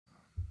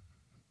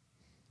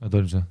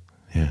Toimub see?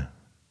 Jah.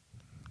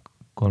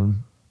 3,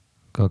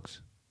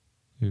 2,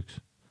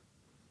 1.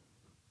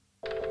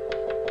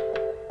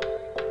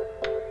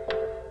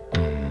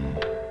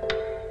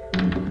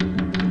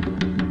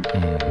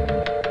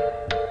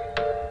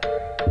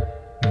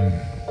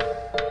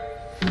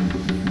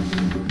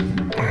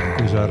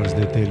 Kui sa arvasid,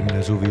 et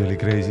eelmine suvi oli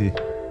crazy?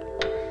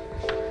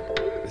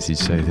 Siis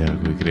sa ei tea,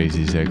 kui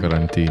crazy see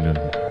karantiin on.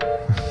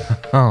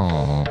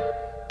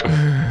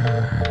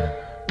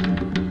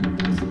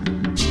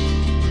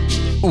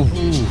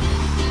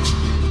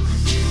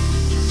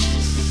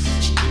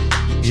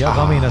 Ja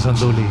kaminas on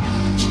tuli.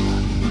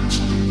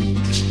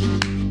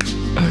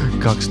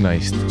 2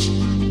 naist.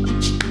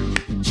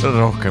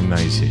 Rohkem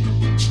naisi.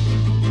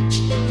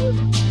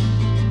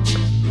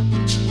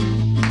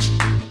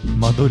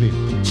 Ma tulin.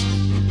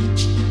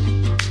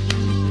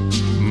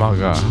 Ma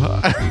ka.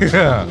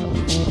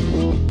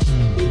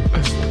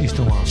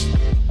 Istu maa.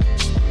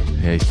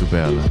 Ja istu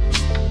peale.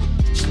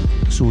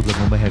 Suudleb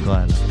mu mehe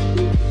kaela.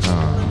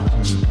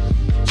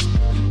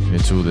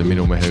 Nüüd suudle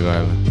minu mehe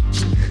kaela.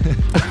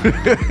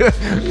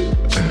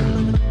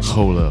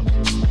 Hold up.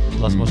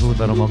 Las ma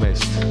suudlen oma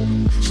meest.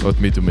 Oot,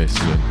 mitu meest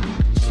sul on?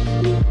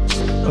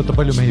 Oota,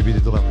 palju mehi pidi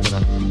tulema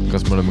täna?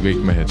 Kas me oleme kõik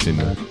mehed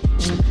sinna?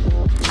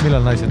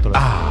 Millal naised tuleb?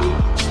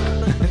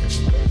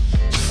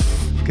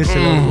 Kes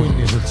selle on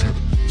hunnis üldse?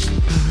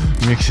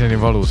 Miks see nii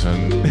valus on?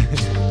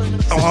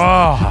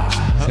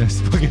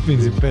 Sest ma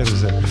kipin siin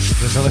perse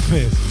ja sa oled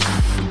mees.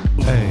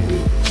 Ei.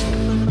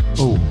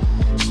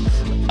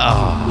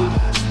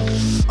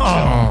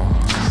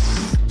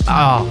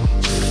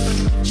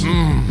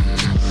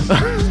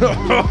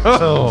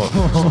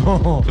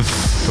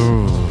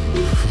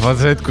 Vaata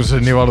see hetk, kus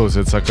on nii valus,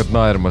 et sa hakkad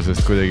naerma,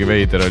 sest kuidagi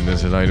veider on ja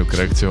see on ainuke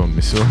reaktsioon,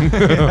 mis sul on.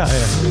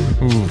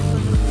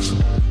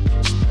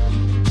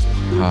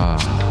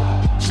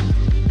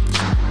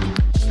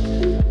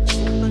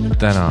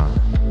 Täna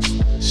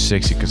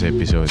seksikas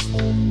episood.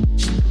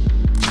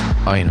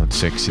 Ainult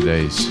seksi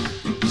täis.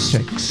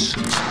 Seks.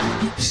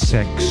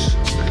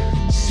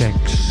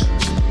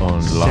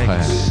 On lahe.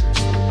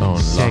 On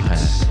lahe.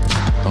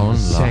 On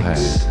lahe.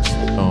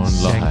 On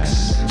lahe.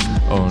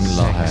 On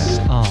lahe.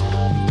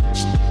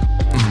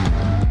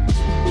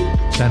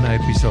 Täna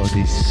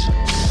episoodis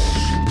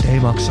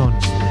teemaks on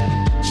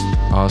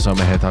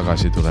Aasamehe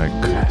tagasitulek,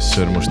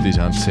 sõrmust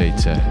isand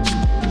 7.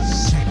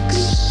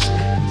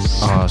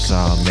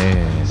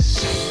 Aasamees.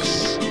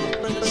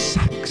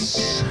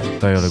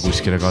 Ta ei ole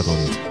kuskile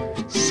kadunud.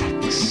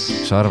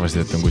 Sa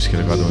arvasid, et on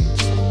kuskile kadunud?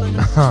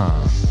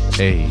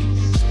 Ei.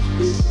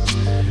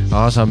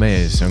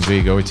 Aasamees on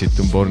kõige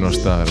otsitum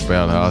pornostaar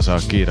peale Aasa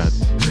Akirat.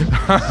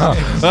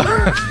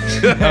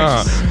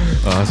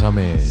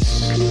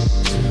 Aasamees.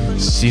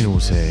 Sinu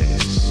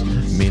sees,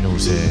 minu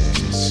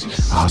sees.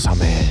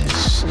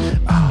 Aasamees.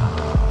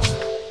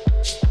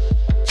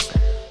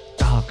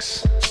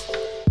 Tahaks.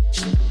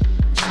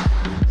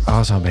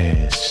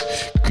 Aasamees.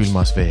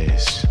 Külmas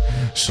vees.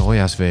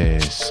 Soojas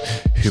vees.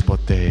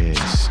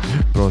 Hypotees.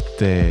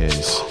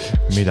 Protees.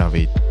 Mida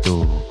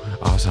vittu?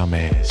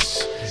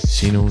 Aasamees.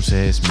 Sinu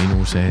sees,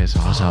 minu sees.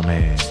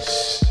 Aasamees.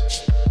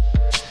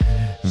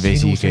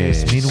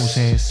 Vesikees. Minu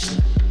sees.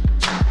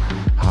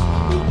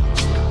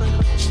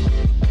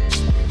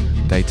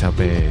 Täitsa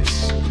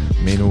pees,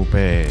 minu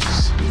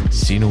pees,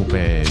 sinu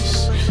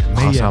pees,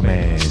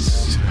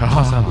 Aasamees.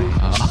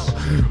 Aasamees,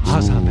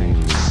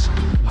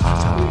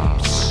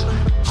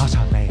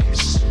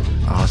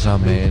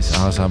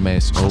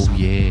 oh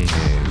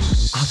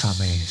yes.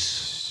 Aasamees.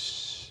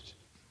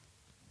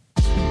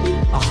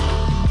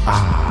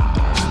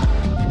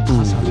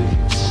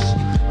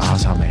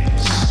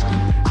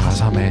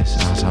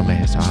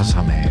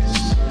 Aasamees.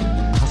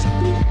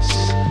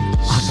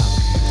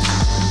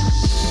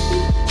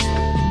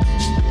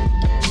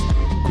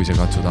 Kui sa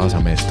katsud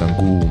aasameest, ta on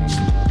kuum.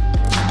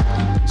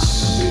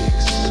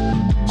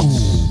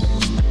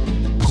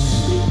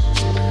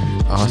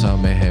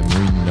 Aasamehe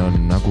munn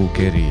on nagu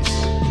keris.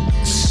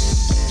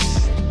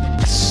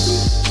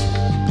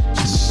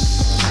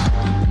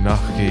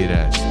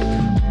 Nahkhiire.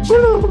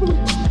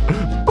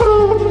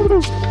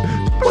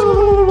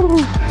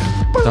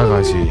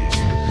 Tagasi.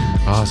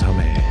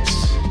 Aasamees.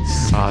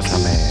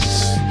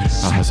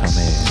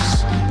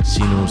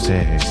 Sinu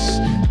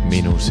sees,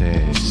 minu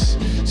sees.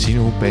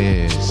 Sinu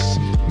pees,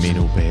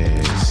 minu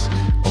pees.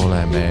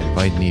 Oleme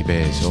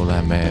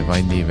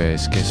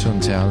vannivees. Kes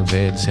on seal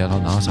veel? Seal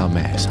on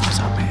Aasamees.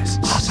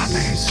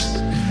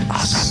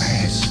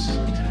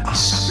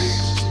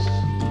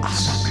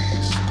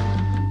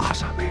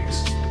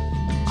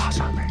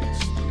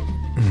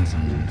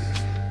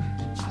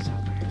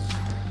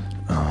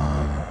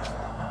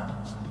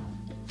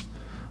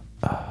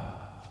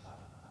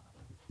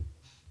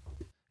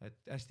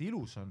 Hästi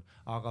ilus on,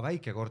 aga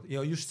väike kord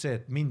ja just see,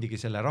 et mindigi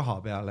selle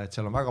raha peale, et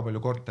seal on väga palju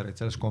korterid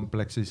selles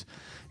kompleksis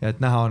ja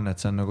et näha on, et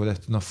see on nagu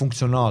tehtud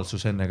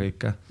funktsionaalsus enne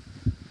kõike.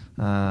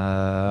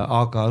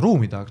 Aga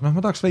ruumi tahaks,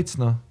 ma tahaks veits,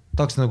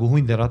 tahaks nagu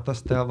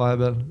hundiratast teha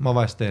vahepeal, ma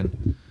vahest teen.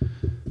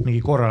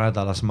 Mingi korra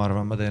nädalas, ma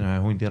arvan, ma teen ühe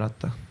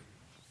hundiratta.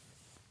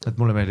 et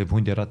mulle meeldib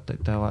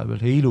hundirattaid teha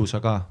vahepeal ja ilusa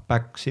ka,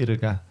 back,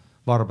 sirge,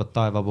 varbad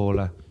taeva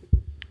poole.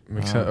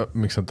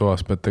 Miks sa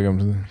toas pead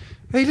tegema seda?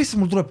 Ei, lihtsalt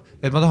mul tuleb,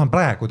 et ma tahan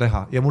praegu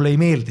teha ja mulle ei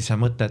meeldi see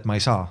mõte, et ma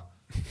ei saa.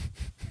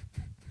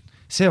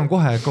 See on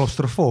kohe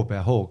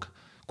klaustrofoobia hoog,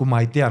 kui ma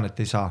ei tean, et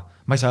ei saa.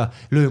 Ma ei saa,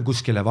 löön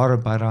kuskile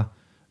varba ära,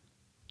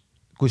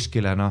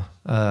 kuskile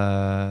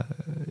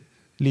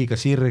liiga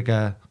sirge,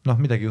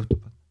 midagi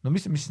juhtub. No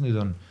mis nüüd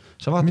on?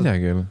 Sa vaatad?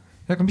 Midagi ei ole.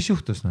 Aga mis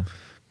juhtus?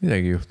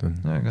 Midagi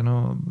juhtunud. Aga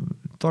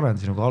tore on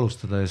sinuga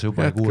alustada ja sa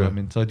juba ei kuule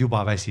mind, sa oled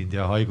juba väsinud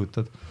ja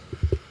haigutad.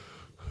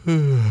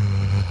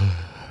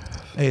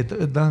 Ei,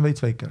 ta on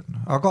veits väike.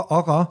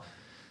 Aga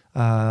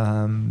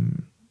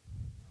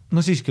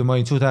siiski ma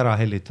olin suht ära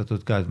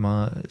hellitatud ka, et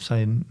ma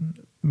sain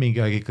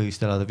mingi aeg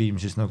ikkagist elada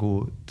Viimsis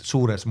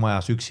suures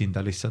majas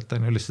üksinda lihtsalt.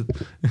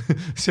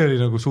 See oli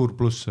suur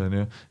pluss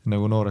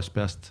nagu noorest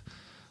peast.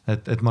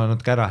 Et ma olen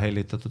natuke ära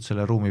hellitatud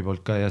selle ruumi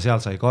poolt ka ja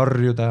seal sai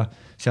karjuda,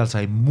 seal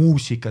sai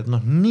muusikat,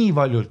 nii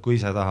valjult kui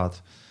ise tahad.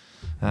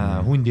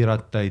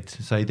 Hundirattaid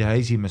sai teha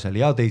esimesel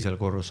ja teisel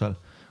korrusel.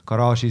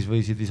 Garaažis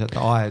võisid isalt,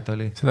 aed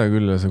oli. Seda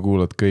küll, sa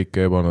kuulad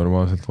kõike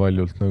ebanormaalselt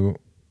valjult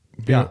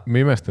ma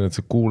imestan, et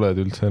sa kuuled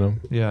üldse enam.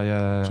 Ja.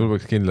 Sul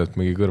peaks kindlalt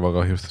mingi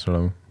kõrvakahjustus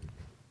olema.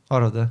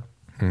 Arvad,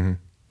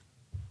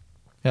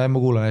 Ja ma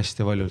kuulen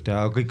hästi valjult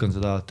ja kõik on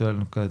seda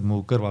öelnud ka, et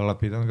mu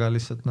kõrvaklapid on ka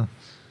lihtsalt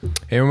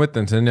Ei, ma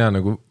mõtlen, see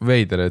on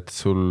veider, et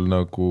sul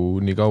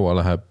nii kaua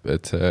läheb,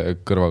 et see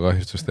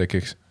kõrvakahjustus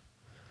tekiks.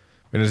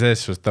 Või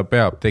selles ta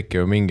peab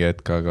tekkima mingi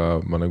hetk,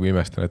 aga ma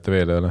imestan, et ta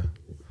veel ei ole.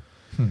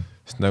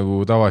 Sest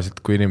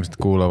tavaliselt, kui inimesed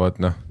kuulavad,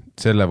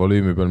 selle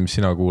volüümi peal, mis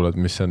sina kuulad,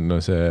 mis on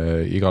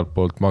see igalt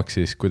poolt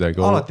maksis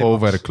kuidagi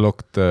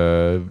overclocked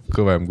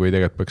kõvem, kui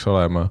tegelikult peaks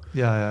olema.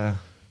 Ja.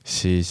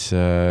 Siis...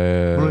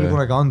 Mul oli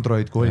kunagi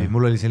Android, kui oli.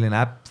 Mul oli selline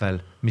äpp veel,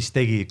 mis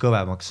tegi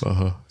kõvemaks.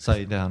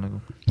 Sai teha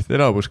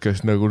Enamus,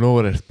 kes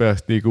noorest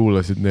peast nii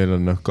kuulasid, neil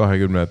on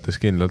 20-ndates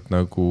kindlalt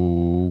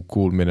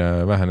kuulmine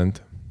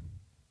vähenenud.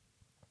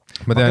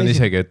 Ma tean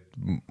isegi, et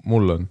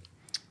mul on.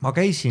 Ma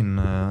käisin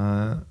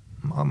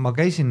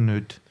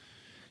nüüd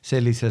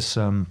sellises,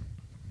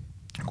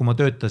 kui ma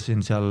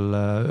töötasin seal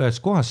ühes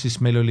kohas, siis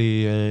meil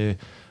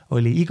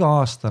oli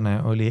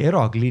iga-aastane oli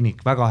erakliinik,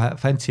 väga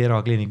fancy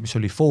erakliinik, mis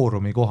oli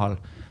Foorumi kohal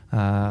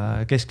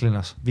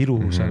kesklinnas,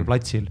 Viru seal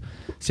platsil.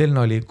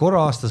 Selline oli,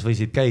 korra aastas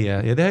võisid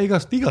käia ja teha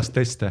igast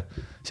teste.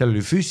 Seal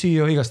oli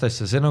füsio, igast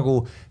asja.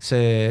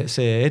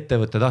 See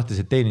ettevõtte tahtis,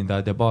 et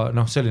teenindajad ja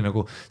see oli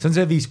see on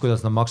see viis,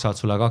 kuidas nad maksavad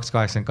sulle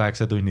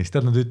 2,88 tunnist.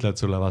 Tead, nad ütlevad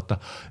sulle,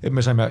 vaata, et me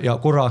saime, ja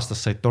korra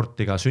aastas said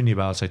torti ka,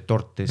 sünnipäeval said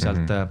torti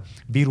sealt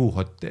Viru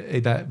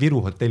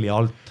hotelli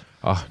alt.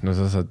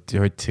 Sa saad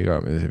jotsi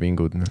ka, mida see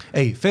vingud.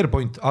 Ei, fair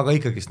point, aga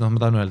ikkagist, ma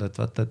tahan öelda,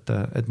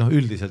 et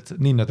üldiselt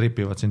nii nad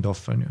ripivad sind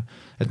off, on ju.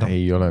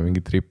 Ei ole mingi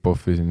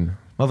trip-offi siin.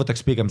 Ma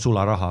võtaks pigem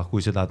sularaha,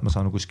 kui seda, et ma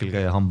saan kuskil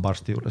käia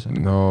hambaarsti juures.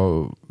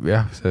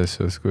 Jah,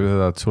 selles, kui sa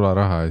tahad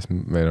sularaha, siis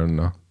meil on,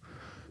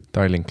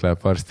 Tallink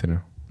läheb varsti,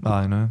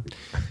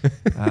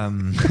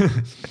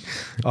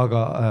 aga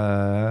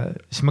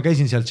siis ma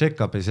käisin seal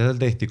check-upis ja seal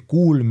tehti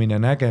kuulmine,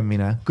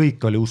 nägemine, kõik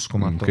oli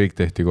uskumatu. Kõik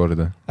tehti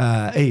korda.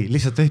 Ei,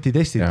 lihtsalt tehti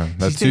testid.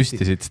 Nad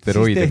süstisid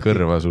steroide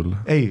kõrva sul.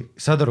 Ei,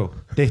 saad aru,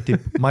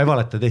 ma ei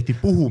valeta, tehti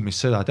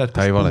puhumissõda.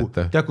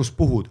 Tead, kus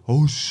puhud?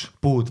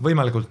 Puhud,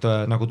 võimalikult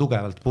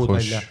tugevalt puhud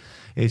välja.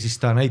 Ja siis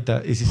ta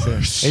näita, ja siis ta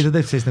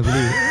teeb sellist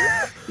liiv.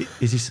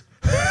 Ja siis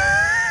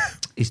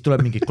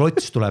tuleb mingi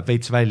klots tuleb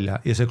veits välja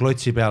ja see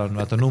klotsi peal on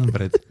vaata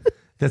numbrid.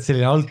 Tead,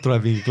 selline alt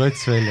tuleb mingi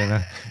klots välja. Ja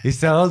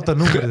siis seal alt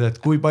on numbrid, et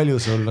kui palju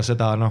sul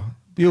seda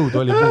jõud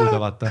oli puhuda,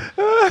 vaata.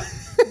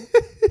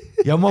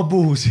 Ja ma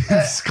puhusin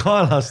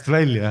skaalast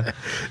välja.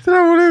 Täna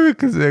mul ei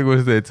mikka see,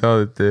 kus teid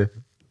saadeti.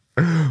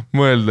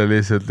 Mõelda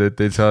lihtsalt, et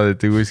teid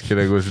saadeti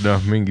kuskile, kus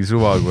mingi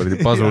suvakordi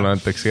pasule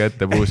antakse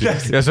kätte puusi.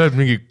 Ja sa oled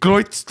mingi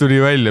klots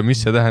tuli välja,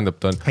 mis see tähendab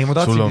ta on?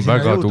 Sul on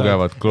väga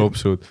tugevad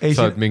kloopsud.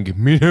 Sa oled mingi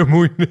mine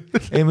munni.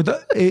 Ma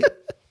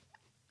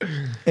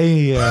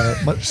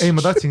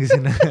tahtsingi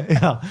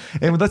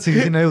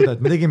sinna jõuda,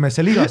 et me tegime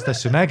seal igast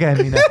asju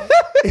nägemine.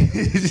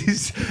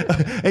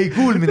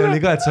 Kuulmine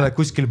oli ka, et sa oled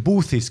kuskil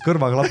booth'is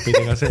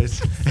kõrvaklappidega sees.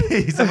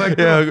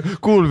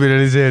 Kuulmine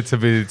oli see, et sa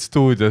pidid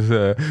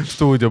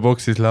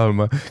stuudioboksis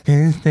laulma.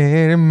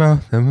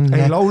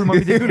 Laulma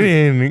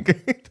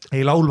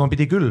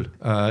pidi küll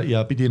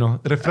ja pidi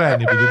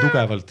refrääni pidi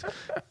tugevalt.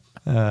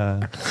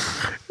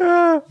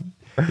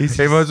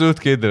 Ei, ma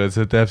suht kindel, et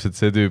see on täpselt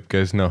see tüüp,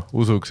 kes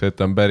usuks, et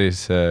on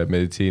päris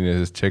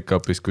meditsiinilisest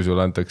check-upis, kui sul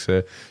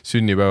antakse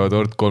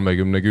sünnipäevatort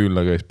 30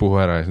 küünlaga ja siis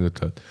puhu ära ja siis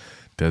ütlevad,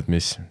 tead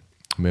mis,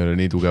 me ei ole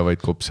nii tugevaid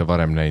kopse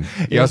varem näinud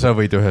ja sa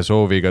võid ühe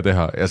sooviga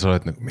teha ja sa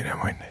oled mine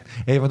mõnne.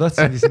 Ei, ma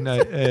tahtsingi sinna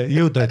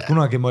jõuda, et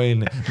kunagi ma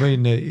olin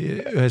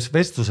ühes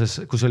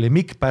vestluses, kus oli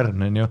Mikk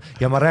Pärn,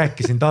 ja ma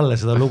rääkisin talle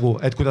seda lugu,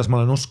 et kuidas ma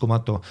olen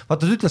uskumatu.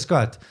 Vaata, ta ütles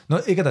ka, et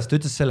igatahes ta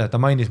ütles selle, et ta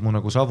mainis mu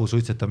savu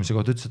suitsetamise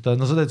kohta, ütles, et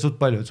sa teed suht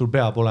palju, et sul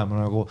peab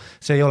olema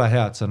see ei ole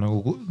hea, et sa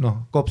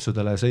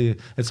kopsudele,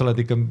 et sa oled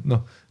ikka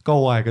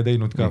kaua aega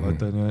teinud ka,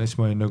 ja siis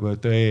ma olin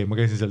et ma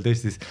käisin seal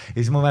testis ja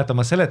siis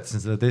ma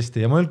seletasin seda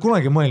testi ja ma ei olnud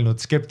kunagi mõelnud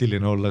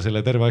skeptiline olla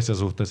selle terve asja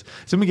suhtes.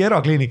 See on mingi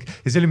erakliinik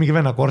ja see oli mingi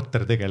venna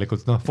korter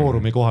tegelikult, noh,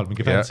 foorumi kohal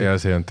mingi fancy. Ja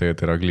see on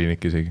tegelikult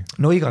erakliinik isegi.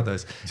 No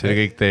igatahes. See oli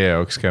kõik teie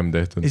jaoks scam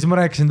tehtud. Ja siis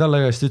ma rääkisin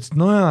talle käest, ütles, et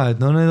no jaa, et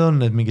no need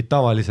on need mingid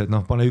tavalised,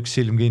 noh, pane üks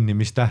silm kinni,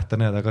 mis tähta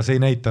need, aga see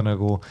ei näita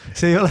nagu,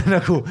 see ei ole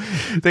nagu.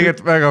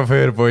 Tegelikult väga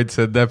fair point,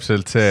 see on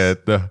täpselt see,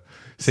 et noh,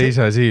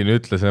 seisa siin,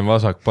 ütle, see on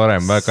vasak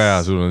parem, väga hea,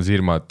 sul on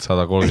silmad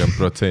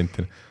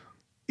 130%.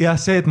 Jah,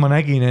 see, et ma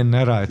nägin enne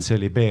ära, et see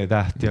oli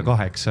B-täht ja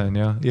 8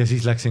 ja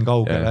siis läksin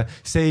kaugele.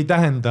 See ei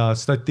tähenda,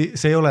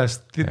 see ei ole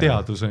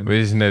teadus. Või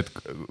siis need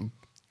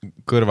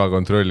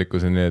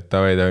kõrvakontrollikus on nii, et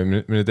tavai,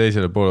 minu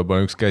teisele poole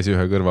panen üks käsi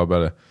ühe kõrva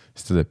peale,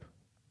 siis ta teeb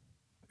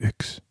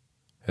 1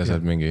 ja sa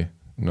oled mingi,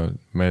 no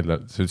meelde,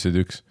 sa ütlesid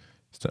 1.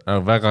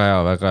 Väga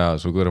hea,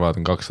 su kõrvad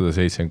on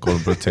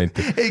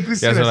 273%.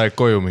 Ja sa lähed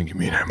koju mingi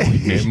minema,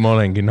 ma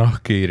olengi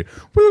nahkhiir.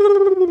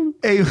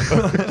 Ei,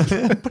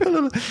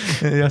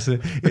 jah see.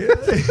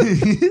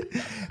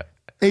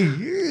 Ei,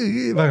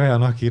 väga hea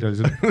nahkhiir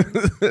oli sul.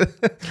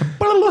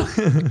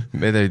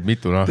 Need olid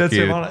mitu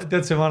nahkhiir.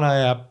 Tead see vana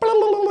ja.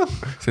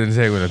 See on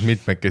see, kui nad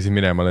mitmekesi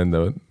minema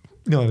lendavad.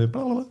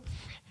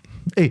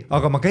 Ei,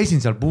 aga ma käisin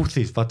seal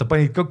booth'is, vaata,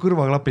 panid ka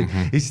kõrvaklapid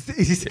ja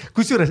siis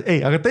kusjuures,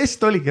 aga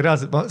test oligi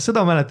reaalselt, ma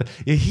seda mäletan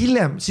ja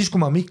hiljem, siis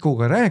kui ma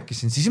Mikuga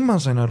rääkisin, siis ma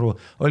sain aru,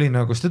 oli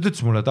nagu, siis ta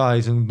ütles mulle,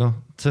 et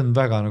see on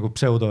väga nagu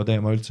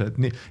pseudoteema üldse, et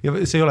nii, ja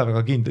see ei ole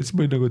väga kindel, siis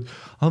ma olin nagu, et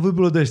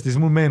võibolla tõesti, siis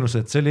mul meenus,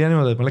 et see oli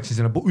niimoodi, et ma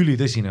läksin sinna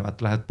ülitõsine,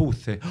 vaat lähed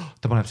booth'i,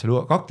 ta paneb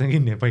selle kakten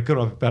kinni ja panid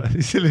kõrva peale,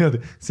 siis see oli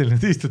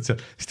niimoodi istud seal,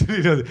 siis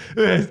tuli niimoodi,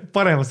 ühest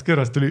paremast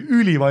kõrvast tuli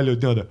ülivaljud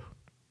niimoodi.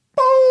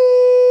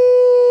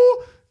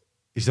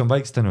 Ja siis on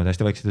vaikselt tänud,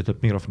 hästi vaikselt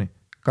ütleb mikrofoni.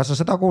 Kas sa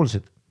seda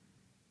kuulsid?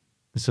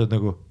 Siis sa oled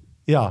nagu,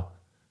 jaa.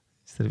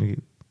 Siis ta oli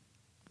mingi,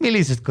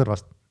 millisest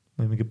kõrvast?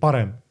 Või mingi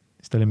parem.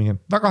 Siis ta oli mingi,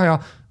 väga hea,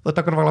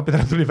 võta kõrvaklapid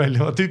ära, tuli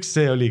välja. Vaata, üks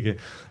see oligi.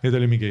 Ja ta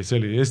oli mingi,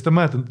 see oli. Ja siis ta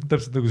mäletan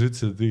täpselt nagu sa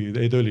ütlesid, et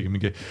ei ta oligi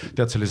mingi,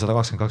 tead, see oli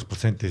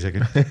 122%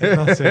 isegi.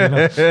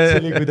 See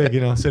oli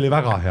kuidagi, see oli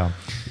väga hea.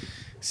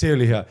 See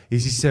oli hea. Ja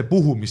siis see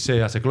puhumis see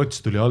ja see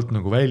klots tuli alt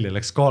nagu välja,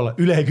 läks skaala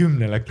üle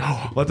 10 läks.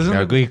 Vaata,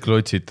 ja kõik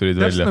klotsid tulid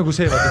välja. Täpselt nagu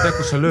see, vaata, tead,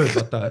 kus sa lööd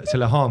vaata,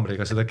 selle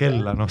haamriga seda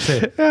kella, noh see.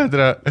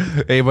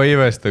 Ei, ma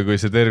imesta, kui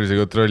see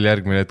tervisekontroll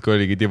järgmine hetk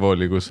oligi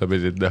Tivoli, kus sa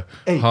pidid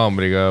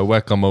haamriga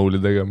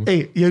whack-a-mole'i tegema.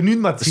 Ei, ja nüüd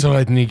ma... Sa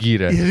oled nii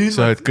kiire,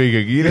 sa oled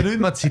kõige kiire. Ja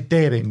nüüd ma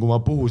tsiteerin, kui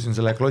ma puhusin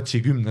selle klotsi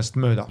 10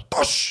 mööda.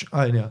 Tosh!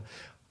 Anja.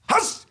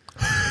 Has!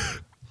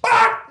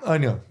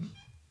 Anja.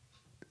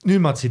 Nüüd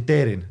ma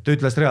tsiteerin, ta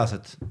ütles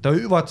reaalselt,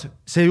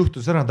 see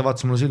juhtus ära, ta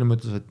vaatas mulle silma,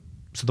 ütles, et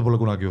seda pole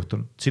kunagi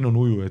juhtunud, siin on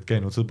ujujaid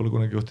käinud, seda pole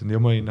kunagi juhtunud ja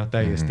ma olin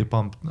täiesti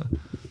pumped.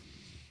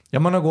 Ja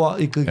ma nagu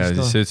ikkagi... Ja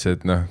siis sa ütles,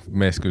 et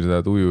mees, kui sa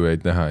tahad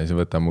ujujaid näha, siis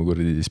võta mu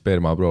kuradi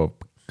spermaproov.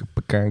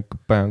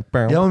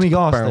 Ja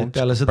mingi aastaid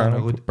peale seda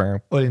nagu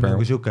olin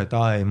nagu siuke, et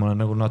ma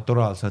olen nagu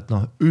naturaalselt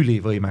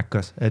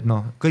ülivõimekas, et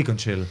kõik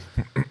on chill.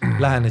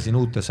 Lähenesin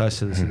uutesse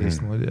asjadesse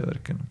teistmoodi ja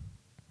värkinu.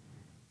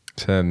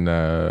 See on,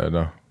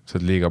 sa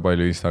oled liiga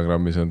palju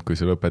Instagramis olnud, kui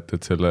sa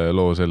lõpetad selle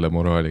loo selle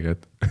moraaliga,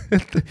 et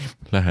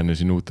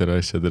lähenesin uutele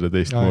asjadele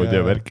teistmoodi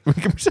ja värk.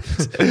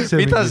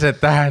 Mida see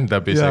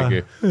tähendab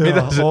isegi?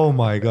 Oh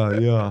my god,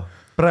 jaa.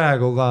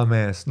 Praegu ka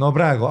mees. No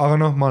praegu,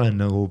 aga ma olen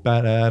nagu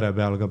ääre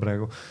peal ka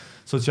praegu.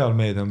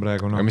 Sotsiaalmeedia on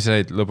praegu. Aga mis sa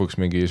jäid lõpuks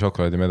mingi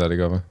šokolaadimedali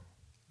ka või?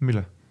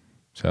 Mille?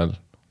 Seal,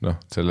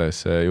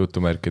 selles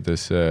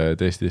jutumärkides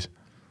testis.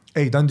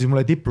 Ei, ta andis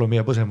mulle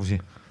diplomi ja põsemusi.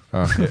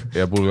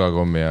 Ja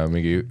pulgakommi ja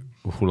mingi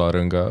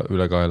hularõnga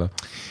üle kaela.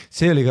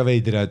 See oli ka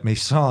veidira, et me ei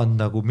saanud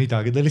nagu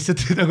midagi, ta lihtsalt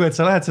nagu, et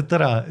sa lähed sealt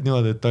ära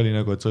niimoodi, et ta oli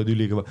nagu, et sa oled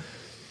ülikõva.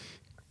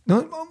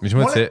 Mis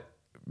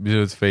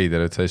mõttes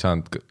veider, et sa ei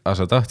saanud,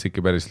 sa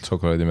tahtsidki päriselt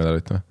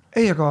šokolaadimedalit või?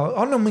 Ei, aga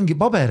anna mingi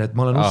paber, et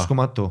ma olen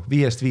uskumatu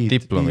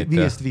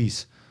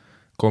 5-5.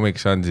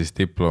 Komiks on siis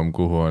diplom,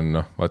 kuhu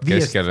on, vaat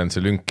keskel on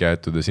see lünk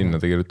jäetud ja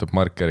sinna ta kirjutab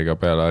markeriga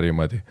peale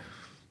Harimadi.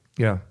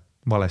 Jah.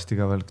 Valesti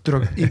ka veel.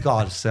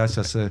 Igasse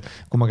asjasse,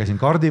 kui ma käisin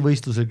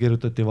kaardivõistlusel,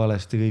 kirjutati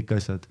valesti kõik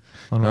asjad.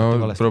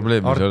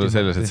 Probleem ei ole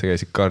selles, et sa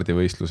käisid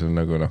kaardivõistlusel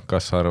nagu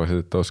kas sa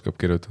arvasid, et ta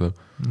oskab kirjutada?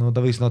 No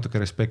ta võiks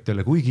natuke respekti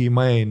olla, kuigi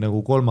ma jäin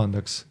nagu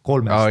kolmest.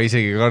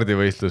 Isegi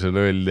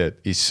kaardivõistlusel öeldi,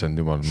 et issand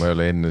jumal, ma ei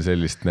ole enne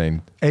sellist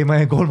näinud. Ei, ma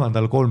jäin 3.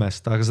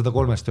 aga seda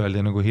 3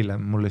 öeldi nagu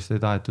hiljem, mul lihtsalt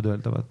ei tahetud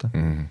öelda, vaata.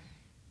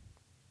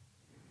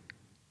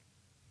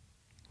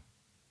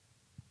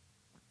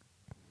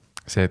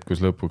 See, et kus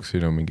lõpuks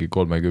sinu mingi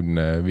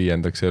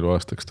 35.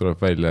 eluaastaks tuleb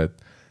välja,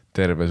 et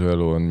terve su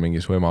elu on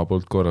mingi su ema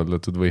poolt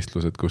korraldatud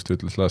võistlused, kus ta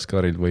ütles laske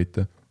Haril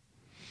võita.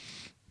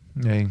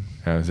 Ei.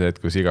 Ja see, et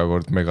kus iga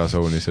kord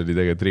Megasoonis oli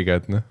tegelikult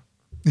riget,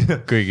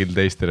 kõigil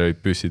teistel olid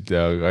püssid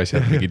ja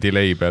asjad mingi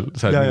delay peal.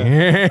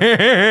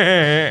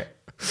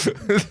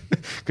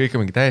 Kõik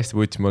on mingi täiesti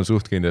putsi, ma olen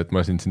suht kindel, et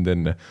ma lasin sind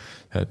enne.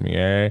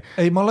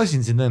 Ei, ma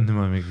lasin sind enne,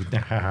 ma mingi...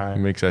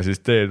 Miks sa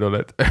siis teed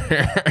oled?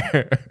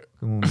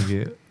 Mu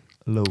mingi...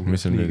 lõug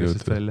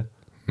liigasest välja.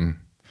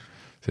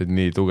 See on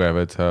nii tugev,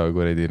 et sa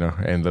kuredi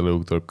enda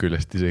lõug tuleb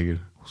küljest isegi.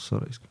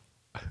 Sorry.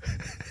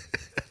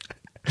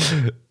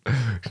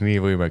 Nii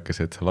võimekas,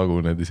 et sa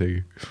laguned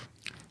isegi.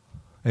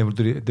 ei, mul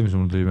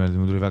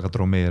tuli väga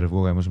traumeeriv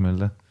kogemus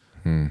meelde.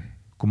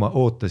 Kui ma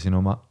ootasin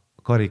oma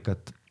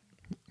karikat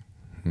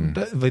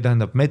või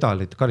tähendab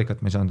medalit,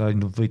 karikat ma ei saanud,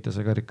 ainult võita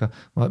see karika,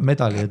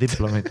 medali ja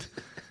diplomit.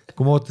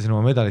 Kui ma ootasin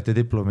oma medalit ja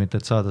diplomit,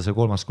 et saada see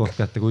 3. koht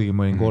kätte, kuigi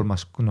ma olin 3.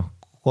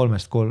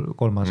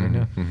 kolmas on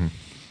ju,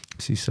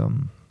 siis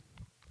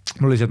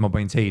mul oli see, et ma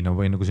panin seina,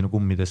 ma panin nagu sinna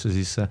kummidesse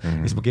sisse,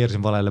 siis ma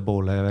keersin valele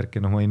poole ja värki,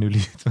 ma olin ma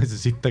ei saa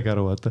sitta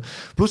käru, vaata.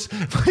 Pluss,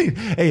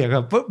 aga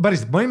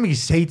päriselt, ma olin mingi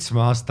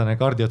 7-aastane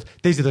kardiot,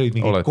 teised olid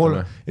mingi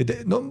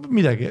no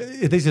midagi,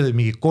 ja teised olid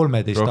mingi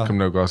 13. Rohkem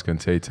nagu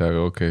 27,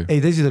 aga okei.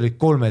 Ei, teised olid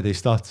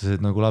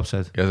 13-aastased nagu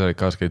lapsed. Ja sa olid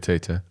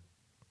 27?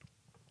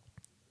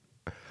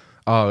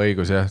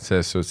 Õigus jah,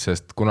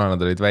 sest kuna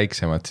nad olid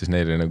väiksemad, siis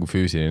neil oli nagu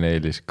füüsiline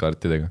eelis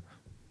kaartidega.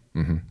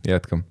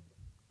 Jätkam.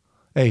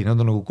 Ei, nad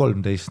on nagu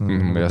 13.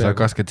 Ja sa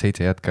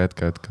 27, jätka.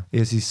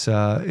 Ja siis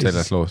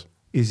selles loos.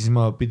 Ja siis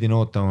ma pidin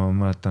ootama,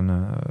 ma mäletan,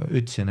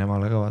 ütlesin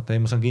emale ka, vaata,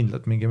 ei ma saan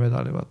kindlalt mingi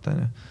medali, vaata.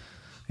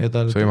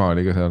 Su ema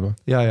oli ka seal või?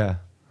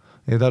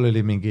 Ja tal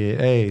oli mingi,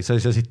 ei, sa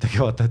ei saa sittagi,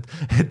 vaata,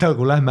 et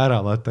nagu lähme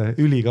ära, vaata,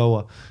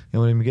 ülikaua. Ja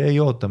ma olin mingi,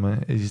 ei ootame.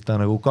 Ja siis ta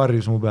nagu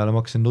karjus mu peale,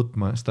 ma hakkasin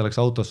nutma, siis ta läks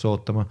autosse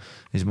ootama.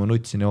 Ja siis ma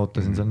nutsin ja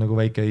ootasin seal nagu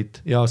väike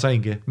hit. Ja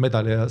saingi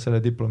medali ja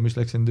selle diplomi,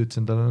 mis läksin,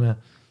 ütlesin talle,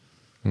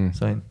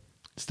 sain.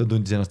 Siis ta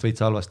tundis ennast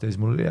veitsa halvasti ja siis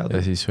mul oli head.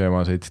 Ja siis su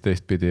ema sõitis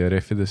teistpidi ja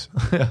rehvides.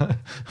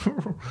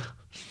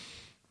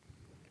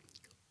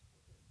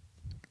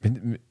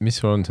 Mis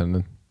sul on seal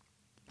nüüd?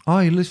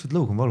 Ei, lihtsalt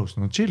lõug on valus.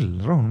 No chill,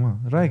 rahun ma.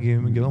 Räägi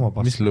mingi oma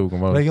pasad. Mis lõug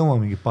on valus? Räägi oma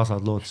mingi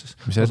pasad lootses.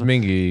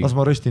 Las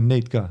ma röstin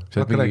neid ka.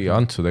 Sa oled mingi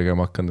antsu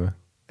tegema hakanud või?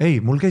 Ei,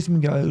 mul käis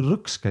mingi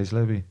rõks käis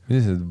läbi.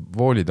 Mis need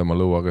voolid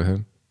oma lõuaga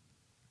seal?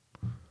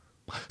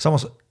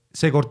 Samas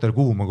see korter,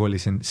 kuhu ma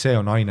kolisin, see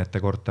on ainete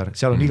korter.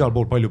 Seal on igal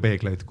pool palju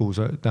peegleid, kuhu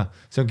see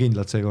on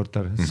kindlalt see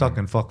korter. Suck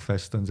and fuck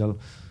fest on seal.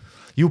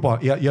 Juba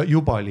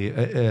oli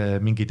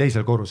mingi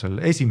teisel korrusel.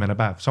 Esimene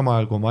päev, sama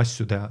ajal kui oma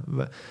asju teha,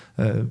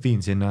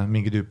 viin sinna,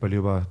 mingi tüüp oli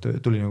juba,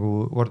 tuli nagu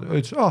kord,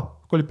 ütles,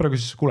 kolib praegu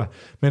siis, kuule,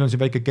 meil on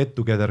siin väike get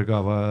together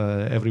ka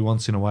every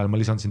once in a while, ma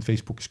lisan sind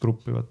Facebookis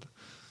gruppi, vaata.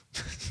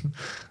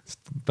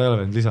 Ta ei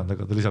ole veel lisanud,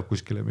 aga ta lisab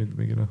kuskile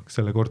mingi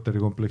selle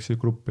korterikompleksi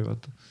gruppi,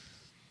 vaata.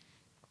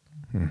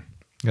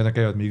 Ja nad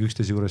käivad mingi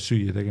üksteise juures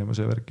süüa tegema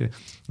see värki.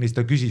 Ja siis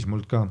ta küsis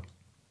mult ka,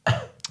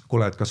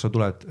 kuule, et kas sa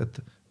tuled, et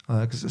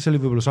see oli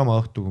võib-olla sama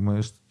õhtu, kui ma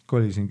just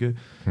kolisingi,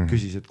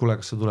 küsis, et kuule,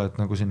 kas sa tuled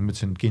nagu sinna, ma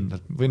ütlesin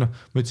kindlalt, või ma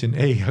ütlesin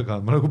ei, aga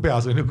ma nagu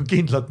peas või nagu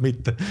kindlalt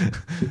mitte.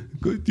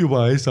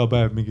 Juba essa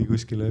päev mingi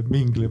kuskile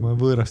minglima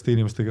võõraste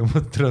inimestega,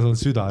 ma on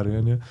südari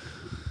on ju.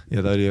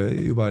 Ja ta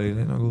juba oli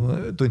nagu,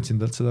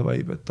 tundsin talt seda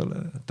vibe, et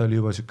ta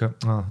oli juba siuke,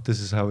 this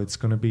is how it's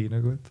gonna be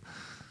nagu, et.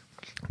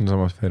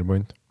 Samas fair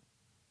point.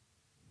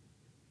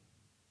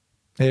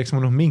 Ei, eks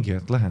ma mingi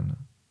hetk lähen.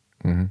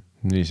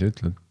 Nii sa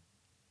ütled.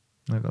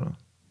 Aga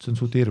see on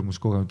suht hirmus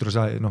kogemus.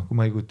 Kui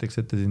ma ei kuteks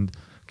ette sind,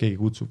 keegi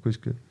kutsub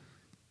kuskil.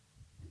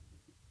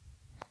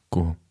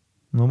 Kuhu?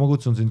 No ma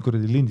kutsun sind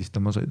kuradi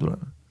lindistama, sa ei tule.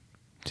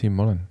 Siin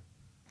ma olen.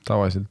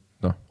 Tavaliselt,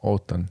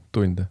 ootan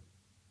tunde.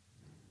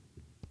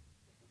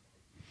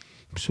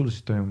 Mis sul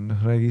siis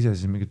toimub? Räägi ise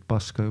siis mingit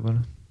paska juba.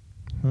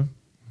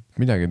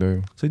 Midagi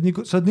toimub. Sa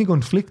oled nii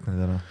konfliktne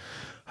täna.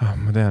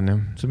 Ma tean, jah.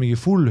 See on mingi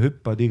full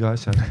hüppad iga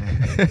asja.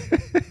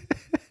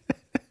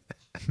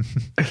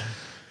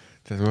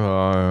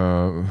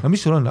 Mis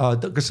sul on?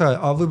 Kas sa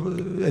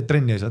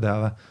trenni ei saa teha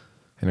või?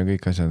 Ei, no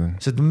kõik asjad on.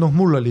 Sest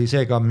mul oli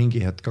see ka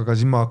mingi hetk, aga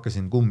siis ma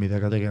hakkasin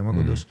kummidega tegema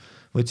kodus.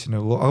 Võtsin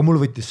nagu, aga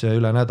mul võttis see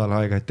üle nädala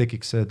aega, et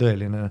tekiks see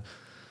tõeline,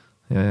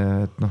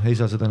 et ei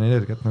saa seda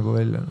energiat nagu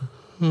välja.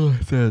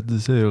 Tead,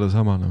 see ei ole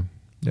sama.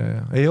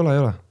 Ei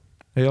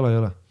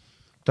ole.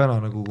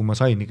 Täna nagu, kui ma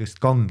sain ikast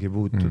kangi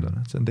puutuda,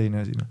 see on teine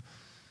asi.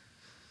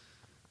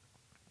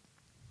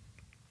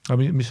 Aga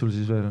mis sul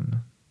siis veel on?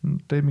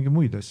 Tee mingi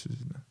muid asju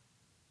siis.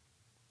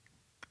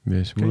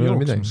 Mul ei ole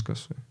midagi.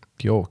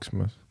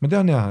 Jooksmas. Ma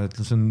tean jah, et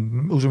see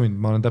on, usumind,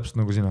 ma olen täpselt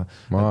nagu sina.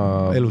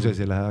 Elu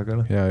sees ei lähe,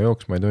 aga Ja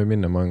jooksma ei tohi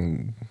minna, ma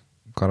olen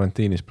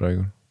karantiinis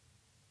praegu.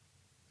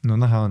 No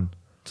näha on.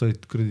 Sa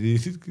olid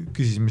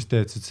küsis, mis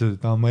teed,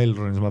 et ma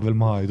Elronis, ma veel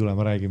maha ei tule,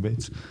 ma räägin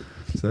veits.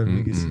 See on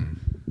mingis...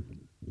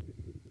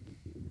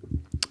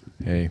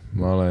 Ei,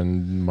 ma olen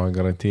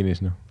karantiinis,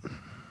 Ma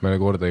ei ole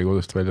kordagi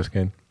kodust väljas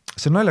käinud.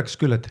 See on naljakas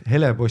küll, et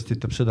Hele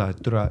postitab seda, et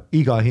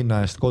iga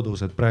hinna eest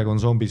kodus, et praegu on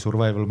zombie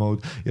survival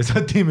mode ja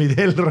sa tiimid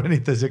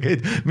Elronites ja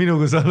käid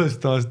minuga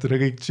salvestamast ja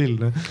kõik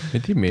chill.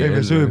 Käime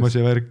söömas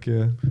ja värki.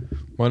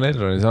 Ma olen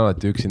Elronis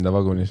alati üksinda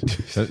vagunis.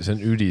 See on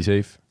üli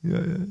safe.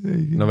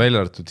 No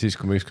välja arvatud siis,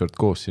 kui me ükskord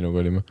koos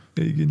sinuga olime.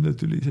 Ei,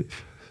 kindlalt üli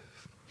safe.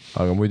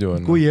 Aga muidu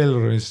on... Kui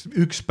Elronis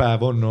üks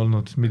päev on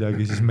olnud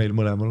midagi, siis meil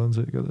mõlemal on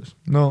see igatahes.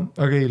 No,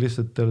 aga ei,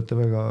 lihtsalt te olete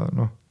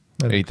väga,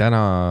 Ei,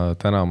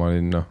 täna ma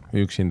olin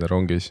üksinda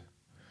rongis.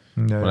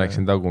 Ma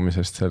läksin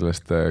tagumisest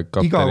sellest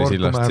kapteni sillast sisse. Iga kord,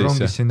 kui ma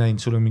rongisse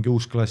näinud, sul on mingi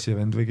uus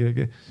klassivend või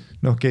keegi,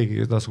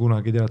 keegi, keda sa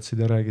kunagi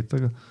teadsid ja räägid,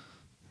 aga...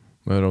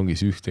 Ma olen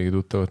rongis ühtegi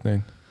tuttavat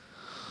näinud.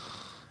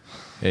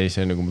 Ei,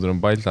 see on, kui ma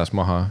tulen Paldas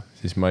maha,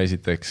 siis ma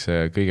esiteks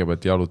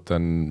kõigepealt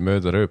jalutan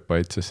mööda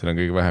rööpaid, sest seal on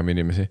kõige vähem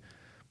inimesi.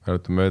 Ma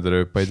jalutan mööda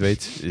rööpaid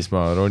veits, siis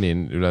ma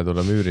ronin üle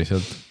tulla müüri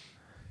sealt.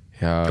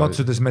 Ja...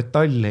 Katsudes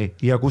metalli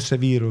ja kus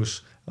see viirus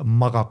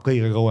magab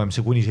kõige kauem,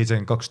 see kuni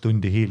 72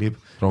 tundi hiilib.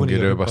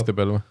 Rongirööbaste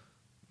peal või?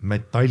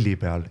 Metalli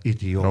peal,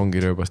 idioot.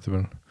 Rongirööbaste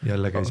peal.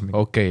 Jälle käis mingi.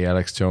 Okei,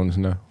 Alex Jones,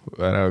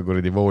 ära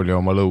kuradi vooli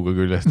oma lõuga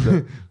küljest.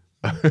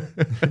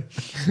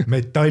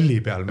 Metalli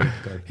peal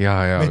Mihkel.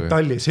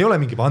 Metalli, see ei ole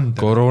mingi vande.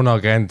 Corona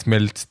can't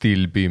melt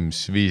steel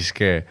beams,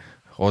 5G,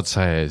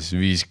 otsa ees,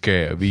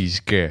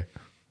 5G.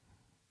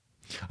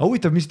 Aga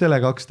huvitav, mis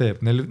Tele2 teeb?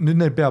 Nüüd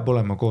neil peab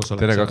olema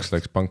koosolek. Tele2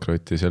 läks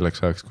pankrotti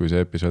selleks ajaks, kui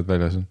see episood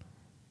väljas on.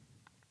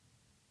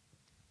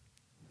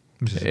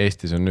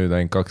 Eestis on nüüd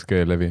ainult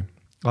 2G levi.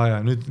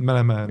 Ja nüüd me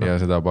läheme... Ja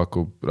seda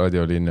pakub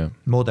radiolinja.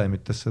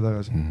 Modemitesse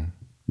tagasi.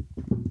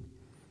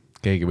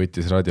 Keegi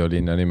võttis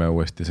radiolinja nime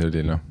uuesti, see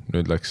oli,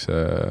 nüüd läks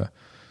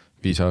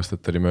 5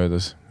 aastat oli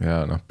möödas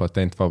ja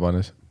patent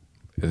vabanes.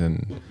 Ja see on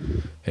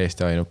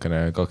Eesti ainukene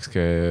 2G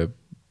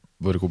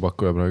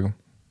võrgupakkuja praegu.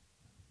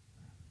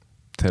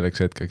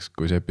 Selleks hetkeks,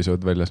 kui see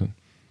episood väljas on.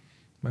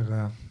 Väga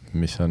hea.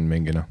 Mis on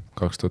mingi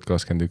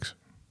 2021.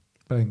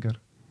 Pänger.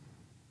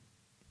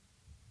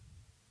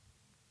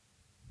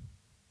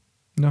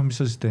 Mis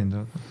sa siis teinud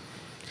oled?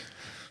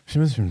 Mis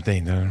ma siis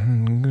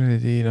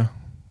teinud?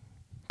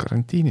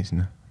 Karantiinis,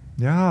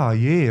 Jaa,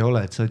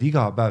 oled, sa oled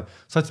iga päev.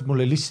 Saatsid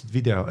mulle lihtsalt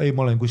video. Ei,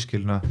 ma olen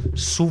kuskil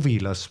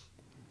suvilas.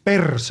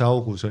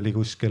 Perseaugus oli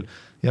kuskil.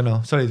 Ja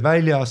sa olid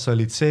väljas, sa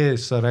olid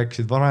sees, sa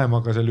rääkisid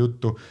vanaemaga seal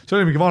juttu. See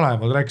oli mingi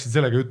vanaema, sa rääkisid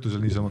sellega juttu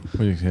seal niisama.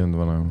 Muidugi ei olnud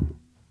vanaema.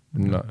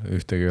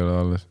 Ühtegi ei ole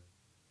alles.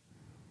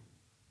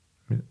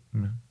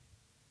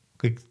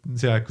 Kõik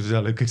see aeg, kui sa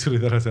seal olid, kõik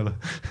sulid ära seal.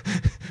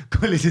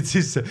 Kolisid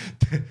sisse.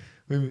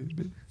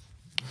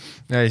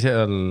 Ei,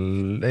 seal,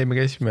 me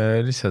käisime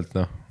lihtsalt,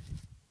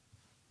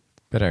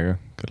 perega,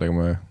 kellega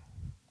me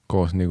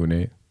koos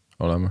niikuinii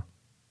oleme.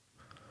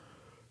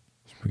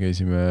 Siis me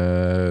käisime,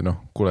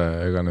 kuule,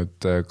 ega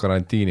nüüd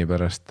karantiini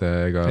pärast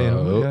ega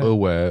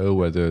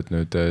õuetööd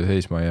nüüd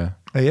seisma ja...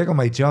 Ei, ega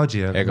ma ei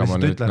judge'i, aga ma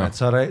nüüd ütlen, et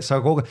sa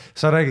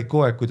räägid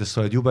kogu aeg, kuidas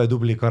sa oled jube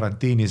tubli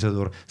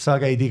karantiinisõdur, sa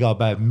käid iga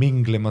päev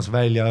minglimas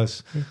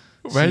väljas.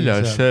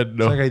 Väljas, see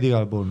on... Sa käid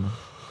igal pool.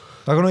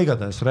 Aga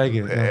igatahes,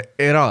 räägi.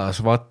 Eras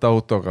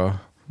autoga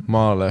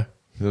maale.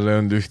 Seal ei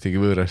olnud ühtegi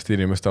võõrast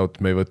inimest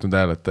auto, me ei võtnud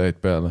hääletajaid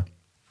peale.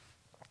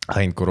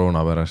 Ainult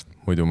koroona pärast,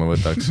 muidu ma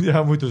võtaks.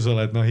 Ja muidu sa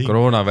oled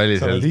koroona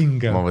väliselt,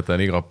 ma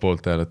võtan igalt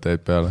poolt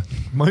hääletajaid peale.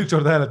 Ma üks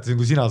kord hääletasin,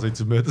 kui sina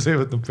sõitsid mööda, sa ei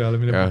võtnud peale.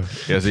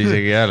 Ja sa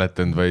isegi ei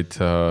hääletanud, vaid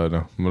sa,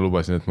 ma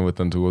lubasin, et ma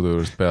võtan su kodu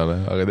juurest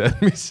peale, aga tead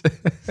mis?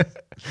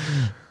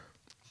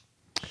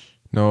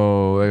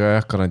 Ega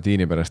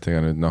karantiini pärast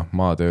ega nüüd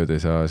maatööd ei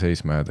saa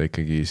seisma ja ta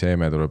ikkagi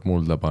seeme tuleb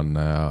mulda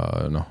panna ja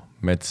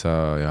metsa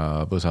ja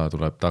võsa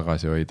tuleb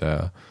tagasi hoida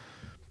ja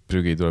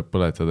prügi tuleb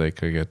põletada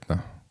ikkagi, et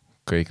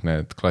kõik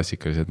need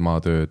klassikalised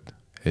maatööd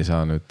ei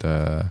saa nüüd,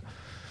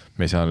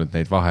 me ei saa nüüd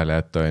neid vahele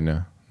jätta,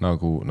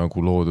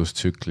 nagu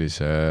loodustsüklis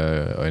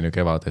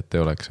kevad, et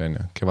ei oleks,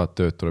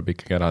 kevadtööd tuleb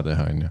ikkagi ära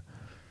teha,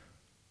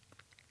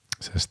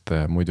 sest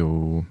muidu,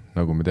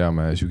 nagu me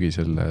teame,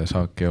 sügisel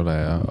saak ei ole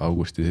ja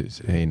augustis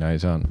heina ei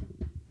saa.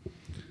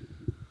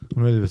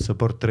 Mul meeldib, et sa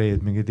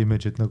portreed mingid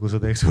imagid, nagu sa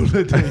teeks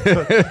sulle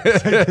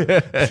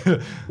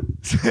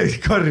sa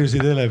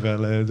karjusid hele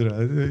peale ja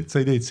sa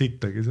ei teid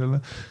sittagi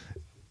selle.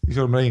 Üks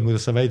ma räägin,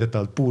 kuidas sa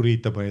väidetavalt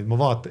puuriita panid. Ma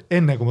vaatan,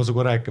 enne kui ma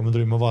suga rääkima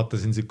tulin, ma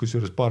vaatasin siit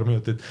kusjuures paar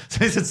minutit.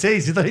 Sa lihtsalt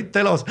seisid ainult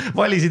telos,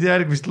 valisid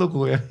järgmist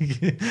lugu ja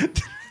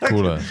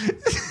kuule.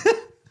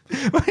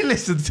 Ma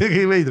lihtsalt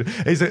see veidri.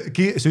 Ei, sa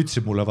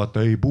ütlesid mulle,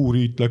 vaata, ei,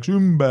 puuriit läks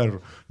ümber.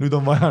 Nüüd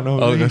on vaja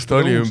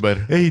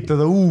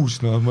ehitada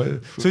uus.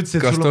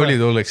 Kas ta oli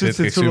tolleks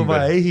hetkeks sul on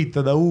vaja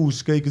ehitada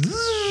uus kõik.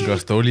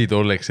 Kas ta oli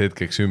tolleks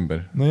hetkeks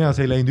ümber? No jaa,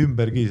 sa ei läinud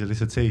ümbergi, sa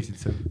lihtsalt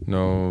seisid seal.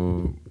 No,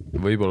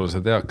 võib-olla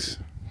sa teaks,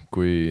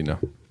 kui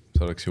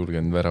sa oleks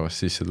julgenud väravast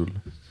sisse tulla.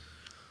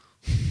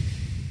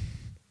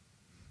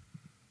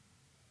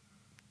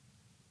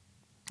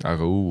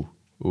 Aga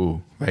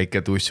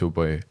väike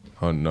tussupoi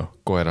on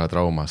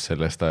koeratraumas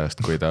sellest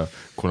ajast, kui ta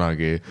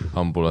kunagi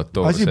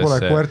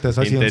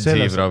ambulatoorsesse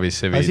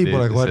intensiivravisse viidi. Asi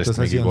pole koertes,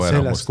 asi on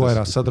selles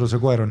koeras. Sadru,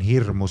 see koer on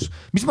hirmus.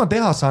 Mis ma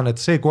teha saan,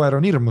 et see koer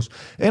on hirmus?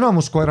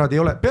 Enamus koerad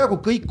ei ole,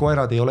 peaaegu kõik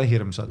koerad ei ole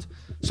hirmsad.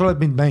 Sa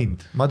oled mind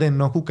näinud. Ma teen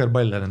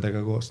kukerpalle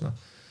nendega koos.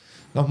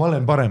 Ma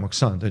olen paremaks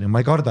saanud,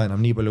 ma ei karda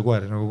enam nii palju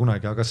koeri nagu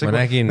kunagi, aga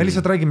me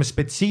lihtsalt räägime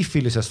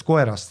spetsiifilisest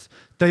koerast.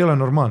 Ta ei ole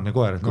normaalne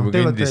koer. Kui me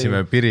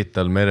kõndisime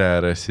Pirital mere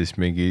ääres, siis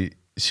mingi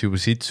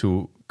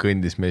Siubsitsu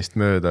kõndis meist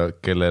mööda,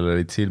 kellel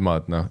olid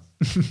silmad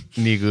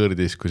nii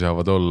kõõrdis, kui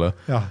saavad olla.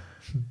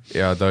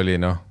 Ja ta oli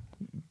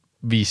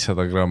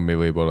 500 grammi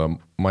võib-olla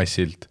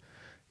massilt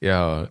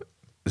ja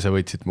sa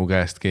võtsid mu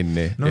käest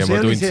kinni ja ma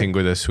tundsin,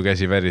 kuidas su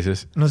käsi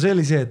värises. No see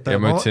oli see, et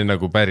ja ma ütlesin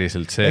nagu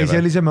päriselt see. Ei, see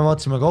oli see, me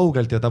vaatasime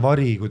kaugelt ja ta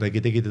vari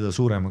kuidagi tegi teda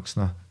suuremaks.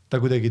 ta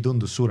kuidagi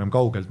tundus suurem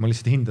kaugelt, ma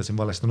lihtsalt hindasin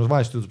valesti, no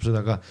vahest juhtub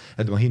seda ka,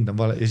 et ma hindan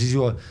vale ja siis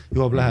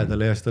jõuab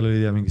lähedale ja siis tal oli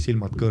mingi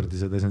silmad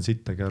kõõrdised ja see on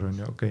sittagi arvan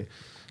ja okei.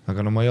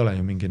 Aga no ma ei ole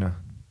ju mingi ma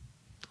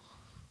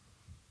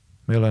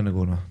ei ole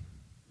nagu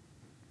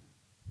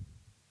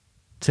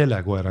selle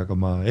koeraga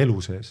ma elu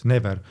sees,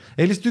 never.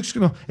 Ei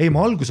lihtsalt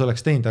ma algus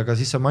oleks teinud, aga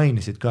siis sa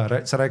mainisid ka,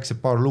 sa rääkisid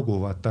paar lugu,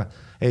 vaata.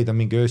 Ei ta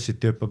mingi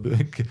öössiti öppab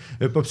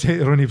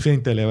ronib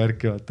seintele ja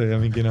värki, vaata, ja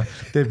mingi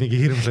teeb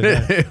mingi hirmsaid.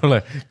 Ei ole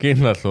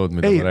kindlalt lood,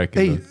 mida ma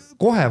rääkinud. Ei,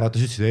 kohe vaata,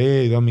 sa ütlesid,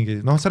 ei ta mingi,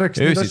 sa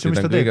rääkisid neid asju, mis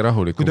ta teeb.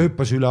 Kui ta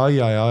hüppas üle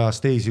aia ja ajas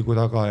teisi kui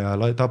taga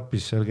ja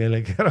tappis seal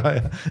kellegi ära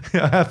ja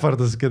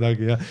ähvardas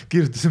kedagi ja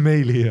kirjutas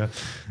meili ja...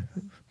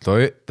 Ta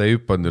ei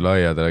hüppanud üle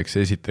aia, ta läks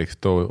esiteks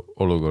too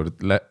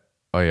olukord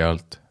aia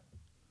alt.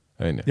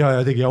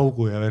 Ja tegi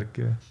augu ja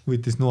värki.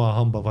 Võttis noa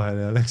hamba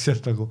vahele ja läks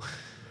sealt nagu...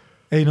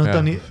 Ei, no ta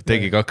nii...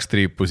 Tegi 2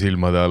 triipu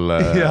silmade alla.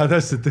 Ja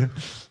täpselt.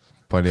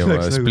 Pani oma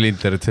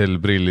Splinter Cell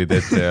prillid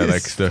ette ja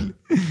läks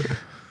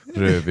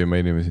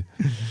röövima inimesi.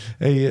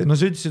 Ei, no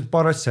sa ütlesid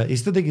paar asja. Ja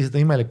siis ta tegi seda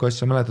imelikku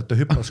asja. Mäletad, ta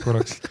hüppas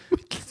korraks.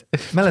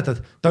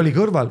 Mäletad, ta oli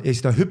kõrval ja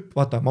siis ta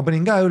vaata, ma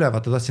panin käe üle,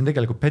 vaata, tahtsin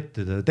tegelikult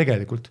pettida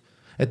tegelikult.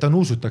 Et ta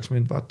nuusutaks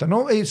mind, vaata,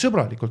 no ei,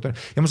 sõbralikult on.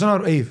 Ja ma saan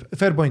aru, ei,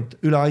 fair point,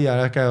 üle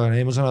aia käivan,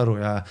 ei, ma saan aru,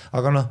 ja,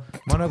 aga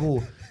ma nagu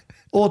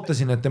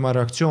ootasin, et tema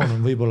reaktsioon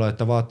on võib-olla, et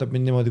ta vaatab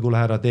mind niimoodi,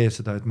 kuule ära tee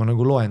seda, et ma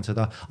nagu loen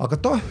seda,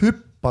 aga ta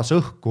hüppas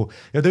õhku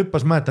ja ta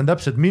hüppas, mäletan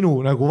täpselt minu,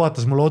 nagu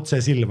vaatas mulle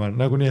otse silma,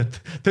 nagu nii,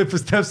 et ta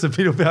hüppas täpselt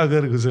minu pea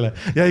kõrgusele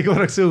ja ei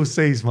korraks õhus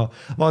seisma,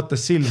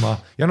 vaatas silma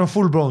ja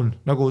full blown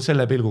nagu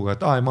selle pilguga,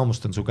 et ma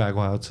hammustan su käe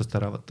kohe otsast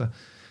ära, vaata.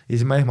 Ja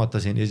siis ma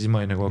ehmatasin ja siis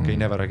ma olin nagu okei,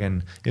 never again.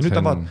 Ja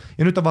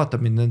nüüd ta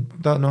vaatab mind,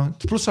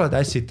 pluss sa oled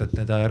ässitat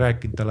teda ja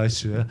rääkinud talle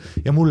asju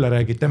ja mulle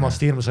räägid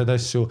temast hirmsaid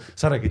asju,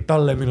 sa räägid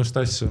talle minust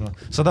asju,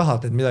 sa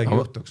tahad, et midagi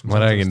juhtuks. Ma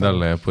räägin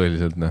talle ja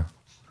põhiliselt,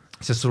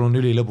 Sest sul on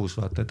ülilõbus,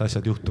 vaata, et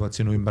asjad juhtuvad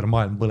sinu ümber,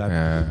 maailm põleb.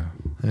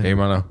 Ei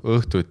ma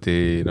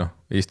õhtuti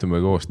istume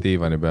koos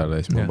diivani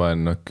peale ja siis ma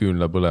panen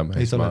küünla põlema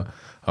ja siis ma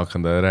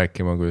hakkan talle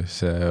rääkima, kuidas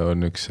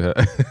on üks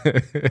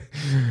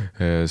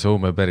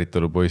Soome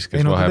päritolu poiss,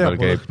 kes vahepeal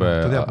käib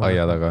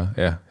aia taga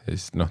ja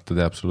siis ta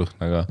teab su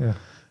lõhna ka. Ja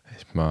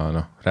siis ma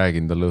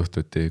räägin talle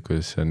õhtuti,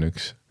 kuidas see on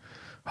üks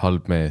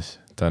halb mees,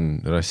 ta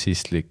on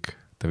rassistlik,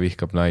 ta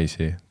vihkab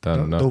naisi,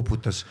 ta on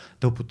tõuputas.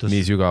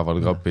 Nii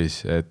sügaval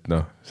kapis, et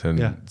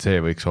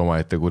see võiks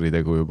omaette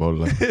kuritegu juba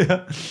olla.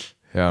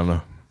 Ja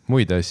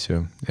muid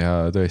asju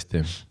ja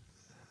tõesti,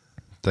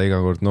 ta iga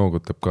kord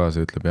noogutab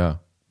kaasa ja ütleb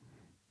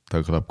ta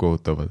kõlab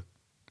kohutavalt.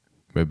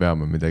 Me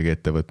peame midagi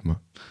ette võtma.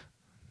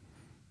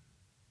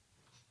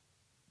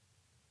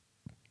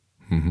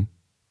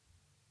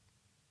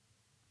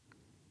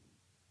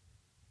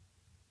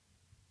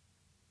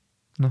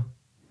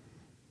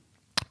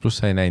 Pluss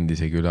sa ei näinud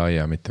isegi üle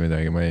aia mitte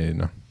midagi, ma ei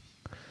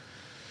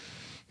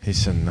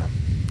issand,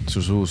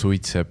 su suu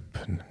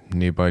suitseb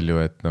nii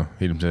palju, et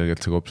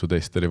ilmselgelt see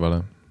kopsutest oli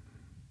vale.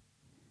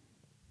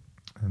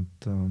 Et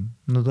ta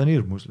on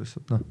hirmus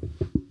lihtsalt,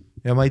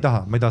 ja ma ei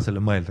taha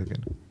selle mõeldagi.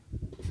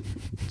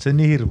 See on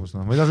nii hirmus,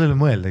 ma ei taha selle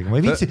mõeldagi.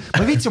 Ma ei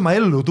viitsi oma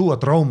ellu tuua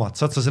traumat,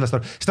 saad sa sellest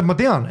aru. Sest ma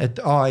tean, et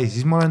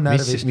siis ma olen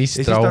närvis. Mis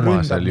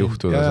trauma seal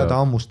juhtuda saab? Ja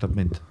ta ammustab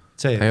mind.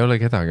 Ei ole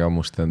kedagi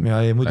ammustanud,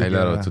 välja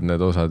arvatud need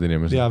osad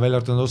inimesed. Ja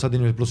välja arvatud need osad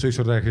inimesed, pluss üks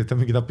rääkis, et ta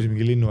mingi tappis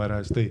mingi linnu ära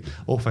ja siis tõi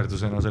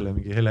ohverdusena selle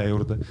mingi hele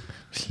juurde.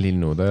 Mis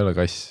linnu? Ta ei ole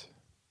kass.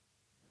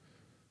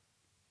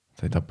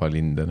 Ta ei tapa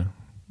lindena.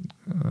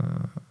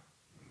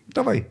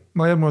 Tavai,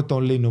 ma järgmine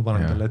toon linnu,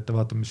 panen talle ette,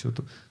 vaata mis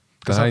juhtub.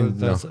 Kas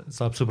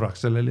saab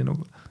sõbraks selle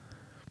linnuga?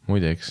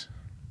 Muideks.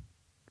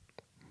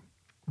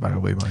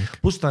 Väga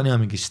võimalik. Plus ta on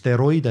mingi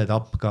steroide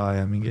tapp ka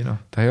ja mingi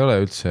Ta ei ole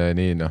üldse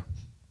nii,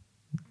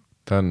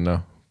 ta on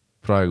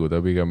praegu ta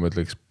pigem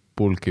ütleks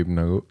pulkib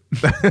nagu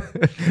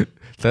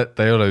ta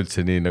ei ole üldse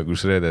nii nagu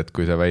shredded,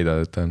 kui sa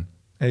väidad, et ta on.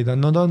 Ei, ta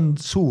on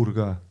suur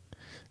ka.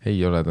 Ei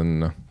ole, ta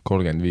on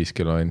 35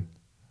 kilo ain.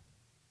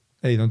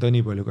 Ei, ta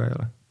nii palju ka ei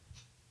ole.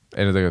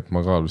 Ei, tegelikult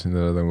ma kaalusin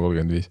teda, ta on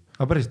 35.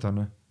 Aga päris ta on,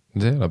 või?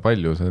 See ei ole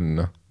palju, see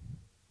on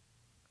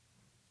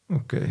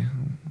Okei.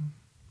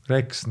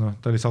 Rex,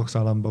 ta oli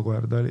saksa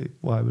lambakoer, ta oli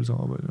vahepeal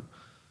sama palju.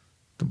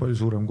 Ta on palju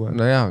suurem koer.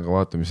 No jaa, aga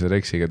vaata, mis sa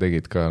Rexiga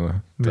tegid ka,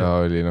 ta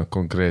oli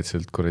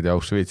konkreetselt kuradi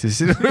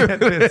Auschwitzis.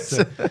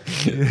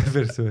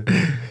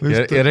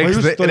 Ja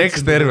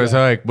Rex terves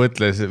aeg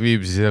mõtles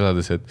Viimsis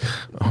elades, et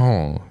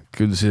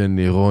küll see on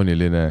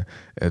irooniline,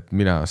 et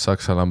mina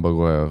saksa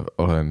lambakoer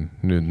olen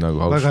nüüd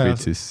nagu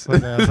Auschwitzis.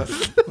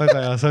 Väga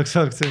hea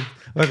saksa aktsent,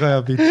 väga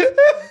hea pitt.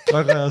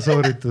 Väga hea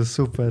sooritus,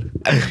 super.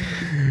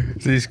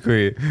 Siis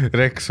kui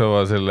Rex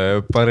oma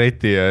selle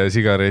pareti ja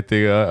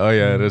sigaretiga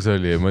aia ääres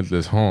oli ja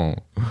mõtles,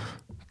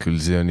 küll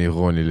see on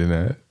irooniline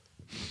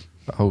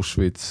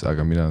Auschwitz,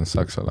 aga mina on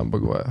saksa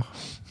lambakoer.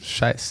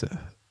 Scheiße.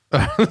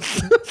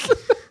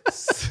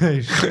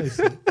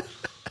 Scheiße.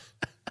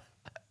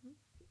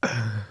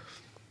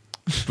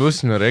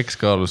 Pluss no Rex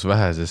kaalus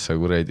vähe, sest sa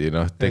kuredi,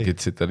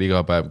 tekitasid tal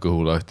iga päev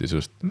kõhu lahti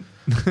sust.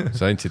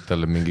 Sa andsid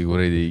talle mingi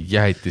kuredi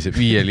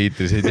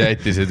 5-liitrised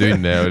jäätise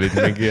tünne ja olid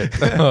mingi, et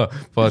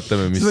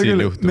vaatame, mis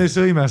siin juhtub. Me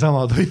sõime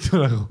sama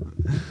toitu nagu.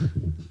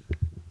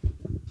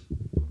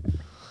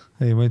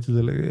 Ei, ma ütlen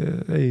talle,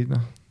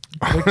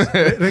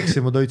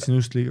 Rexi ma toitsin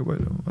just liiga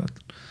palju, ma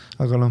vaatan.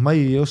 Aga ma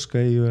ei oska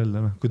ei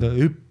öelda, kui ta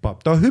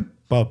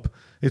hüppab,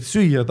 et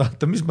süüa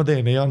tahta, mis ma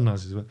teen, ei anna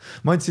siis või.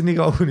 Ma andsin nii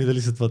kaua, kuni ta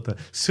lihtsalt vaata,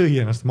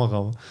 sõi ennast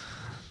magama.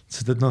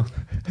 Sest et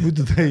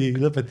muidu ta ei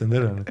lõpetanud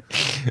ära.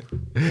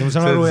 Ja ma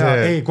saan aru,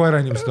 koera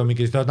inimesed on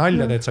mingi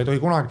naljad, et sa ei tohi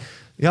kunagi,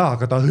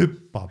 aga ta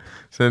hüppab.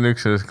 See on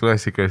üks sellest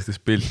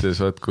klassikalistes piltides,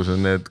 kus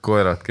on need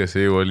koerad, kes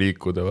ei jõua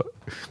liikuda,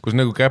 kus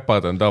nagu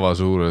käpad on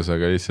tavasuures,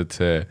 aga lihtsalt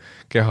see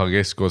keha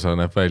keskosa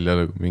näeb välja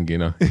nagu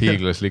mingi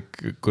hiiglaslik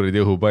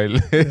kuradi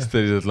õhupall ja siis ta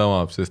lihtsalt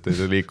lamab, sest ei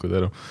saa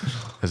liikuda.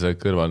 Ja sa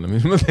kõrval,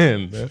 mis ma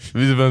teen?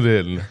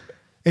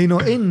 Ei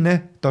enne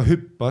ta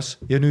hüppas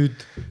ja nüüd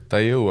ta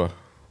ei jõua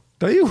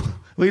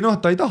või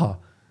ta ei taha.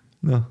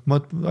 Ma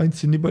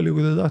andsin nii palju,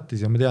 kui ta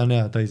tahtis ja ma tean,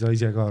 ta ei saa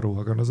ise ka aru,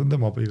 aga see on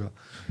tema piga.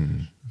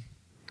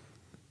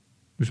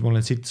 Mis ma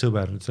olen sitt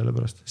sõber nüüd selle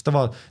pärast.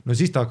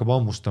 Siis ta hakkab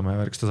ammustama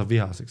ja värks, ta saab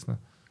vihaseks.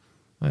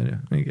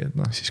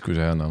 Siis kui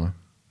sa ei anna või?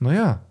 No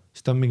jaa,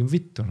 siis ta on mingi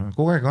vittu.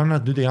 Kogu aeg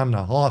annad, nüüd ei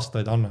anna,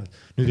 aastaid annad,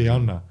 nüüd ei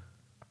anna.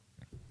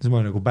 Siis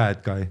ma olen nagu bad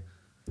guy.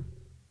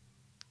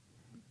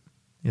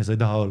 Ja sa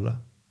ei taha olla.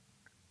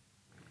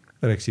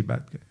 Reksi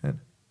bad guy.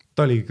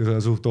 Ta oli ikka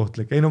suht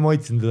ohtlik. Ma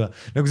hoidsin teda.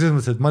 Nagu selles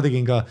mõttes, et ma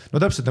tegin ka,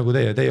 täpselt nagu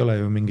teie ei ole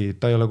ju mingi,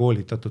 ta ei ole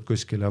koolitatud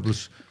kuskil ja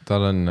pluss.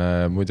 Tal on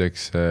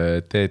muideks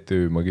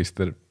TTÜ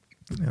magister.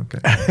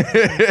 Okay.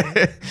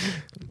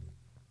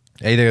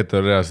 Ei, tegelikult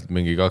on reaalselt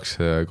mingi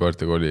 2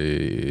 koertekooli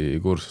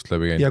kursust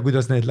läbi käinud. Ja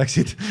kuidas need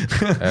läksid?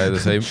 Ta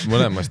sai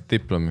mõlemast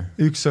diplomi.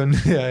 Üks on,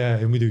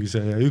 muidugi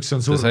see, üks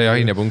on ta sai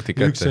ainepunkti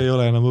kätte. Üks ei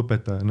ole enam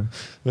õpetaja.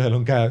 Ühel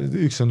on käe,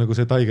 üks on nagu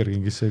see Tiger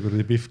Kingis, see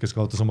kuradi Pihv, kes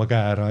kaotas oma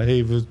käe ära.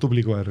 Ei,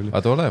 tubli koer oli.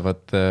 Aga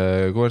olevat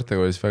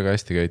koertekoolis väga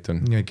hästi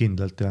käitun. Ja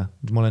kindlalt,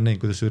 Ma olen näinud,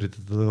 kuidas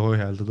üritada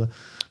ohjeldada.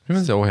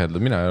 Mis see ohjeldada?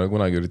 Mina ei ole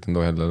kunagi üritanud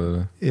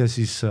ohjeldada. Ja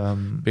siis...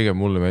 Pigem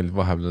mulle meeldib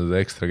vahepeal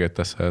ekstra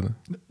ketasse ajada.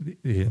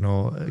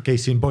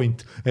 Case in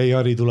point. Ei,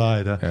 Ari, tule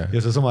aeda.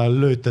 Ja sa sama ajal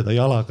lööd teda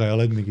jalaga ja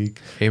oled mingi...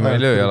 Ei, ma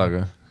ei löö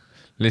jalaga.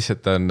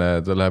 Lihtsalt ta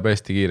läheb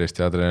hästi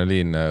kiiresti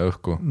adrenaliin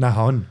õhku.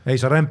 Näha on. Ei,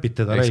 sa rämpid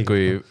teda räigelt.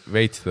 Kui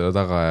veits teda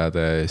taga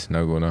ajada ja siis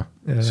nagu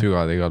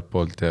sügada igalt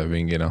poolt ja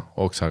mingi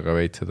oksaga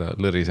veits seda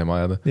lõrisema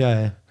ajada.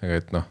 Aga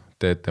et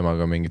teed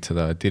temaga mingit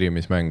seda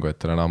tirimismängu,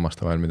 et tal on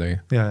hammasta vahel midagi.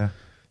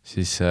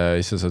 Siis sa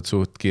saad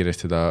suht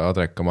kiiresti ta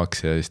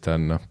adrekamaks ja siis ta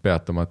on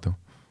peatamatu.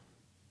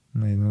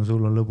 Ei,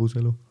 sul on lõbus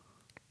elu.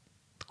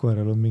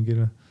 Koeral on mingi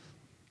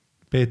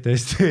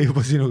PTSD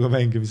juba sinuga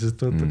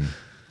mängimisest.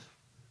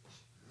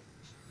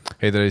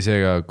 Ei, ta oli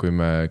see ka, kui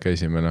me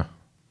käisime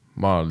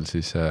maal,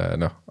 siis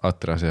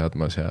atra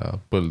seadmas ja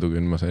põldu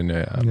kündmas on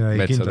ja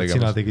metsa tegemas.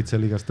 Sina tegid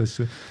seal igast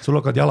asju. Sul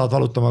hakkad jalad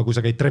valutama, kui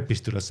sa käid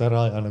trepist üles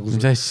ära ja nagu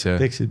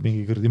teksid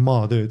mingi kõrdi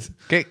maatööd.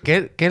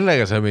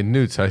 Kellega sa mind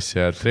nüüd sassi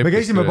ja trepist üles? Me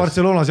käisime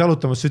Barcelonas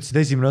jalutamas, sa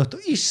ütlesid esimene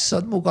õhtu,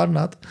 issad mu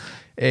kannad.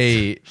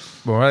 Ei,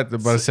 ma mäletan,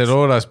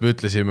 Barcelonas me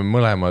ütlesime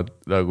mõlemad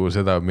nagu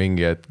seda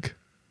mingi hetk.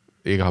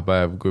 Iga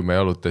päev, kui me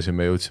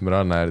jalutasime, jõudsime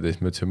ranna äärde, siis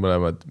me ütlesime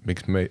mõlemad,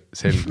 miks me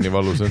selg nii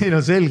valus on. Ei,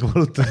 selg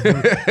valutab.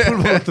 Mul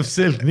valutab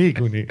selg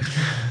niikuni.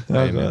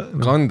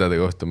 Kandade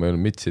kohta ma ei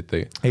olnud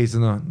mitsitegi. Ei,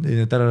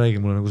 ära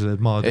räägi mulle nagu seda,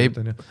 et maatööd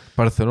on.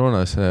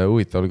 Barcelonas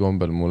huvitaval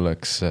kombel mul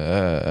läks,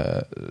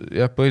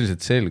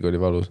 põhiliselt selg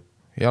oli valus.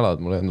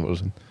 Jalad mul ei olnud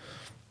valus.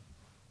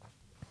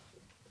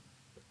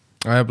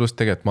 Pluss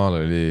tegelikult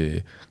maal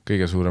oli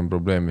kõige suurem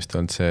probleem vist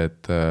on see,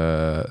 et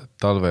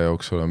talve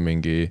jooksul on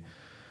mingi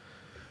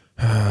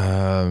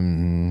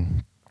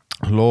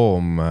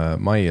loom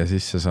majja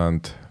sisse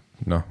saanud,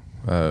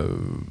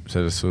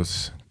 selles suhtes,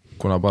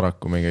 kuna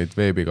paraku mingeid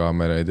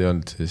veebikaameraid ei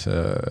olnud, siis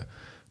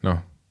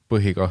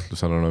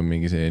põhikahtlusal on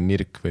mingi see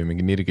nirk või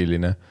mingi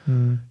nirgiline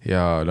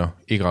ja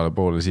igale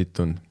poole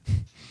sitund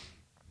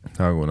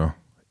nagu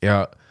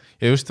ja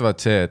just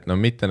vaat see, et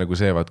mitte nagu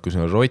see, vaat kui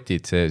sul on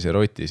rotid sees ja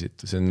rotisid,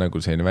 see on nagu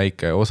selline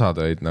väike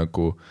osad olid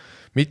nagu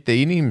mitte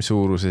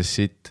inimsuuruses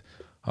sitt,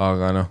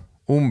 aga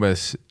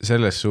umbes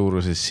selles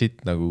suuruses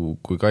sitt, nagu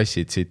kui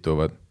kassid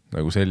situvad,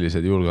 nagu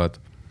sellised julgad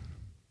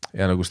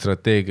ja nagu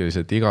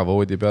strateegiliselt iga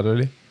voodi peal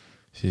oli,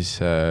 siis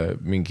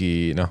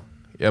mingi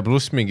ja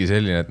pluss mingi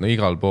selline, et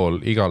igal pool,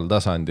 igal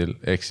tasandil,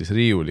 ehk siis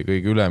riiuli,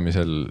 kõige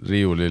ülemisel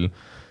riiulil,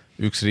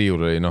 üks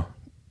riiul oli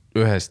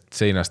ühest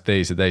seinast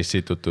teise täis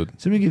situtud.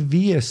 See on mingi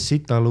 5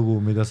 sita lugu,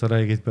 mida sa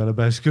räägid peale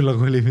Pääskülla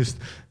kolimist.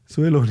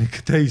 Su elu on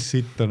ikka täis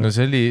sitta.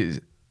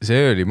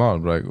 See oli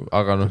maal praegu,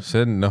 aga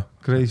see on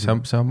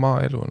see on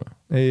maaelu.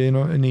 Ei,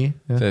 nii.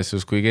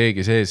 Selles, kui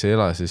keegi sees ei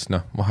ela, siis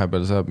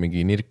vahepeal saab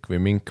mingi nirk või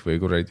mink või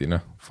kuradi,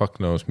 fuck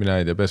knows, mina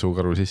ei tea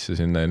pesukaru sisse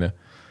sinna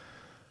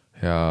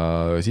ja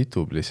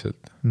situb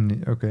lihtsalt.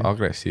 Okay.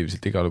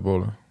 Agressiivselt igale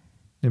poole.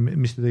 Ja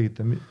mis te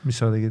tegite? Mis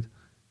sa tegid?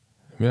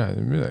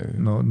 midagi.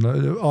 No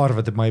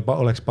arvad, et ma ei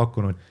oleks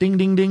pakkunud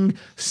ding,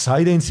 sa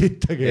ei teinud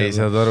sittagi. Ei,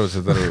 saad aru.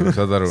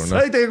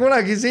 Sa ei tee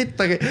kunagi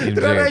sittagi.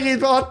 Tere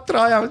räägid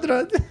atra ja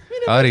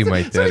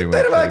Harimati. Sa olid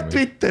terve aeg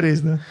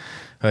Twitteris.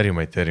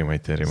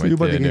 Harimati. Sa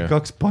juba tegid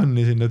 2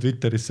 panni sinna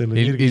Twitteris.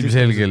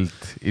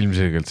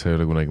 Ilmselgelt sa ei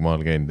ole kunagi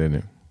maal käinud, on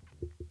ju.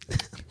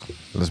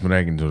 Las ma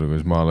räägin sulle,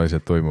 kuidas maal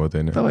asjad toimuvad,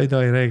 on ju. Tavai,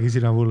 räägi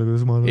sina mulle,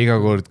 kuidas maal. Iga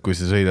kord, kui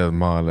sa sõidad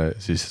maale,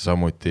 siis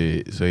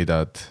samuti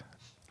sõidad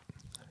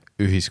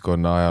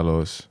ühiskonna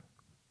ajaloos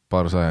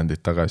paar sajandit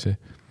tagasi.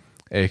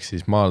 Ehk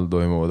siis maal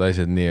toimuvad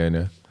asjad nii, on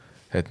ju,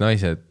 et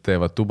naised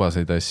teevad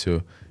tubaseid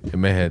asju ja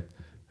mehed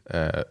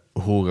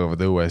huugavad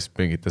õues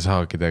mingite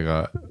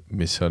saagidega,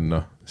 mis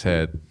on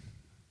see, et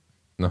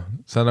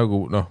sa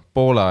nagu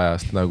poole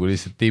ajast nagu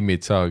lihtsalt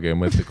timmid saagi ja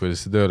mõtled, kuidas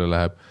see tööle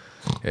läheb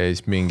ja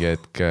siis mingi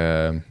hetk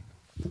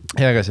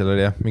ja aga seal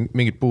oli jah,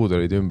 mingid puud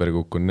olid ümber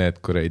kukkunud, need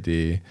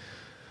kuradi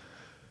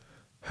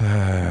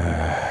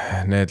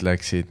need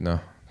läksid,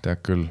 tead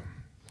küll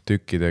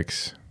tükkideks,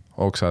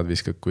 oksad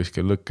viskad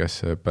kuskil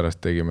lõkkesse, pärast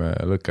tegime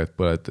lõket,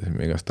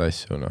 põletasime igast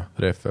asju,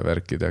 rehve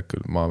värki, tead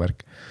küll, maavärk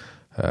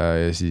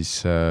ja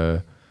siis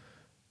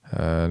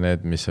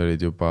need, mis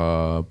olid juba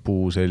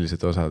puu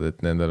sellised osad,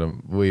 et nendel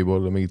võib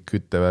olla mingit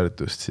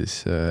kütteväärtust, siis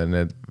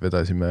need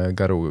vedasime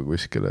käruga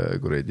kuskile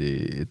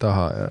kuradi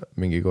taha ja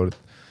mingi kord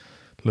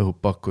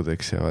lõhub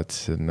pakkudeks ja vaat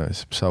siis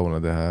saab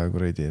sauna teha ja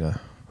kuradi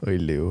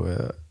õlli ju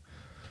ja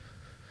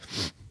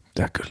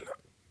tead küll.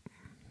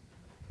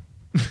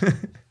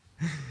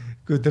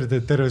 Kujutate,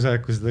 et terve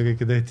aeg, kui seda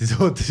kõike tehti, sa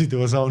ootasid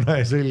juba sauna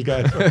ja sõl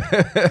käes.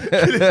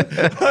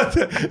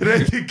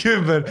 Rätik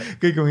ümber,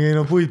 kõik on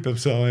mingi, puid peab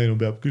saama,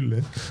 peab küll.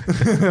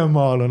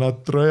 Maal on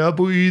atra ja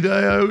puida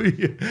ja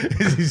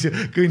siis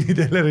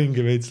kõnnid jälle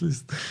ringi veits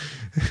lihtsalt.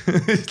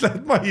 Siis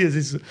lähed majja,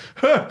 siis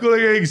kuule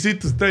keegi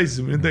sittust täis,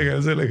 siis mine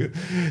tegema sellega.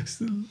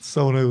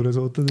 Sauna juures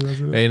ootad üle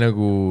selle. Ei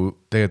nagu,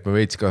 tegelikult ma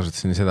veits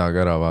kasutasin seda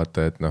ka ära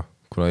vaata, et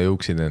kuna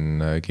jõuksid on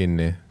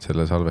kinni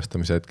selle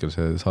salvestamise hetkel,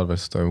 see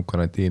salvestus toimub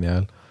karantiini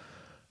ajal,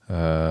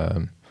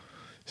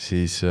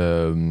 siis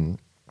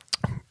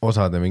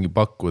osade mingi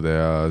pakkude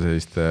ja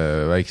selliste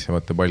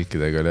väiksemate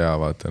palkidega oli hea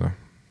vaata,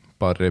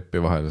 paar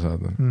reppi vahele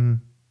saada.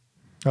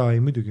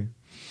 Ei, muidugi.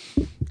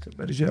 See on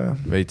päris hea.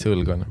 Veits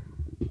õlgana.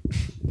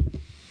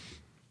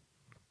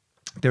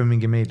 Teeme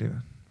mingi meili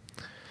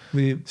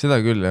või? Seda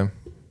küll, jah.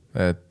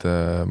 Et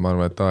ma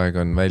arvan, et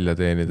aeg on välja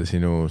teenida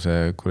sinu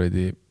see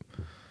kuradi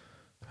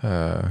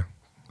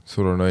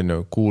sul on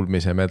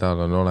kuulmise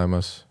medal on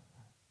olemas,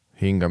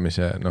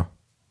 hingamise,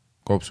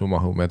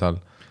 kopsumahu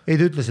medal. Ei,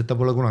 ta ütles, et ta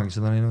pole kunagi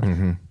seda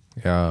näinud.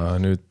 Ja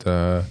nüüd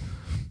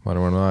ma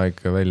arvan, aeg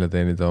välja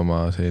teenida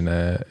oma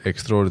selline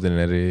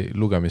extraordinary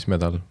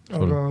lugemismedal.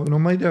 Aga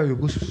no ma ei tea ju,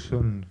 kus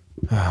on.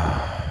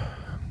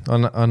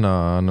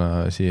 Anna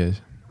siia.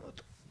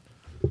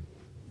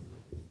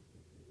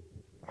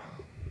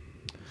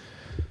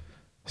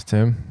 Sest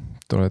jah,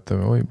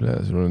 tuletame oible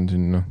ja sul on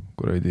siin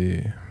kuradi.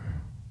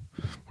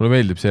 Mulle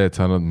meeldib see, et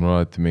sa annad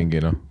mulle alati mingi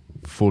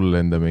full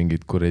enda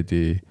mingid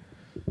kuradi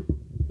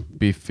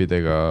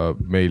biffidega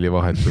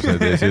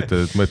meilivahetused ja siis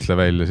ütled, et mõtle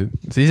välja.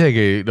 Sa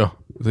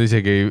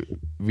isegi ei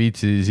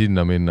viitsi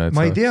sinna minna.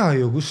 Ma ei tea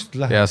ju, kust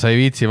läheb. Ja sa ei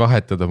viitsi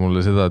vahetada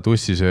mulle seda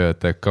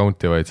Tussisööjate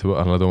accounti, vaid sa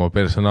annad oma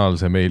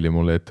personaalse meili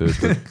mulle ette,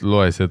 et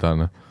loe seda.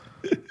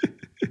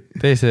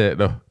 Tee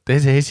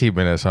see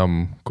esimene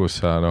samm, kus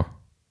sa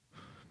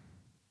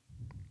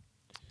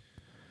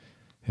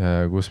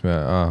ja kus me,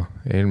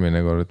 eelmine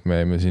kord me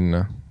jäime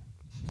sinna,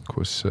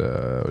 kus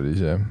oli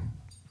see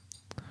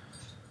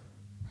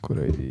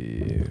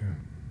kuradi,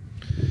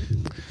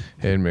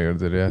 eelmine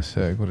kord oli jah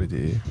see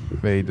kuradi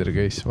veider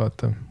case,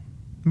 vaata.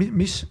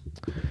 Mis?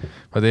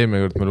 Vaata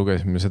eelmine kord me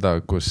lugesime seda,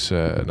 kus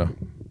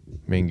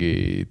mingi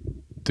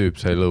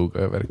tüüp sai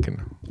lõuga ja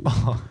värkina.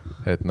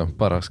 Et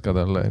paras ka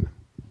talle.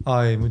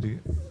 Ei, muidugi.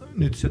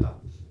 Nüüd seda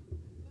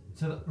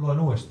loen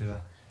uuesti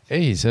või?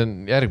 Ei, see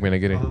on järgmine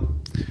kiri.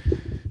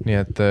 Nii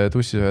et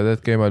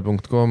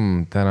tussisööjad@gmail.com,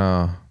 täna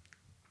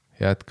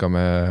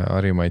jätkame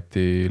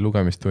Harimati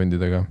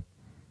lugemistundidega.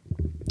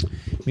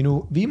 Minu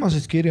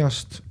viimasest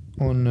kirjast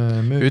on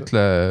mööda.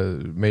 Ütle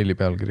meili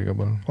pealkiriga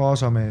palun.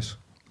 Aasamees.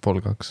 Vol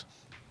 2.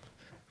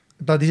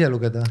 Tahad ise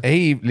lugeda?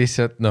 Ei,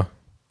 lihtsalt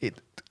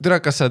Tere,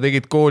 kas sa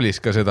tegid koolis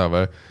ka seda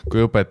või?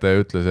 Kui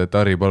õpetaja ütles, et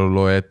Harri, palun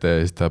loe ette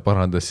ja siis ta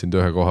parandas sind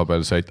ühe koha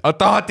peal, said,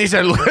 tahad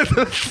ise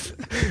lugeda?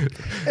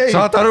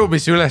 Saad aru,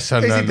 mis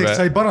ülesanne on? Esiteks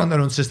sa ei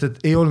parandanud, sest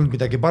et ei olnud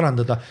midagi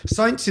parandada.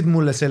 Sa andsid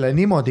mulle selle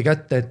niimoodi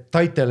kätte, et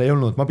taitel ei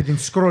olnud. Ma pidin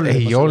scrollima.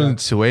 Ei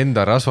olnud su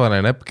enda rasvane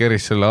näpp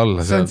keris selle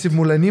alla. Sa andsid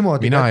mulle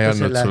niimoodi mina kätte selle. Mina ei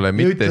andnud sulle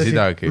mitte ütlesid,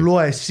 sidagi.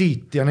 Loe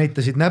siit ja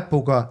näitasid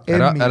näpuga.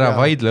 Ära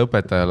vaidle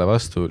õpetajale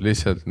vastu,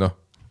 lihtsalt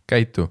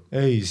käitu.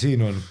 Ei,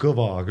 siin on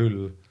kõva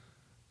küll.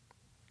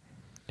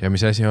 Ja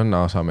mis asi on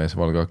aasamees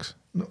Vol 2?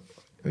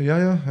 Ja,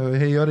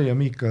 hei Harri ja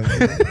Miika.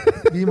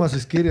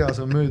 Viimases kirjas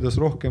on möödas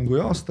rohkem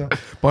kui aasta.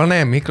 Pane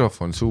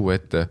mikrofon suu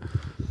ette.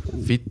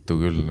 Vittu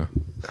küll.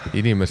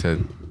 Inimesed,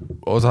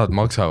 osad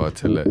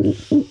maksavad selle.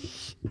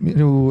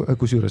 minu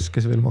kusjuures,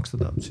 kes veel maksta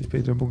tahab, siis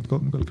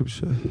patreon.com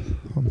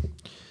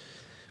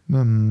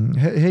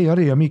hei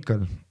Ari ja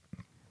Miikal.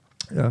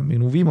 Ja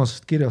minu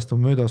viimasest kirjast on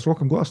möödas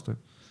rohkem kui aasta.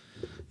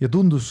 Ja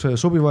tundus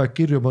sobiv aeg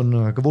kirju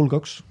panna ka Vol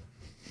 2.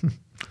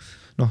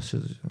 Noh, see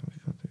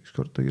üks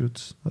kord ta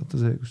kirjutas, vaata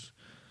see, kus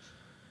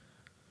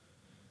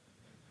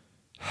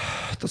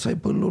ta sai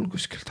põllul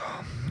kuskilt.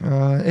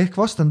 Ehk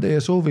vastan teie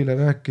soovile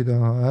rääkida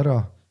ära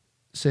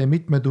see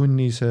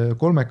mitmetunnise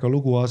kolmeka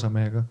lugu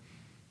aasamehega.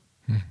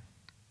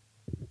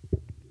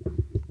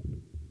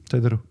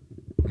 Said aru?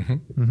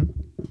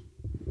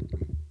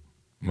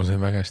 Ma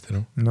sain väga hästi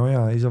aru. No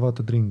jaa, ei sa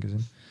vaatad ringi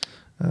siin.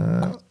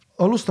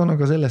 Alustan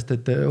aga sellest,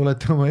 et te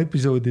olete oma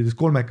episoodides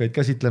kolmekaid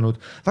käsitlenud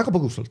väga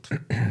põgusalt.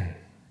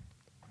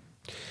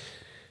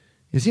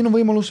 Ja siin on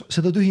võimalus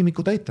seda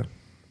tühimikku täita.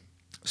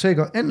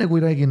 Seega, enne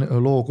kui räägin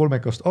loo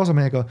kolmekast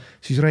aasamehega,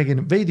 siis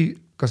räägin veidi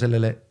ka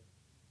sellele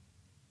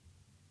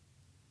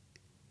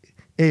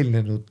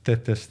eelnenud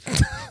tehtest.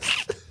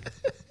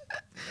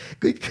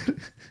 Kõik...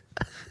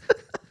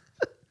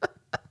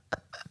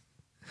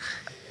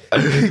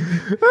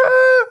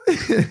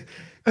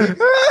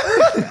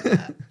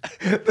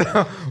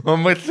 Ma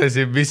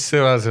mõtlesin, mis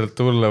sõna sealt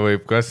tulla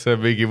võib, kas see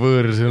on mingi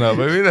võõrsõna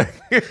või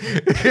midagi.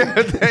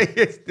 Ja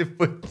täiesti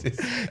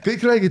põtsis.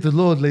 Kõik räägitud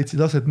lood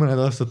leidsid aset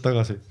mõned aastad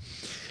tagasi.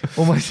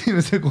 Oma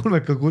esimese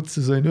kolmeka kutse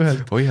sain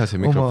ühelt Oiha,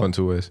 see mikrofon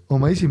suu ees.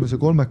 Oma esimese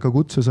kolmeka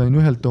kutse sain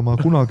ühelt oma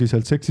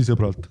kunagiselt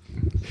seksisõbralt,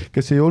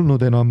 kes ei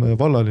olnud enam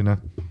vallaline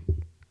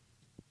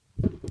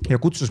ja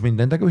kutsus mind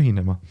nendega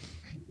ühinema.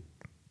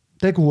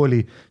 Tegu oli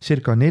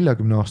circa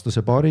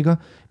 40-aastase paariga,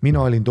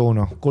 mina olin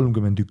toona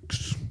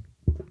 31.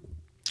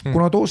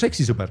 Kuna too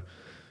seksisõber,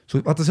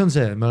 vaata see on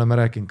see, me oleme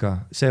rääkinud ka,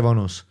 see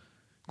vanus,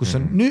 kus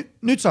on,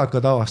 nüüd sa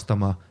hakkad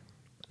avastama,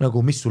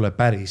 nagu mis sulle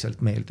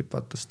päriselt meeldib,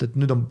 vaata, sest et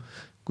nüüd on,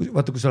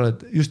 vaata, kui sa oled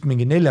just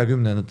mingi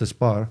 40-ndates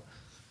paar,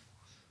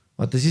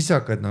 vaata, siis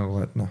sa hakkad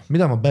nagu, et noh,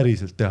 mida ma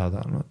päriselt teha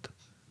tahan, vaata.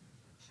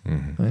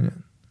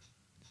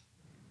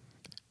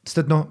 Sest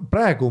et noh,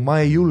 praegu ma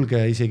ei julge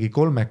isegi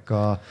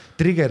kolmeka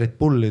triggerit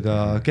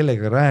pullida,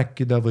 kellega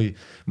rääkida või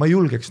ma ei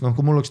julgeks, noh,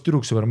 kui mul oleks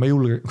türuksõber, ma ei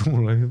julge, kui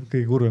mul oleks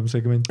kõige kurvem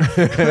segment.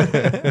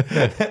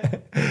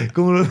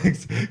 kui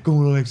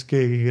mul oleks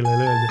keegi,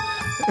 kellele öelda.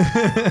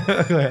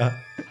 Väga hea.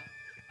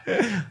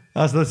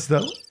 Aasta otsi seda,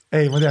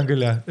 ei, ma tean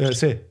küll, jah,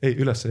 see, ei,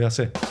 üles, jah,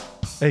 see.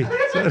 Ei,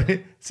 sorry,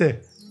 see.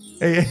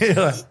 Ei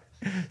ole.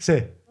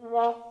 See.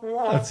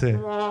 Vaat see.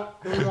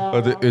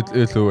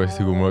 Ütle uuesti,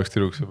 kui mul oleks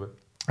türuksõber.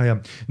 Ja.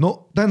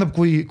 No tähendab,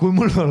 kui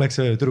mul oleks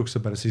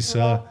türuksõber, siis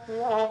no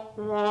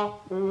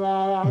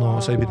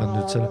sa ei pidanud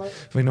nüüd selle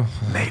või noh,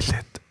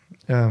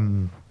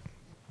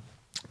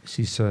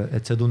 siis,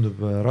 et see tundub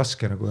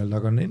raske nagu öelda,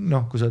 aga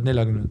noh, kui sa oled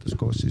 40-ndates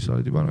koos, siis sa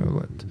oled juba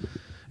nagu, et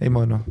ei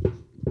ma noh,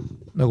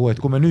 nagu, et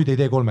kui me nüüd ei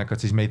tee kolmekat,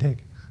 siis me ei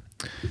teegi.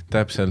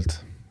 Täpselt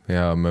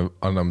ja me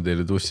anname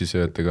teile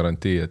tussisööjate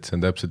garantii, et see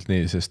on täpselt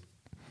nii, sest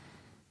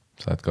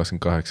sa oled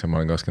 28,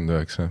 ma olen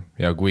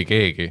 29 ja kui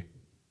keegi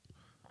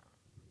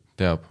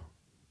teab,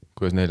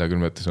 kuidas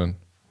 40-tes on,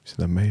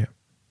 seda on meie.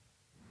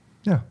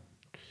 Jah.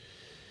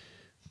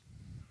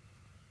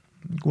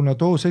 Kuna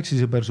too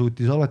seksisõber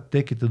suutis alati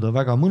tekitada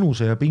väga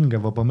mõnusa ja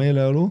pingevaba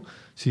meeleolu,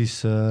 siis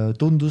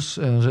tundus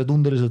see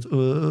tundeliselt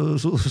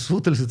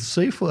suhteliselt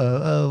safe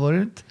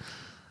variant.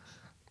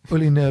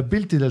 Olin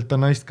piltidelt ta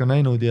naist ka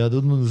näinud ja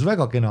tundus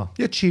väga kena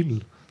ja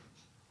chill.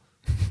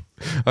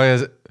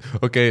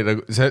 Okei,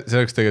 see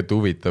oleks tegelikult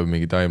huvitav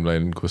mingi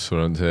timeline, kus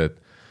sul on see,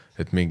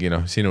 et mingi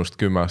noh, sinust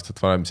 10 aastat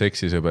varem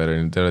seksisõber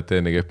ja te olete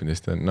enne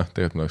keppinist, noh,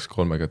 tegelikult ma oleks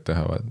kolmekat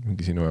teha,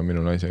 mingi sinu ja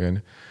minu naisega.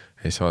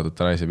 Ja siis vaadad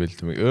ta naise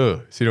pilti, mingi,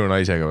 sinu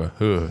naisega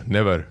või,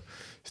 never.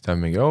 Siis ta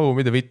on mingi,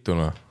 mida vittu,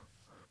 noh.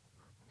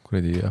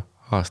 Kuradi,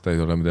 aastaid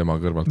oleme tema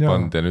kõrvalt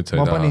pand ja nüüd sa ei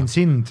taha. Ma panin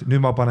sind,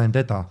 nüüd ma panen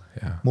teda.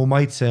 Mu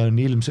maitse on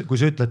ilmse, kui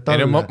sa ütled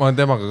talle. Ma olen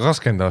temaga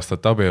 20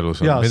 aastat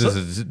abielus. Mida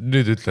sa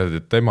nüüd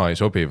ütled, et tema ei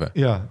sobi või?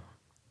 Jaa.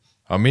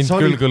 Aga mind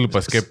küll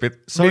kõlbas kepid.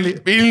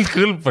 Mind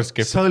kõlbas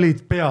kepid. Sa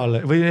olid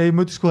peale, või ei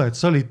mõttes kohe, et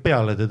sa olid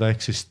peale teda,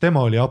 ehk siis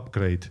tema oli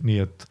upgrade,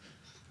 nii et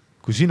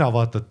kui sina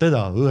vaatad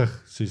teda,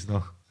 siis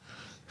noh.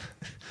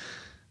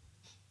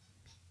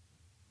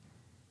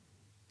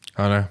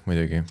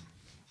 Muidugi.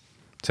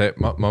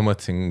 Ma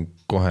mõtlesin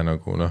kohe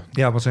nagu noh,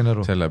 ja, ma sain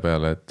aru. Selle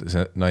peale, et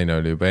see naine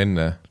oli juba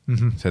enne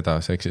seda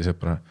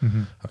seksisõpra,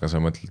 aga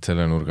sa mõtled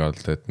selle nurga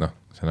alt, et noh,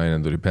 see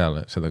naine tuli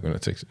peale seda, kui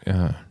nad seksi.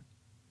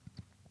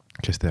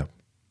 Kes teab?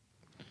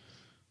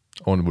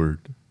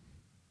 Onward.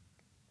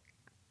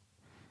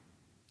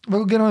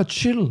 Väga kena,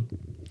 chill.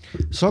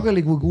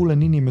 Sageli, kui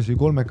kuulen inimesi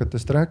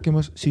kolmekatest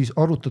rääkimas, siis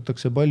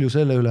arutatakse palju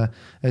selle üle,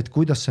 et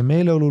kuidas see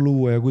meeleolu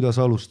luua ja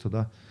kuidas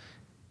alustada.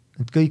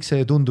 Et kõik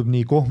see tundub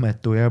nii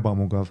kohmetu ja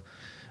ebamugav.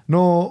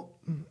 No,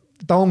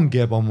 ta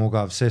ongi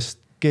ebamugav, sest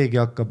keegi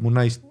hakkab mu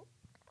naist,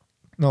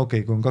 no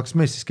okei, kui on 2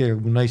 meest, siis keegi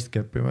hakkab mu naist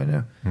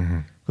keppima.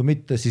 Kui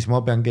mitte, siis ma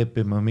pean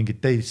keppima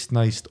mingit teist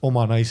naist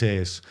oma naise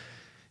ees.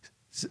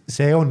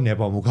 See on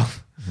ebamugav.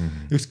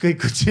 Ükskõik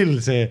kui chill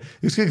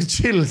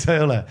sa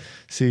ei ole,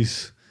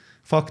 siis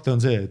fakt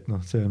on see, et noh,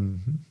 see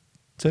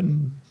on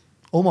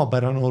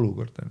omapärane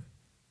olukord.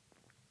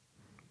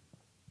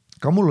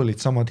 Ka mul olid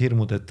samad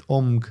hirmud, et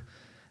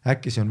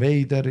äkki see on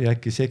veider ja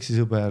äkki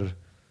seksisõber,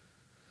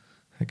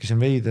 äkki see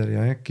on veider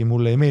ja äkki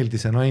mulle ei meeldi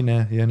see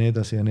naine ja nii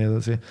edasi ja nii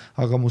edasi.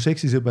 Aga mu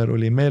seksisõber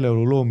oli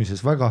meeleolu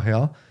loomises väga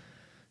hea.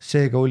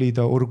 Seega oli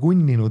ta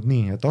orgunninud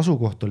nii, et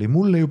asukoht oli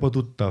mulle juba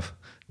tuttav,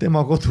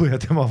 tema kodu ja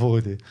tema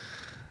voodi.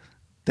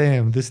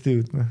 Damn, this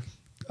dude.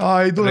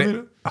 Ei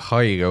tule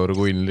haige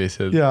orgunn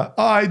lihtsalt. Ja,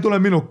 ei tule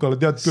minukale,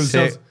 tead küll,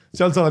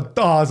 seal sa oled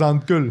taha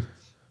saanud küll.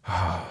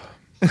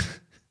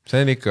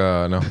 See on ikka,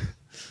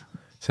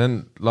 see on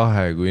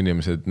lahe, kui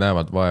inimesed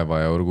näevad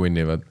vaeva ja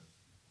orgunnivad.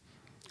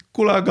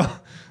 Kule aga,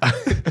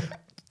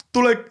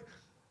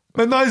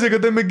 me naisega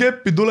teeme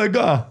keppi, tule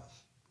ka.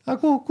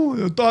 Aga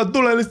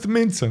tule lihtsalt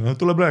mintsa,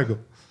 tule praegu.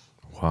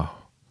 Wow.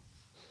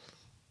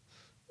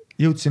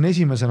 Jõudsin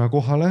esimesena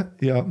kohale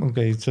ja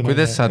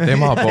kuidas sa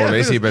tema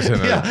poole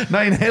esimesena? Ja,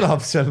 naine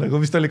elab seal,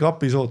 nagu vist oli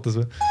kapis ootas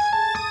või?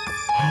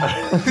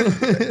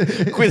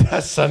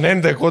 Kuidas sa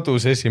nende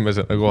kodus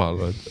esimesena kohal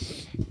oled?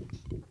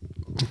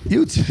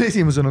 Jõudsin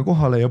esimesena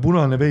kohale ja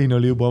punane vein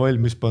oli juba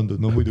valmis pandud,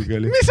 no muidugi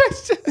oli. Mis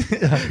asja?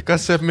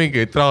 Kas see on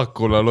mingi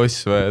Draakula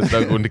loss või, et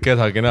nagu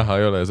kedagi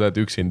näha ei ole ja sa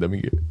oled üksinda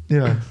mingi?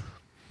 Jaa.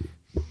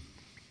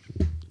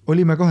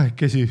 Olime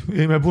kahekesi,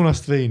 jäime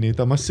punast veini,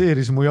 ta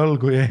masseeris mu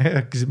jalgu ja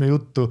rääkisime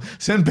juttu.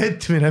 See on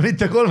petmine,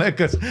 mitte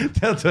kolmekas,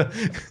 tead või?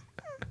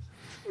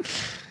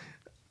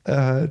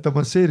 Ta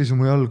masseeris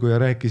mu jalgu ja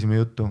rääkisime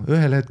juttu.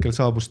 Ühel hetkel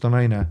saabus ta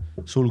naine.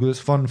 Sulgudes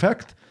fun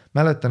fact,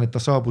 mäletan, et ta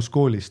saabus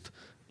koolist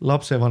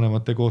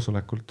lapsevanemate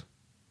koosolekult.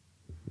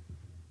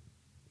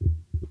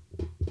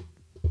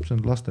 See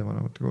on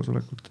lastevanemate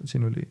koosolekult,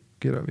 siin oli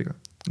kirjaviga.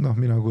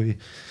 Mina kui...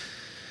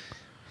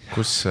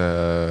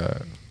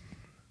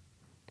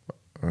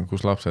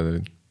 Kus lapsed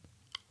olid?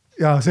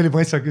 Jaa, see oli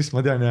mõistsakist,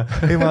 ma tean ja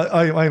ei, ma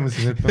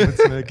aimasin, et ma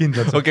mõtlesin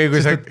kindlalt. Okei,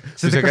 kui sa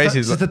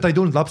käisid... Sest et ta ei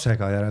tulnud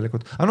lapsega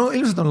järelikult. Aga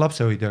ilmselt on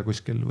lapsehoidja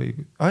kuskil või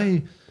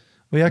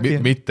äkki...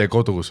 Mitte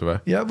kodus või?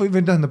 Ja, või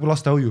tähendab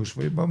lastehoius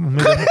või...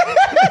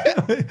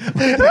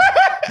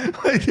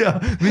 Ma ei tea,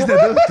 mis need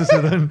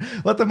õhtused on.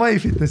 Vaata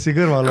MyFitnessi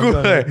kõrval.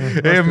 Kuule,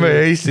 emme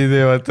ja issi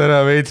teevad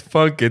täna veits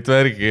punkit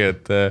värgi,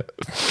 et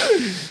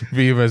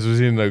viime su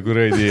sinna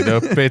kuradi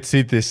Pet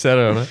City'sse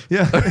ära.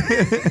 Ja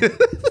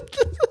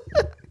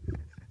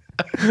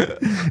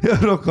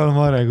Rocca al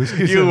Mare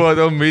kuskil. Jõuad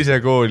homme ise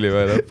kooli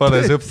või?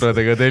 Pane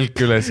sõpradega telk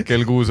üles,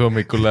 kell 6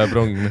 hommikul läheb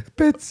rong.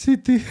 Pet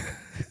City.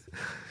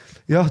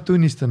 Jah,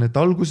 tunnistan, et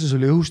alguses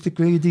oli õhustik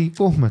veidi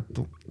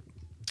kohmetu.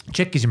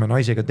 Tšekkisime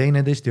naisega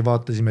teineteist ja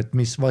vaatasime, et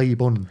mis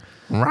vaib on.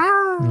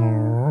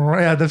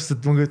 Ja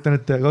täpselt, ma kujutan,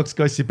 et 2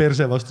 kassi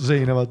perse vastu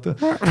seina, vaata.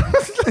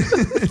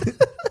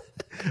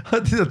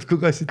 Tead, kui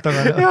kassid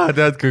tagane. Jaa,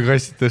 tead, kui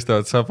kassid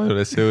tõstavad saba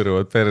üles ja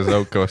õõruvad perse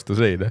auke vastu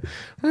seina.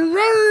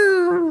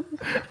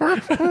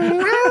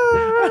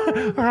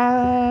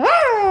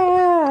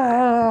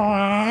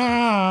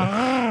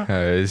 Ja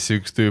siis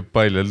üks tüüp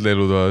paljalt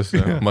elutoas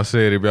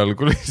masseerib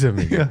jalgu lihtsalt.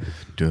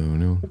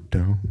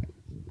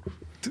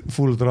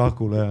 Full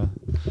Dracula ja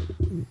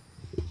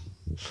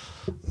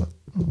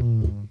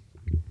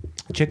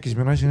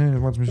tšekkisime naisi,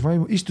 vaatasime, mis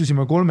vaimu.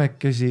 Istusime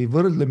kolmekesi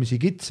võrdlemisi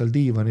kitsal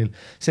diivanil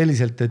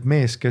selliselt, et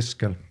mees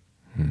keskel.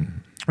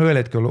 Ühel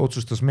hetkel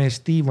otsustas mees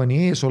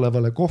diivani ees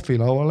olevale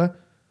kohvilauale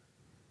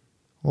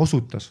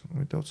osutas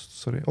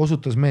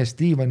mees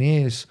diivani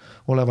ees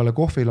olevale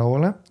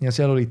kohvilauale ja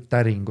seal olid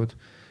täringud.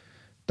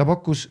 Ta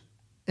pakkus,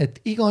 et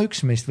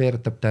igaüks meist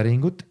veertab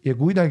täringut ja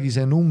kuidagi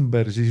see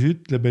number siis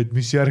ütleb, et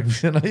mis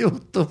järgmisena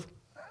juhtub.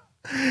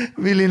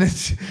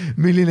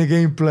 Milline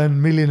gameplan,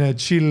 milline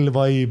chill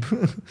vibe.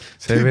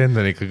 See vend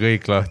on ikka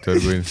kõik lahti.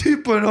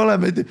 Tüüp on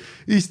oleme,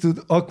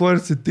 istud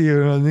akvaartset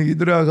tiivad,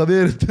 mingid rõaga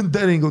veeretan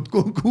täringut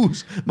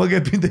 6, ma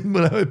kepin teid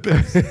mõlemaid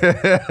peale.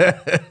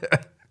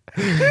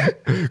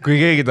 Kui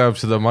keegi tahab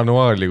seda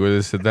manuaali,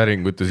 kuidas see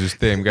täringute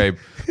süsteem käib,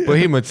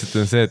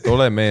 põhimõtteliselt on see, et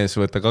ole mees,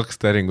 võta 2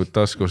 täringut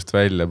taskust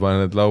välja,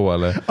 pane need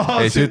lauale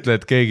ja siis ütle,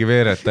 et keegi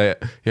veereta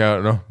ja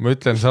ma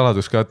ütlen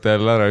saladuskatte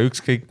jälle ära,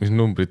 ükskõik mis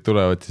numbrid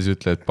tulevad, siis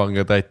ütle, et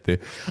pange tatti.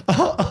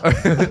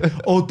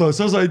 Oota,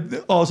 sa said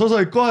 2,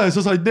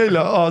 sa said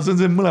 4, see on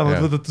see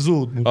mõlemad võtate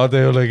suud.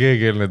 Te ei ole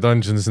keegi eelne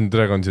Dungeons and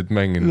Dragonsit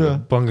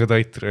mänginud, pange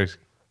tatti.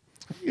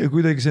 Ja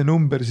kuidagi see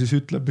number siis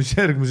ütleb, mis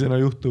järgmisena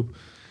juhtub.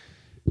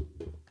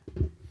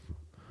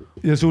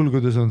 Ja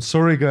sulgudes on,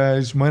 sorry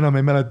guys, ma enam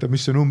ei mäleta,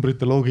 mis see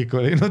numbrite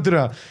loogika oli.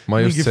 Türa, ma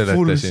just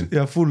seletasin.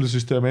 Ja full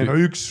süsteem.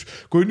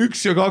 Kui on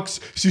 1 ja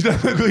 2, siis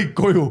lähme kõik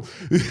koju.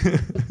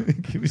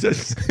 Mis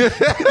asja?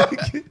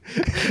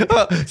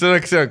 See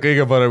oleks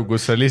kõige parem,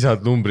 kus sa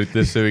lisad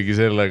numbritesse mingi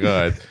selle ka,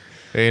 et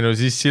ei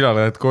siis sina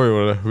lähed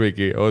koju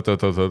mingi oot.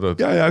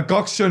 Ja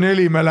 2 ja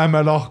 4 me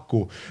lähme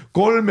lahku.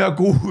 3 ja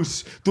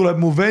 6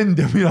 tuleb mu vend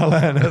ja mina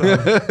lähen ära.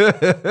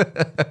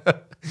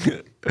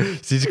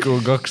 Siis kui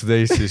on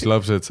 12, siis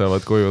lapsed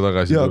saavad koju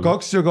tagasi. Ja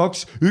 2 ja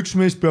 2, üks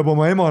meest peab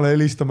oma emale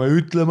helistama ja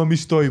ütlema,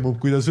 mis toimub.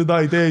 Kui ta seda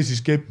ei tee,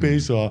 siis keppi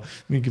ei saa.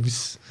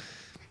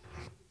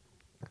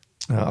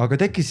 Aga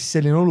tekkis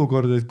selline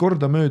olukord, et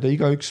korda mööda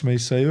igaüks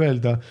meist sai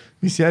öelda,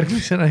 mis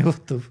järgmisena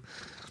juhtub.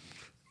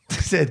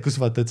 see, et kus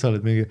vaata, et sa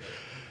oled mingi,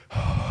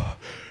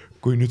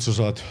 kui nüüd sa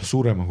saad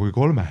suurema kui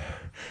 3,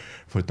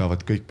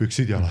 võtavad kõik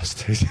püksid jalast.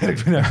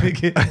 Järgmine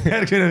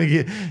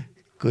mingi,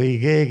 kui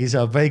keegi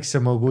saab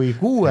väiksema kui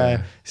 6,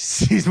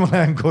 siis ma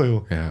lähen koju.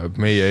 Ja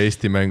meie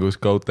Eesti mängus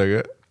kautega.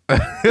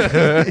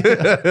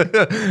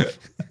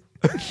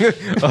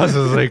 Sa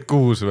sai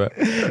 6 või?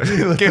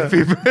 Kepi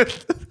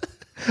pealt.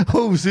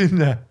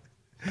 Sünne.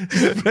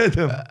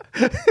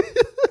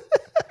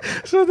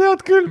 Sa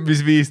tead küll,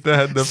 mis 5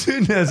 tähendab.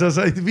 Sünne, sa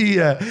said 5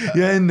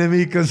 ja enne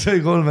Miikal sai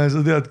 3, sa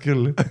tead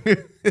küll.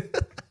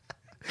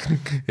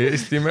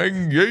 Eesti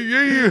mäng,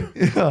 ei.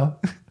 Jaa.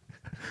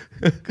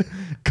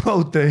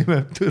 Kaute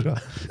imeb türa.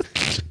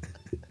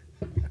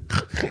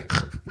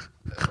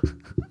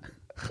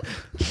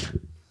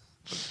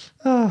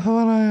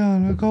 Vana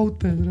hea,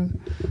 kaute türa.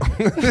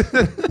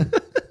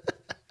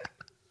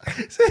 Ma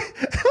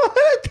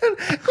mäletan,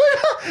 kui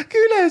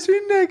üle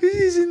sünne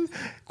küsisin,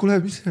 kuule,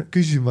 mis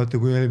küsisin, vaata,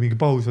 kui oli mingi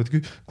paus, vaata,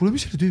 kuule,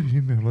 mis selle tüübi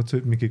nimi on, vaata,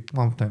 mingi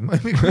mountain, mida,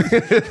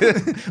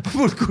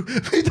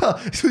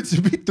 siis ma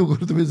ütlesin mitu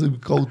korda,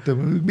 kaute,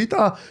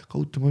 mida,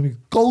 kaute, ma mingi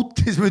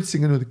kaute, siis ma ütlesin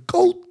ka niimoodi,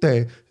 kaute,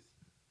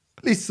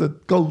 lihtsalt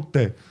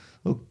kaute.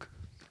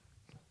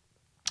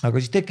 Aga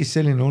siis tekkis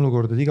selline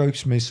olukord, et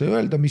igaüks meist sai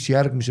öelda, mis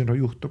järgmisena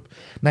juhtub.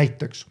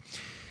 Näiteks,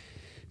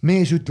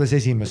 mees ütles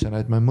esimesena,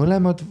 et me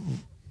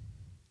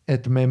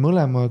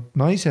mõlemad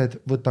naised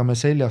võtame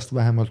seljast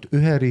vähemalt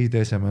 1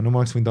 riideeseme. No ma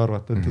oleks võinud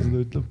arvata, et ta seda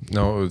ütleb.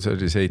 No see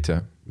oli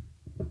 7.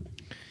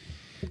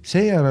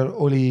 Seejärel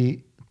oli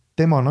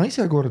tema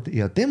naise kord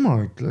ja tema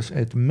ütles,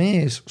 et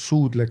mees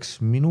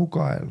suudleks minu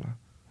kaela.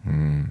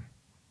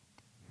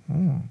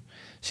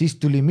 Siis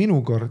tuli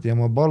minu kord ja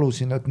ma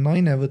palusin, et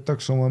naine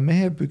võtaks oma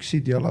mehe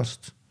püksid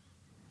jalast.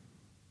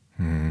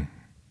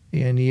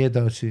 Ja nii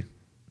edasi.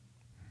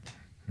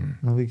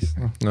 No võiks,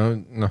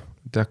 No,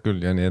 tead küll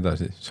ja nii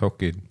edasi,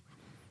 šokid.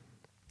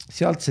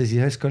 Sealt see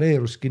siis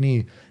eskaleeruski nii,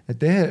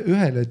 et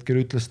ühel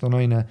hetkel ütles ta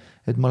naine,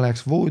 et ma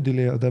läheks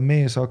voodile ja ta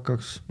mees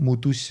hakkaks mu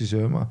tussi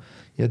sööma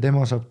ja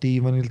tema saab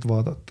diivanilt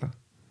vaadata.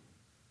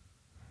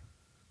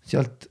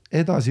 Sealt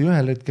edasi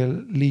ühel hetkel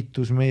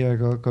liitus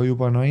meiega ka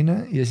juba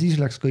naine ja siis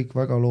läks kõik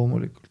väga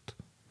loomulikult.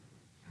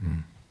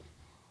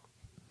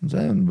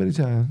 See on päris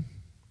hea.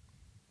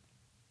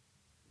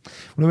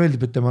 Mulle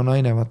meeldib, et tema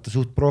naine vaata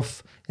suht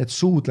proff, et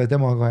suudle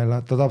tema kaela,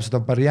 ta tahab seda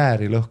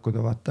barjääri lõhkuda,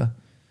 vaata,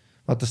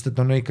 sest et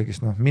on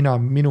ikkagist,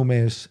 minu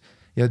mees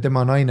ja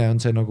tema naine on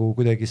see nagu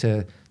kuidagi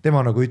see,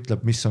 tema nagu ütleb,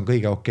 mis on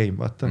kõige okeim,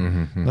 vaata.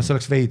 See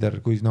oleks veider,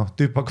 kui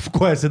tüüp hakkab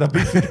kohe seda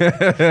pihti,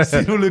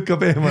 sinu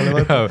lükkab eemale,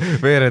 vaata.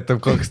 Veeretab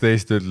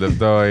 12, ütleb,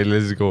 davai,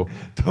 let's go.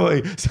 Davai,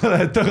 sa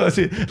lähed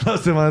tagasi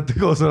lastevanete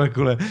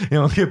koosolekule ja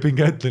ma kepin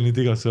kätte nüüd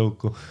igasse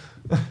auku.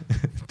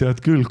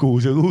 Tead küll,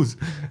 6 ja 6.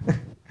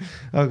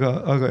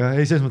 Aga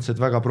ei, selles mõttes, et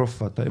väga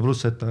proff, vaata, ja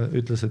pluss, et ta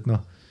ütles,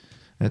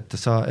 et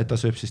ta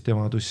sööb siis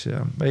tema tussi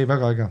ja ei,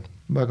 väga äge,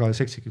 väga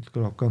seksikult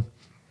kõlab ka.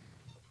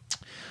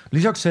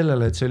 Lisaks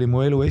sellele, et see oli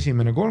mu elu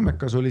esimene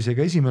kolmekas, oli see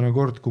ka esimene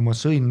kord, kui ma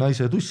sõin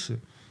naise tussi.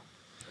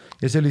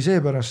 Ja see oli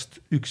seepärast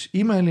üks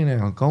imeline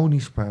ja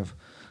kaunis päev.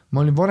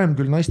 Ma olin varem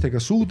küll naistega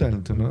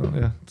suudelnud,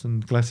 jah, see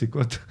on klassik,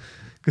 vaata.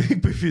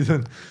 Kõik püfid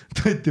on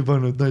tatti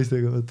pannud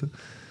naistega, vaata.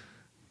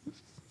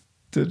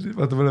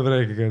 Vaata, ma olen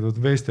räägi käinud,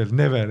 meestel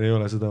never ei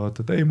ole seda, vaata,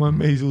 et ei, ma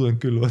ei suudanud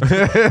küll, vaata.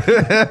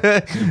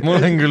 Ma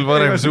olen küll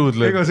varem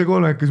suudlenud. Ega see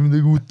kolmekas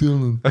midagi uut ei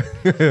olnud.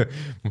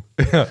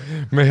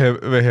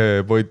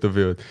 Mehe point of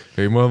view.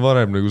 Ei, ma olen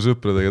varem nagu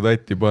sõpradega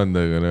tatti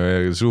pannud,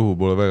 aga suhu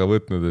pole väga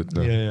võtnud.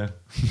 Ja.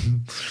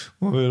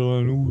 Ma veel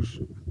olen uus.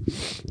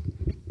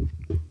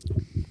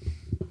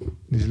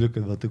 Nii siis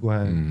lükkad, vaata kohe.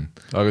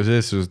 Aga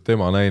selles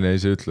tema naine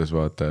ise ütles,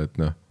 vaata, et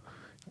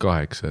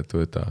 8, et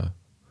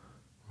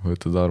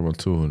võtad armalt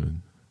suhu nüüd.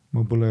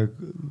 Ma pole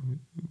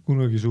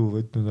kunagi suhu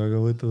võtnud, aga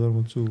võtad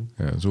armalt suhu.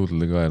 Ja,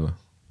 suudle kaela.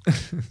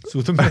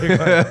 Suudle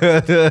kaela.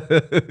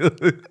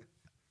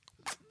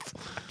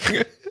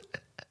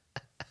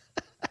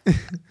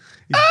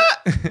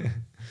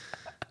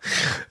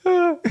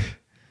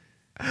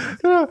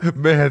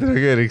 Mehed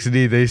reageeriks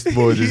nii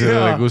teistmoodi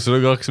sellele, kus sul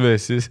on 2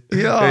 mees siis.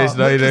 Ees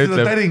naine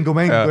ütleb,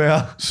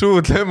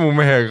 suudle mu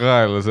mehe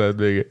kaela, saad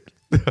mingi.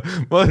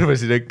 Ma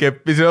arvasin, et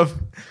keppi saab.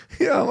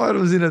 Ja ma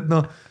arvasin, et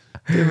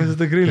teeme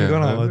seda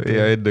grillkana.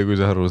 Ja enne kui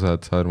sa aru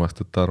saad, sa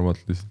armastad tarmalt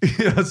lihtsalt.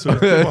 Ja sa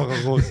oled temaga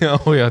koos. Ja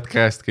hoiad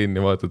käest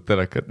kinni, vaatad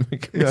telekat.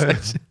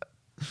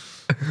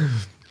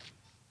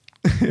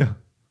 Ja.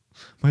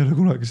 Ma ei ole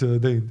kunagi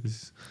seda teinud.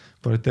 Siis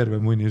paned terve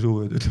munni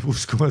suu, et ütleb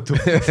uskumatu.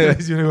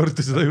 Esimene kord,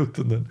 kui seda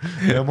juhtunud on.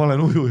 Ja ma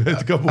olen ujuja,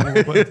 et ka puhuma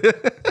paned.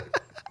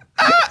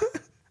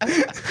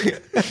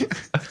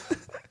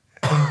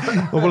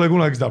 Ma pole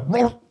kunagi seda...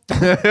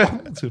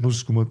 See on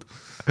uskumatu.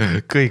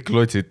 Kõik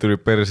klotsid tuli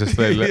persest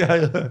välja. Ja.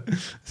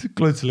 See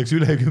klots läks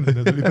üle 10,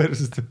 tuli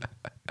persest.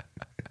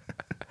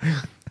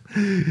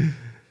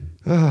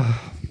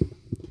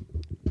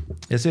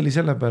 Ja see oli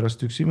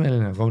sellepärast üks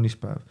imeline kaunis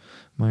päev.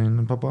 Ma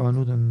olin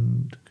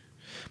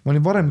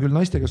varem küll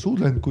naistega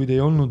suudlenud, kuid ei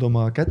olnud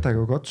oma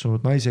kätega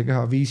katsunud naise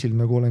keha viisil,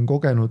 nagu olen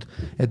kogenud,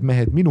 et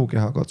mehed minu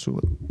keha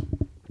katsuvad.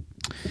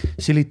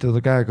 silitada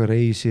käega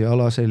reisi,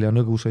 alaselja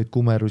nõgusaid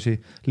kumerusi,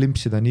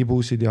 limpsida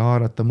nibusid ja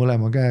haarata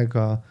mõlema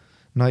käega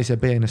naise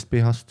peenest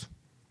pihast.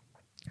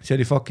 See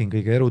oli fucking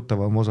kõige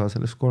erutavam osa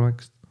sellest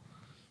kolmekast.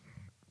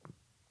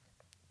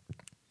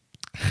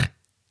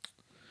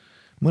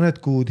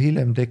 Mõned kuud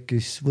hiljem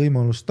tekkis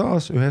võimalus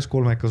taas ühes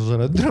kolmekas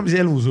osaleda. Tere, mis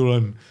elu sul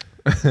on?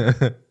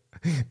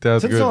 See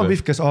on sama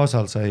pihv, kes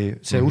Aasal sai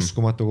see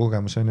uskumatu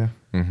kogemus on ju?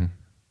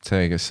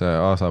 See, kes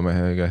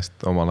aasamehe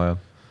käest omal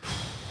ajal.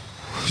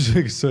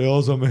 See, kes sai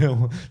aasamehe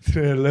oma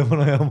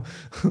treenlevana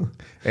jaama.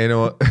 Ei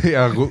no,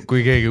 ja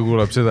kui keegi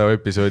kuulab seda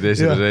episoodi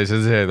esimese, siis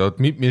on see,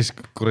 et mis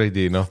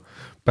kuradi,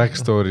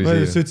 backstory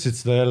siia. Sa ütlesid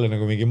seda jälle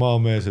nagu mingi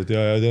maamees, et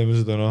ja teeme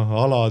seda,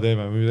 ala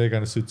teeme, mida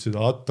iganes sa ütlesid,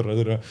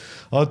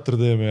 atra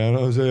teeme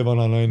ja see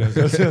vana naine,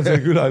 see on see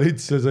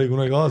külalits, see sai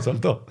kunagi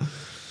Aasalt.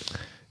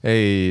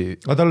 Ei.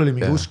 Aga tal oli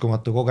mingi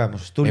uskumatu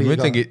kogemus. Ei, ma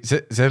ütlengi,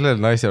 sellel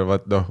naisel,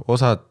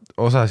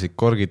 osasid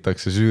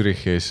korgitakse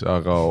Zürichis,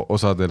 aga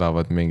osad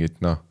elavad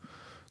mingit,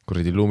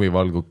 kuradi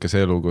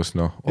lumivalgukese elu, kus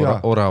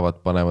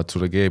oravad panevad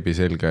sulle keebi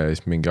selga ja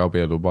siis mingi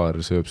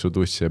abielupaar sööb su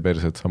tussi ja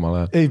perset samal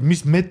ajal. Ei,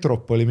 mis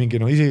metropoli mingi,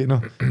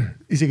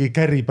 isegi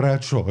Carrie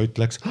Bradshaw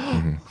ütleks.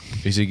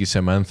 Isegi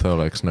Samantha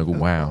oleks nagu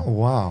wow.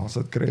 Wow, sa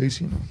oled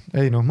crazy.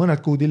 Ei,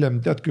 mõned kuud hiljem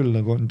tead küll,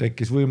 nagu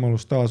tekkis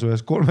võimalus taas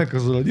ühes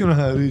kolmekas oled, you know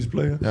how it is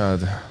play. Jaa,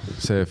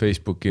 see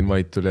Facebooki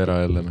invite tuli ära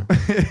jälle.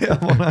 Ja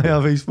vana hea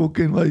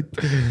Facebooki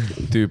invite.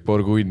 Tüüp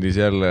orgunnis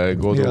jälle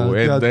kodu,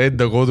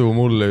 enda kodu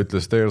mulle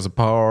ütles, there's a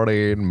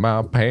party in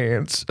my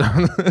pants.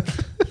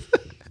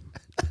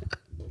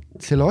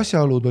 Selle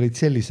asjaolud olid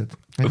sellised,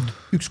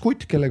 et üks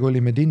kutt, kellega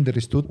olime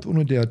Tinderis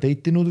tutvunud ja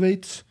teitinud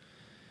veits,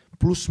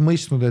 pluss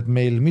mõistnud, et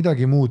meil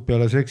midagi muud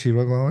peale seksi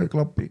väga ei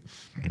klapi.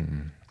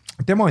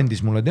 Tema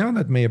andis mulle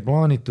teada, et meie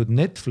plaanitud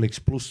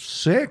Netflix pluss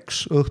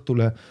seks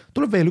õhtule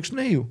tuleb veel üks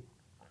neiu.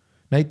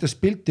 Näitas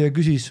pilti ja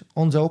küsis,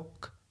 on see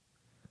ok?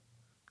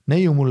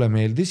 Neiu mulle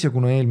meeldis ja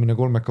kuna eelmine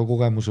kolmeka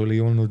kogemus oli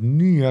olnud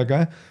nii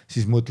äge,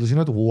 siis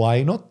mõtlesin, et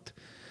why not?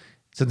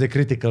 See on see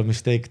critical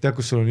mistake, tead,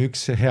 kus sul on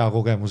üks hea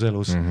kogemus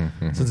elus.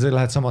 See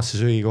lähed samasse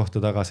söögi kohta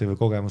tagasi või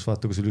kogemus,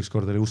 vaata, kui sul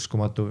ükskord oli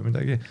uskumatu või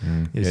midagi.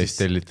 Ja siis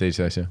tellid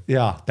teise asja.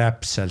 Jaa,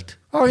 täpselt.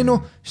 Ai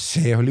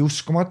see oli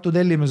uskumatu,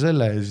 tellime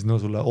selle ja siis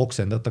sulle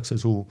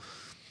oksendatakse suu.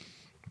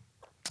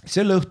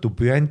 Selle õhtu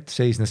püent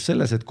seisnes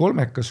selles, et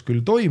kolmekas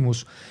küll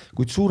toimus,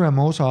 kuid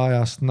suurema osa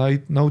ajast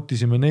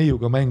nautisime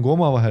neiuga mängu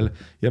omavahel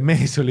ja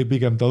mees oli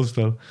pigem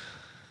taustal.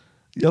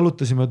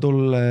 Jalutasime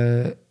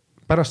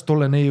pärast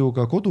tolle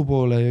neiuga kodu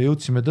poole ja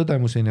jõudsime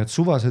tõdemuseni, et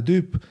suva see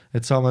tüüp,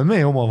 et saame me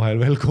omavahel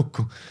veel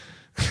kokku.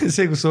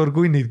 See, kus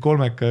orgunnid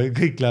kolmeka,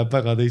 kõik läheb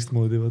väga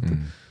teistmoodi.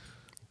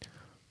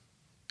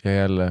 Ja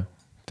jälle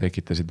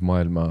tekitasid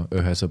maailma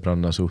ühe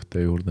sõbranna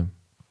suhte juurde.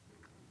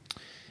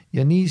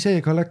 Ja nii see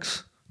ka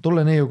läks.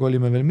 Tolle neiuga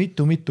olime veel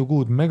mitu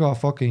kuud mega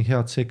fucking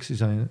head seksi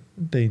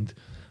teinud.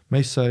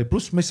 Meist said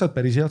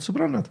päris head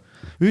sõbrannad.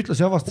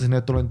 Ühtlasi avastasin,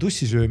 et olen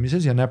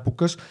tussisöömises ja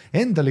näpukas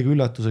endalegi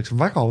üllatuseks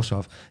väga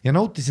osav ja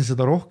nautisin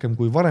seda rohkem,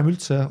 kui varem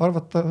üldse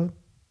arvata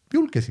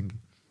julgesingi.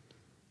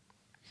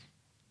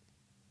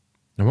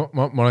 No,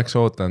 ma oleks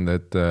ootanud,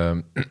 et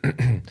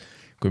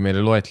kui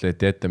meile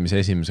loetleti ette, mis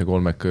esimese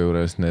kolmeka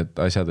juures need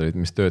asjad olid,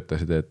 mis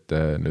töötasid, et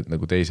nüüd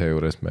nagu teise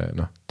juures me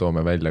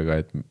toome välja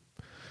ka, et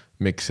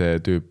miks see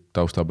tüüp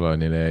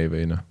taustaplaanile jäi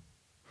või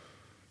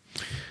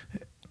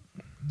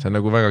See on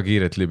nagu väga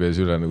kiiret libes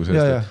üle nagu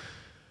sellest,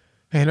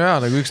 ei no jaa,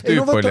 nagu üks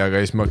tüüp oli,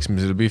 aga siis me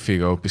hakkasime selle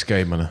biffiga hoopis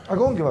käima.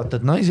 Aga ongi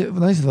vaata, et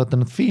naised vaata,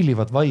 nad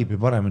fiilivad vaibi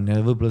paremini ja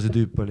võibolla see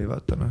tüüp oli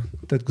vaata.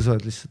 Tead, kui sa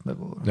oled lihtsalt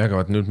nagu... Ja, aga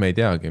vaata, nüüd me ei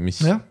teagi,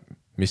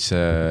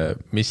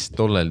 mis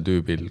tollel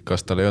tüübil,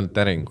 kas tal ei olnud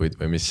täringuid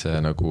või mis see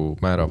nagu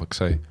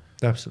määravaks sai.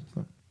 Täpselt.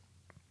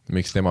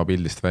 Miks tema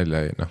pildist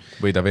välja ei,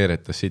 või ta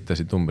veeretas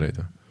sitasid numbreid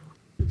või?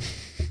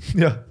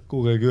 Jah,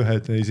 kuugagi ühe,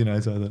 et ei, sina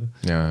ei saada.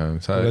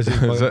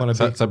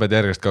 Sa pead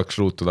järgest 2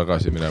 ruutu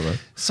tagasi minema.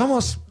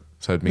 Samas,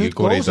 nüüd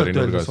kui ausalt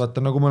öeldes,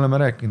 vaata, nagu me oleme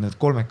rääkinud, et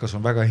kolmekas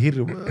on väga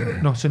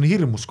see on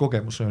hirmus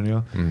kogemus on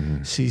ju,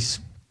 siis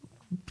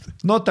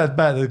not that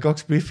bad, et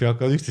 2 biffi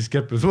hakkavad üksteist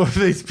keppima, sul on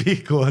veits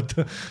pihku,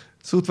 vaata,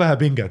 suht vähe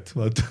pinget,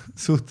 vaata,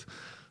 suht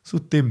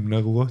timm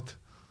nagu koht.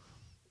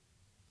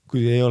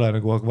 Kui ei ole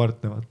nagu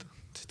akvartne, vaata,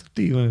 siis ta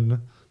tiivanil,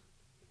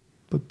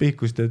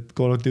 pihkust, et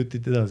kolmati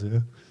jutit edasi,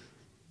 jah.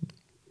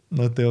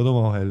 Nad teevad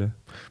oma vahel.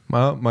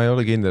 Ma ei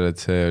ole kindel, et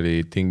see oli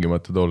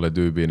tingimata tolle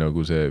tüübi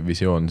nagu see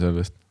visioon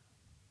sellest.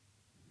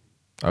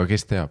 Aga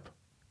kes teab?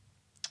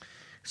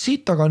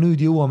 Siit aga nüüd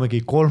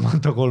jõuamegi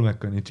 3.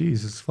 kolmekani.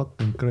 Jesus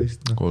fucking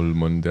Christ. 3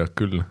 on tead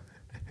küll.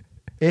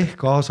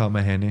 Ehk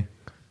aasameheni.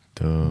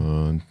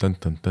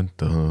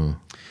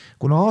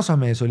 Kuna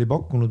aasamees oli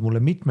pakkunud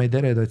mulle mitmeid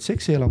eredaid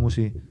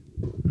seksielamusi,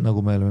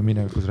 nagu me oleme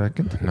minevikus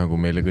rääkinud. Nagu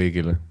meile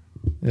kõigile.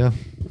 Jah.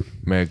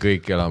 Me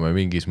kõik elame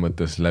mingis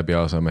mõttes läbi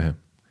aasamehe.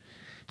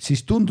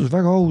 Siis tundus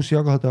väga aus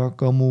jagada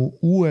ka mu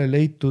uue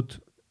leitud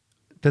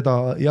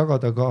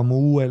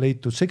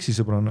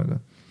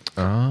seksisõbrannaga.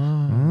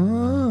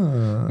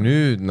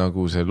 Nüüd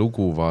nagu see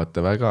lugu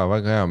vaata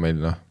väga hea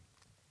meil,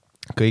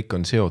 kõik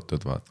on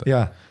seotud vaata.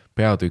 Ja.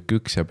 peatükk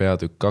 1 ja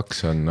peatükk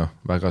 2 on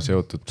väga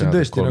seotud see on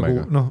peatükk tõesti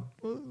 3-ga.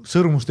 nagu,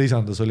 sõrmuste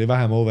isandas oli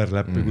vähem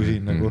overlap'i kui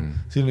siin nagu,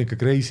 siin on ikka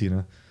crazy,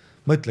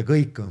 mõtle,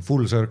 kõik on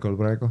full circle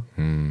praegu.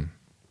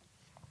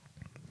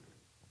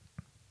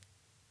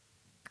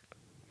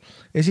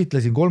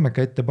 Esitlesin 3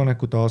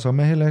 ettepanekut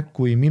aasamehele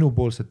kui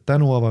minupoolset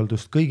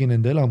tänuavaldust kõigi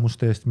nende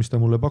elamuste eest, mis ta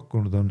mulle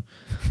pakkunud on.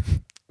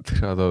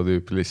 Too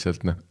tüüp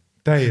lihtsalt,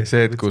 Täiesti.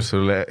 See, et kus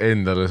sulle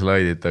endale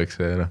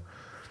slaiditakse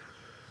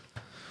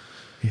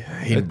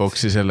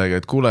inboxi sellega,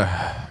 et kuule,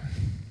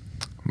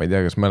 ma ei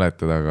tea, kas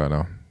mäletad,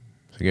 aga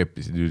sa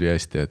keppisid üli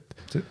hästi,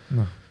 et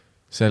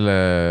selle,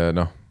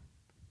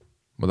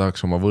 ma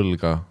tahaks oma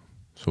võlga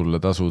sulle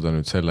tasuda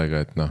nüüd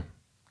sellega, et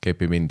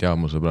kepi mind ja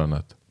mu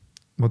sõbrannad.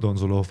 Ma toon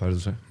sulle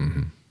ohverduse.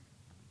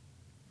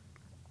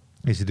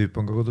 Eesti tüüp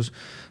on ka kodus.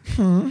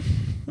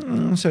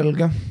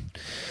 Selge.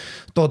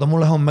 Tooda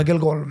mulle homme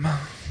kell 3.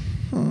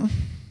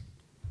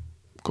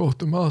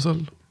 Kohtume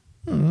aasal.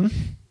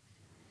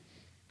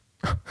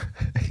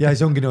 Ja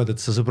see ongi niimoodi,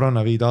 et sa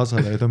sõbranna viid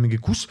aasale ja ta on mingi,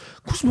 kus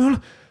me ole?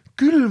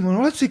 Külm on,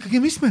 oled sa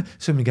ikkagi, mis me?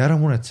 See on mingi ära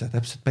munetse,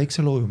 täpselt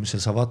päikse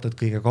loojumisel sa vaatad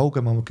kõige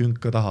kaugema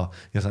künka taha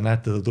ja sa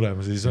näed teda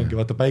tulemas ja siis ongi,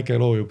 vaata päike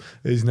loojub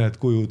ja siis näed,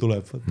 kuju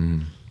tuleb.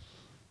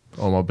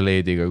 Oma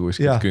pleediga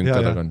kuskilt künka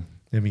tagant.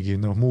 Ja mingi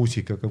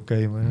muusika hakkab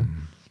käima.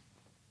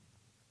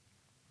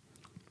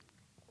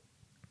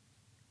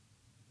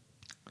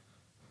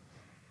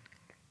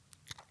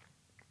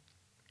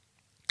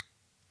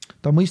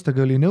 Ta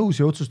mõistagi oli nõus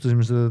ja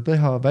otsustasime seda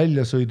teha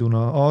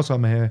väljasõiduna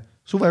aasamehe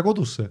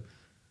suvekodusse.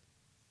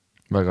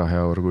 Väga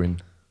hea orgunn.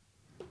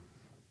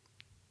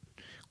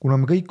 Kuna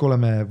me kõik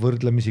oleme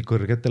võrdlemisi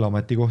kõrgetel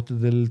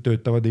ametikohtadel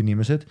töötavad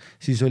inimesed,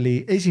 siis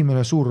oli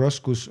esimene suur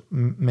raskus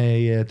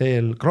meie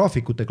teel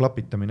graafikute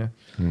klapitamine.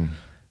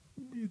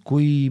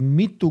 Kui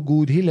mitu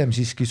kuud hiljem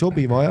siiski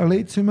sobiva aja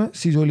leidsime,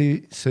 siis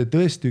oli see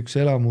tõesti üks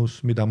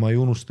elamus, mida ma ei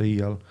unusta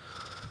iial.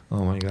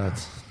 Oh my god.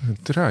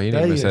 Tere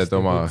inimesed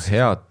oma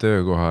head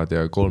töökohad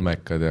ja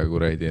kolmekad ja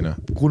kureidina.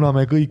 Kuna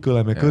me kõik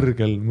oleme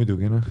kõrgel,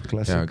 muidugi,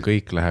 klassik. Ja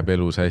kõik läheb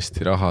elus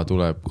hästi, raha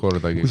tuleb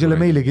kordagi. Kui selle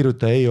meile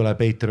kirjutaja ei ole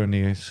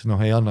Patreonis,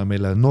 ei anna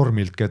meile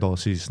normilt kedo,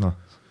 siis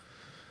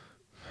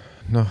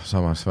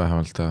samas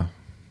vähemalt ta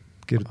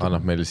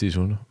annab meile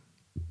sisu.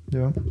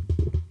 Jah.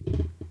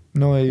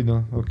 No ei,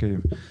 okei.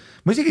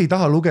 Ma isegi ei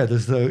taha lugeda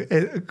seda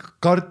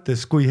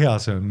kartes, kui hea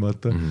see on,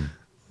 mõtta.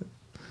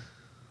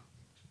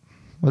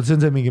 Vaata, see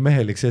on see mingi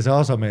mehelik, see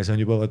aasamees on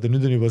juba, vaata,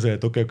 nüüd on juba see,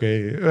 et okei,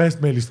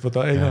 ühest meelist,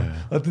 vaata, ei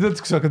vaata, tead,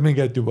 kui sa hakkad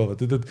mingi hetk juba,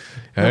 vaata, tead.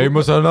 Ei, ma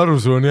saan aru,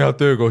 sul on hea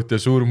töökoht ja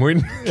suur munn.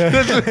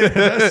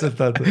 Täpselt,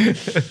 vaata.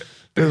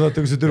 Tead,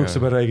 vaata, kui see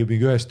türuksõber räägib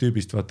mingi ühest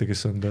tüübist, vaata,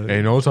 kes on ta.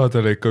 Ei,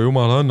 osadele ikka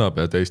jumal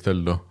annab ja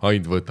teistel,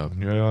 ainult võtab.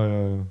 Ja.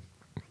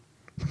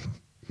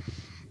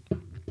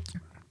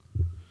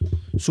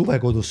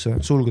 Suvekodusse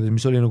sulgudes,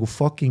 mis oli nagu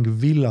fucking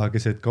villa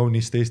keset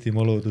kaunist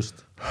Eestimaa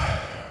loodust.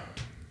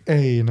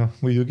 Ei,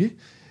 muidugi.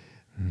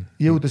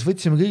 Jõudes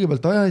võtsime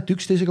kõigepealt aja, et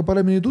üksteisega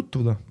paremini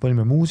tutvuda.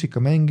 Panime muusika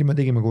mängima,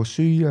 tegime koos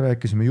süüa,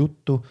 rääkisime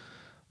juttu.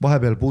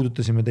 Vahepeal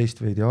puudutasime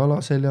teist veidi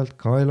alaseljalt,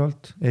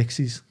 kaelalt, ehk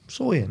siis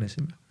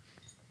soojenesime.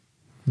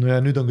 No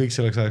ja nüüd on kõik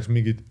selleks ajaks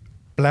mingid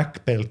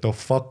black belt of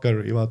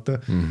fuckery, vaata.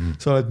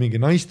 Sa oled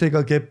mingi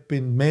naistega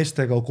keppinud,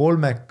 meestega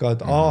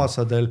kolmekad,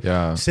 aasadel,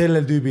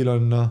 sellel tüübil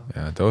on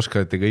Ja te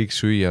oskate kõik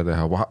süüa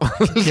teha.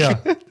 Ja,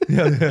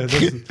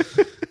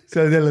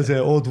 see on jälle see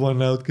odd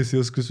one out, kes ei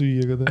oska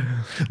süüa ka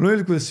teha. No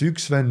oli, kuidas see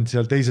üks vend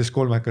seal teises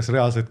kolmekas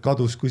reaalselt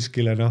kadus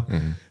kuskile,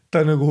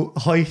 ta nagu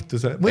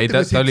haihtuse. Ei,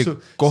 ta oli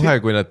kohe,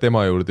 kui nad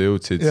tema juurde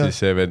jõudsid,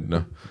 siis see vend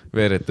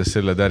veeretas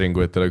selle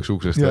täringu, et ta läks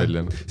uksest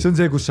välja. See on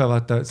see, kus sa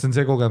vaata, see on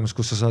see kogemus,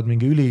 kus sa saad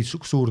mingi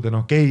ülisuurde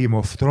Game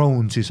of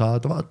Thronesi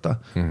saad, vaata.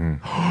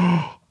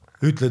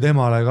 Ütle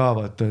temale ka,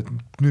 vaata, et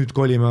nüüd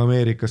kolime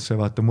Ameerikasse,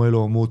 vaata, mu elu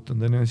on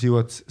muutunud, ja siis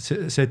jõuad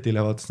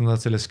setile, vaata, sa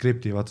näed selle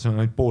skripti, vaata, see on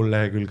ainult pool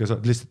lehekülge, sa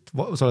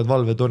oled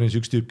valvetornis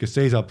üks tüüp, kes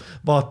seisab,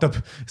 vaatab,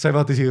 sa ei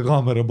vaata isegi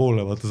kaamera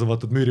poole, vaata, sa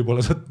vaatad müüri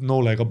poole, saad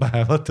noolega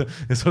pähe, vaata,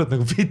 ja sa oled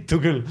nagu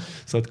vittu küll,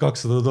 saad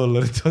 $200,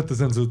 vaata,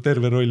 see on su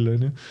terve roll,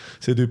 on ju.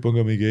 See tüüp on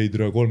ka mingi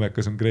eidra,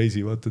 kolmekas on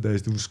crazy, vaata,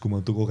 täiesti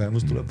uskumatu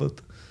kogemus tuleb,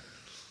 vaata.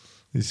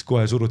 Ja siis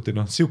kohe suruti,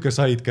 siuke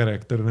side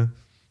character,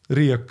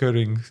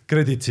 reoccurring,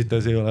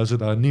 kreditsitades ei ole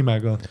seda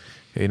nimega.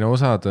 Ei,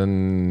 osad on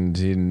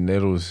siin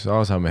elus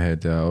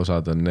aasamehed ja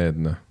osad on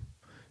need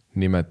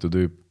nimetu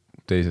tüüp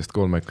teisest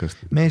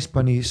kolmekast. Mees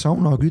pani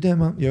sauna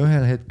küdema ja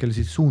ühel hetkel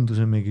siis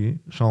suundusemegi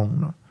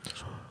sauna.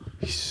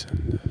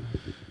 Issand.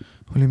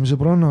 Olime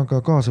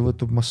sõbrannaga kaasa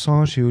võtub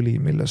massaažiõli,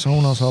 mille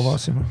saunas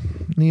avasime.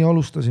 Nii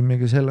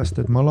alustasimegi sellest,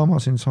 et ma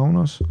lamasin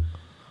saunas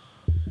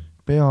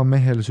pea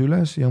mehel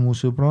süles ja mu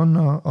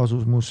sõbranna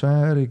asus mu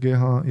sääri,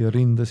 keha ja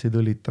rindasid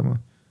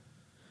õlitama.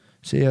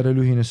 Seejärel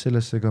ühines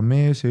sellesse ka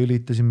mees ja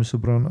õlitasime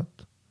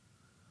sõbrannat.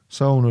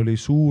 Saun oli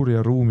suur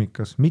ja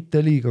ruumikas,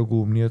 mitte liiga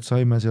kuum, nii et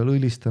saime seal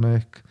õlistana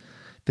ehk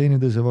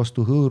teineteise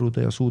vastu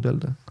hõõruda ja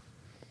suudelda.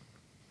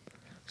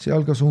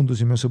 Seal ka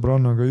suundusime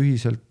sõbrannaga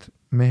ühiselt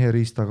mehe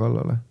riista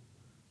kallale.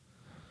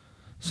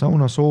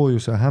 Sauna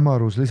soojuse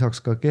hämarus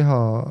lisaks ka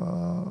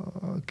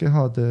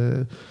kehade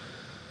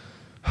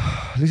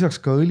lisaks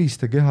ka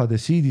õliste kehade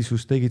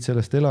siidisus tegid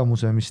sellest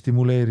elamuse, mis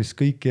stimuleeris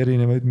kõiki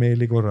erinevaid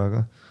meeli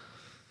korraga.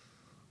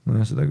 No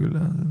ja seda küll.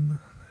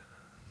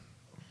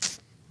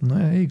 No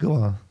ja ei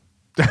kõva.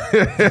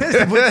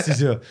 Täiesti putsis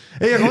ju.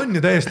 Ei, aga on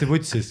ju täiesti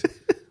putsis.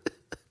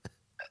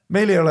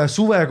 Meil ei ole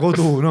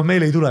suvekodu, no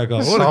meil ei tule ka.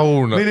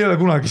 Sauna. Meil ei ole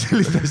kunagi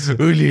sellist asju.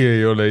 Õli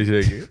ei ole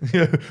isegi.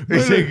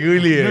 Isegi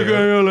õli ei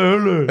ole.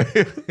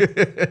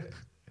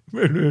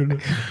 Meil ei ole.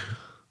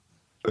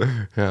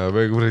 Ja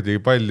me kuradi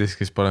pallis,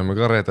 kes paneme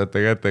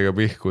karedate kätega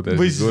pihkuda.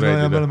 Või siis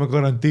me oleme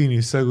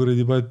karantiinis, sa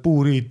kuradi paned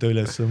puuriita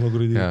üles, ma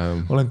kuradi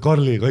olen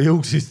Karliga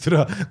jõuksist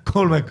ära,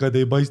 kolmekad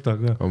ei paista.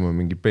 Oma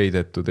mingi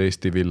peidetud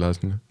Eesti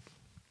villas.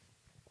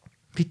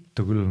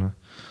 Vittu küll.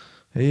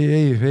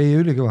 Ei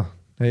ülikõva.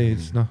 Ei,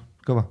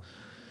 kõva.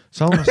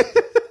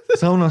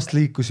 Saunast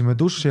liikusime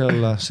duši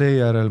alla,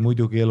 seejärel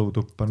muidugi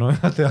elutuppa. No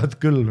ja tead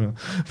küll.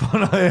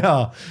 Vana hea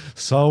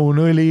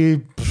saun,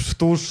 õli,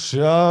 duš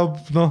ja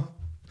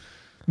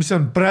mis see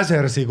on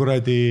Brazersi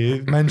kuradi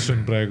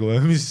mansion praegu,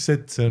 mis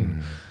set see on?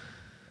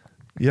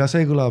 Ja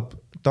see kõlab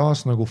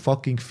taas nagu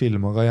fucking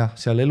film, aga jah,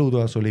 seal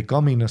elutoas oli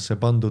kaminasse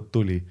pandud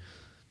tuli.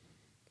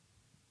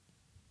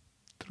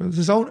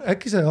 See saun,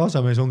 äkki see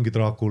aasamees ongi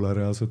Dracula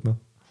reaalselt,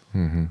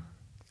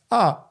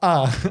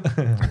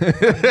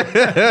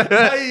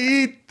 I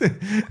eat.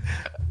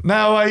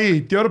 Now I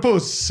eat your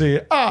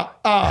pussy.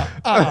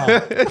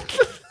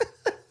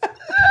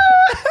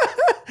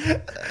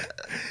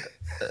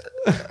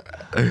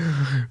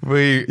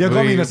 Ja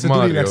kaminasse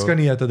tuli läks ka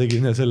nii, et ta tegi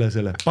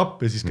selle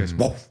papp ja siis käis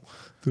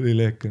tuli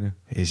leek. Ja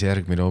siis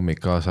järgmine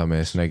hommik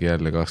aasamees nägi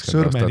jälle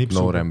 20 aastat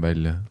noorem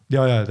välja.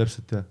 Ja,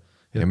 täpselt, ja.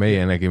 Ja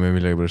meie nägime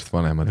millegi pärast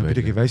vanemad välja.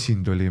 Midagi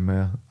väsind olime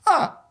ja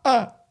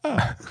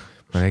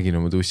ma nägin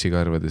oma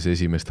tussikarvades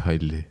esimest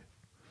halli.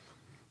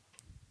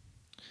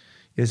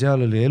 Ja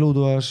seal oli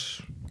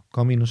elutoas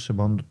kaminasse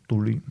pandud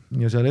tuli.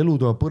 Ja seal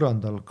elutoa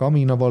põrandal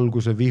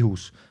kaminavalguse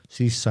vihus,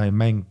 siis sai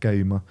mäng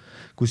käima.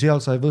 Kui seal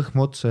sai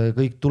võhm otsa ja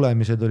kõik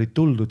tulemised olid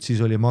tuldud,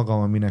 siis oli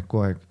magama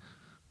mineku aeg.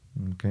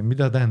 Okay,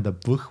 mida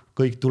tähendab võhm?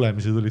 Kõik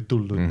tulemised olid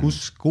tuldud.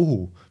 Kus,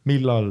 kuhu,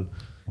 millal?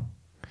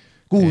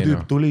 Kuhu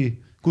tüüp tuli?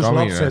 Kus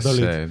lapsed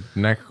olid?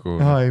 Näkku.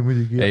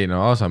 Ei,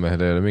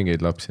 aasamehel ei ole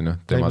mingeid lapsi.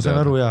 Ma saan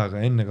aru aga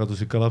enne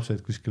kadusid ka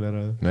lapsed kuskil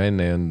ära. No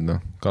enne ei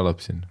olnud, ka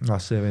lapsi.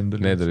 See vend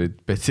oli. Need olid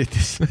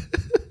Betsitis.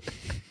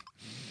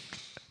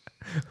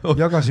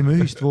 Jagasime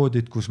ühist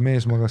voodit, kus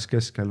mees magas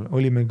keskel.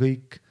 Olime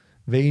kõik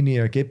veini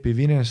ja kepi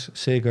vines,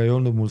 seega ei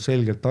olnud mul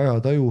selgelt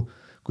ajataju,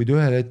 kuid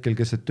ühel hetkel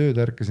keset tööd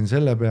ärkasin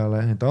selle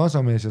peale, et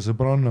aasamees ja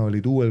sõbranna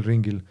olid uuel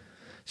ringil.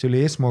 See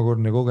oli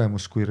esmakordne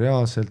kogemus, kui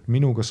reaalselt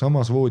minuga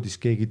samas voodis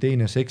keegi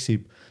teine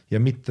seksib ja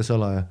mitte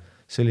salaja.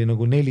 See oli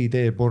nagu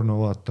 4D porno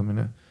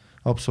vaatamine.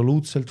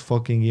 Absoluutselt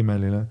fucking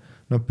imeline.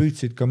 Nad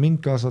püüdsid ka mind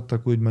kaasata,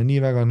 kuid ma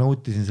nii väga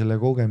nautisin selle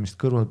kogemist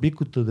kõrval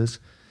pikutades,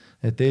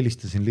 et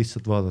eelistasin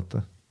lihtsalt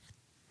vaadata.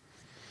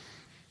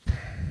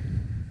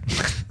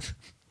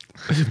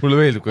 Mulle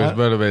meeldib, kuidas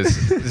me oleme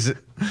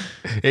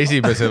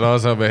esimesel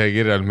aasamehe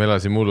kirjal, me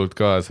elasin mullult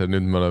kaasa,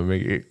 nüüd me oleme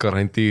mingi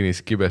karantiinis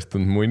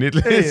kibestunud munnid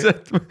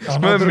lihtsalt.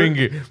 Me oleme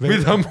mingi,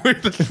 mida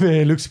muid?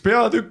 Veel üks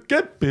peatükk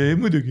käppi, ei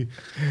muidugi.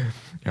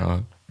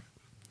 Jaa.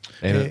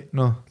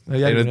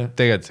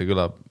 Tegelikult see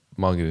kõlab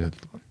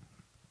maagiliselt.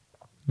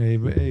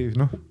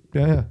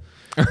 Ja.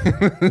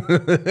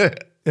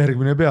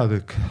 Järgmine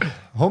peatükk.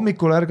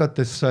 Hommikul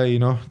ärgates sai,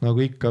 nagu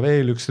ikka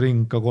veel üks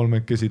ring ka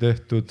kolmekesi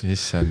tehtud.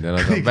 Issand, ja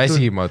nad on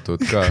väsimatud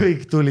ka.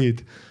 Kõik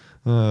tulid.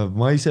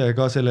 Ma ise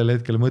ka sellel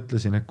hetkel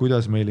mõtlesin, et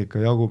kuidas meil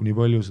ikka jagub nii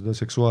palju seda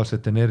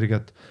seksuaalset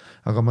energiat,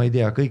 aga ma ei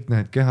tea, kõik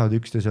need kehad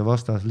üksteise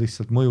vastas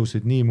lihtsalt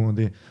mõjusid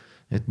niimoodi,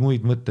 et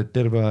muid mõtted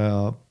terve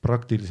aja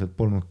praktiliselt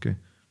polnudki.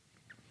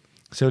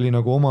 See oli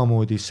nagu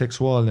omamoodi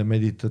seksuaalne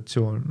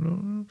meditatsioon.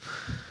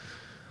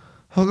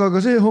 Aga ka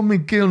see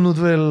hommik ei olnud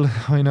veel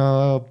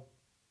aina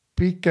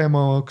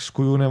pikemaks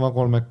kujuneva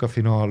kolmeka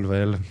finaal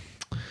veel.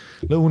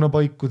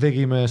 Lõunapaiku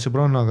tegime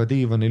sõbrannaga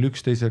diivanil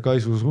üksteise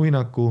kaisus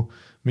uinaku,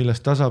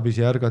 millest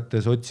tasapisi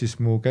ärgates otsis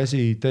mu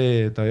käsi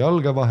ta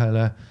jalge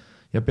vahele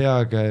ja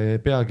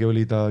peagi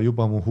oli ta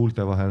juba mu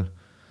huulte vahel.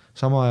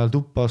 Sama ajal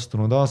tuppa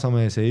astunud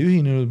aasamees ei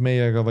ühinenud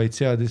meiega, vaid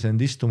seadis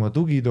end istuma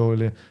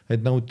tugitooli,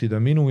 et nautida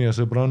minu ja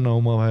sõbranna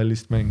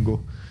omavahelist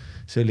mängu.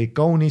 See oli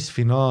kaunis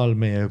finaal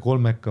meie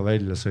kolmeka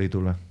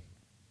väljasõidule.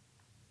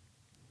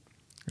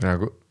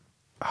 Nagu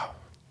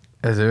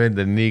ja see vend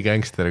on nii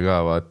gangster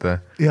ka, vaata,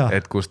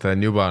 et kus ta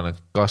on juba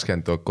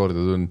 20 000 korda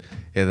tund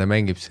ja ta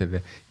mängib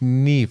selle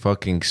nii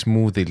fucking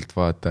smoothilt,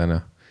 vaata,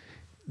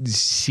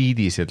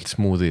 siidiselt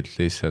smoothilt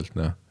lihtsalt,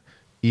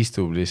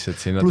 istub lihtsalt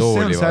sinna plus tooli.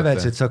 Plus see on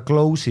savage, et sa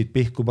close'id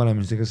pihku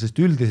panemisega,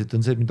 sest üldiselt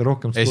on see, mida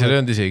rohkem... Ei, seal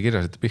ei olnud isegi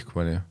kirjas, et ta pihku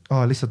pani.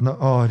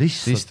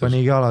 Lihtsalt pani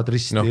jalad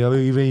risti ja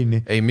või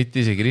veini. Ei, mitte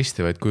isegi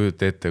risti, vaid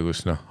kujuta ette,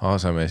 kus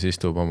aasamees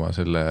istub oma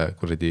selle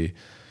kuradi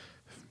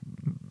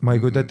ma ei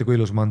kujuta ette, kui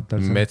ilus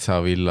mantel.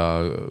 Metsavilla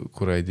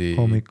kuradi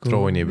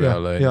trooni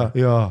peale.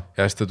 Ja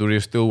siis ta tuli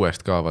just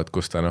õuest ka,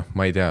 kus ta,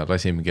 ma ei tea,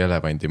 lasi mingi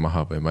elevandi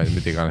maha või ma ei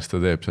mida iganes ta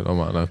teeb seal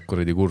oma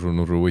kuradi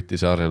kurru-nurru vuti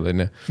saarel.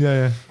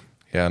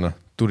 Ja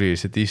tuli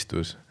lihtsalt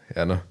istus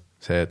ja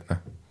see, et noh,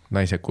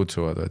 naised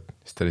kutsuvad, et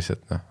siis ta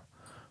lihtsalt noh,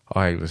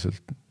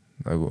 aeglaselt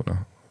nagu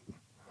noh,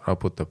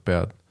 raputab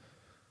pead.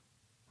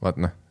 Vaat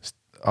noh,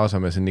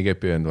 aasamees on nii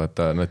kepivend,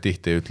 vaata, no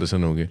tihti ei ütle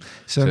sõnugi.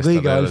 See on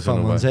kõige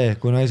alfam on see,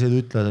 kui naised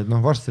ütlevad, et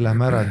noh, varsti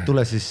lähme ära, et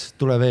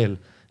tule veel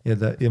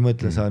ja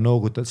mõtle sa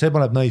noogutad, see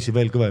paneb naisi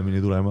veel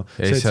kõvemini tulema,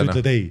 see, et sa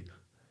ütled ei.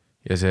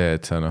 Ja see,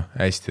 et sa noh,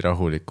 hästi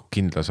rahuliku,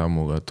 kindla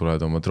sammuga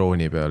tuled oma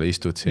trooni peale,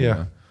 istud sinna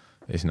ja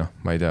siis noh,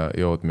 ma ei tea,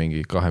 jood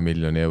mingi 2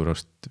 miljoni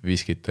eurost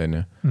viskit on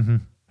ju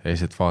ja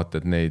lihtsalt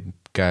vaatad neid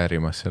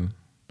käärimas seal.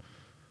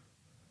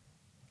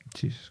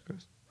 Jesus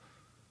Christ.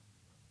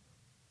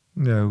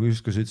 Ja kui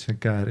just, kui sa ütlesin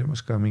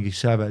käärimas ka mingi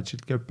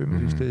savage'id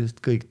käppimisest ja siis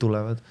kõik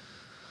tulevad.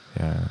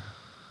 Ja.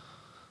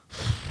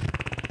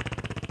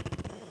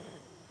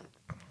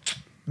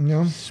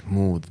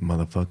 Smooth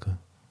motherfucker.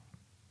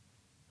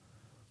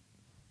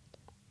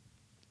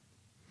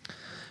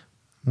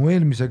 Mu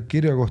eelmise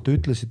kirja kohta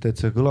ütlesite, et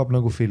see kõlab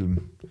nagu film.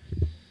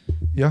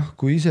 Jah,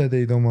 kui ise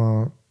teid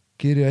oma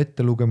kirja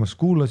ette lugemas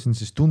kuulasin,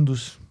 siis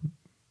tundus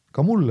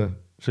ka mulle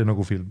see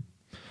nagu film.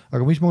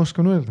 Aga mis ma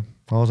oskan öelda?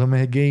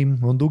 Aasamehe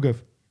game on tugev.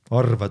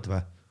 Arvad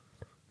või?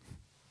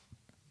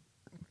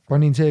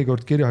 Panin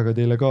seekord kirjaga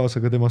teile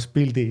kaasa ka temas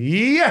pildi.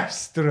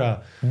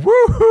 Jästra!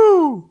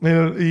 Meil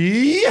on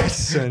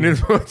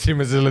Nüüd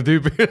otsime selle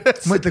tüübi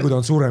üles. Mõtle, kui ta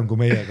on suurem kui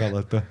meie ka,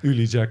 vaata,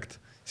 ülijacked.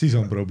 Siis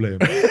on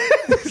probleem.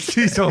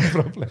 Siis on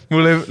probleem.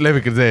 Mul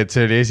levik on see, et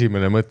see oli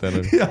esimene mõte.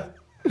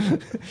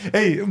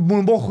 Ei,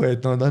 mul on pohhu,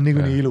 et ta on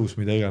niikuinii ilus,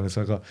 mida iganes,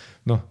 aga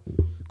noh,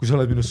 kui sa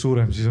oled minust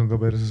suurem, siis on ka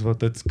perses,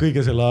 vaata, et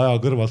kõige selle aja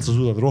kõrvalt sa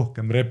suudad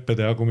rohkem reppe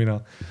teha kui mina.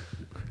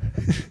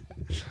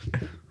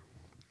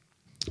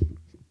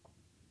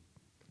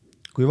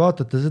 Kui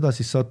vaatate seda,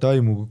 siis saate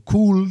aimu, kui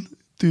cool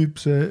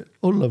tüüp see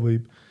olla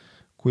võib,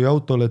 kui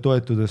autole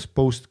toetudes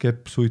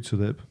post-kepp suitsu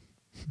teeb.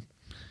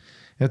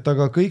 Et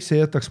aga kõik see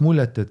jätaks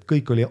muljet, et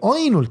kõik oli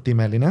ainult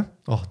imeline.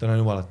 Tänan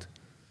jumalat.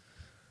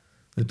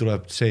 Nüüd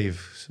tuleb save.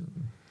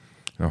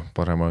 Noh,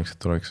 parem oleks,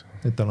 et oleks.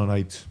 Et tal on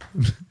AIDS.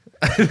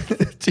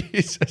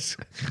 Jesus.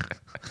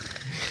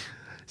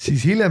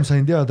 Siis hiljem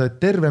sain teada,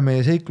 et terve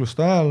meie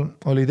seikluste ajal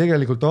oli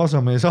tegelikult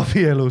aasamees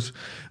abielus.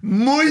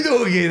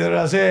 Muidugi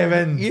täna see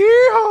vend.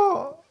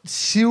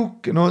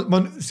 Siuke, no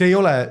see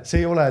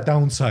ei ole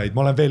downside.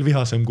 Ma olen veel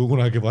vihasem kui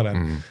kunagi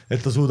varem,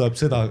 et ta suudab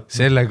seda.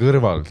 Selle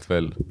kõrvalt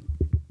veel.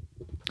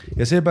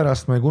 Ja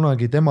seepärast ma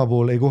kunagi tema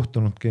poole ei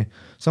kohtunudki.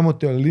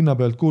 Samuti olen linna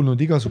pealt kuulnud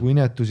igasugu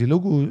inetusi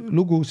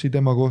lugusi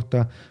tema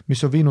kohta,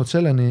 mis on viinud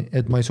selleni,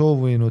 et ma ei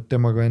soovinud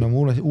temaga enam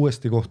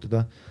uuesti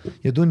kohtuda.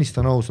 Ja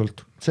tunnistan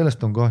ausalt,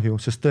 sellest on kahju,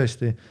 sest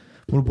tõesti,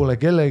 mul pole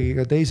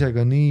kellegiga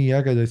teisega nii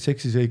ägedaid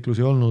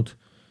seksiseiklusi olnud,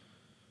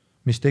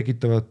 mis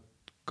tekitavad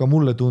ka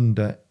mulle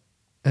tunde,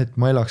 et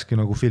ma elakski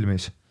nagu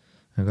filmis.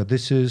 Aga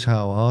this is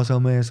how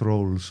aasamees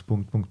rolls ...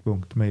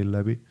 meil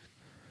läbi.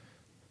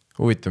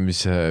 Huvitav,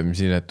 mis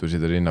inetusi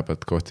ta linna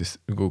pealt kohtis,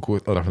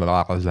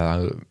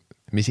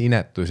 mis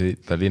inetusi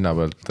ta linna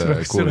pealt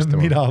kuulis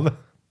tema? Mina või?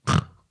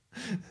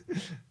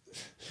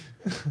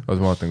 Oot,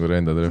 ma vaatan, kui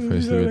enda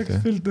telefoni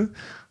pilti.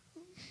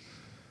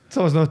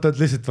 Samas ta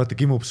lihtsalt vaata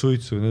kimub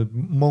suitsu, need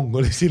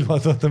mongoli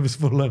silmad, vaata, mis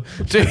mul on.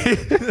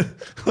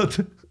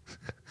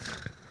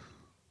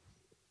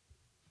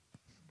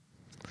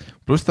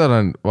 Plus tal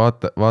on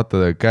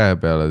vaatada käe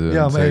peale.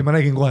 Jaa, ma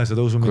nägin kohe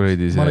seda usumit.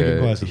 Kuredi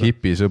see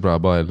hipi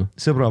sõbrapael.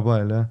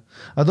 Sõbrapael, jah.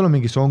 Aga tal on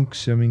mingi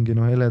sonks ja mingi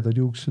heledad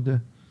juuksed.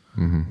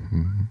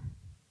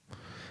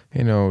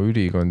 Ei no,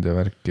 ülikond ja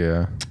värki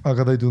ja...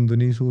 Aga ta ei tundu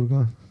nii suur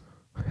ka.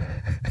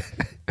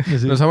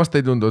 No samas ta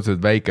ei tundu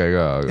otseselt väike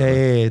ka. Aga...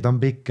 Ei, ta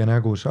on pikk ja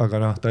nägus,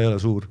 aga ta ei ole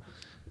suur.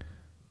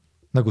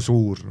 Nagu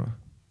suur.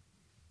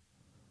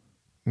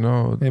 No...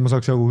 Ei, ma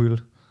saaks jagu küll.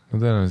 No,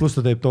 plus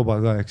ta teeb toba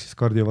ka, ehk siis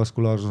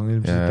kardiovaskulaarsus on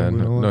ilmselt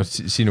no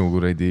sinu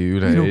kuredi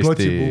üle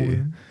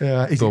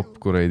Eesti top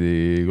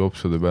kuredi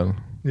kopsude peal.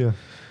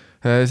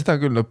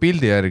 Seda küll, no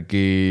pildi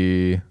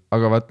järgi,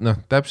 aga vaat,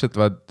 täpselt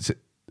vaat,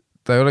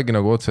 ta ei olegi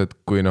nagu otse, et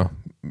kui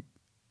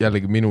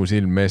jällegi minu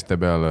silm meeste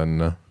peal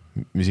on,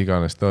 mis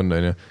iganes ta on,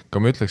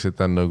 ka ma ütleks, et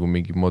ta on nagu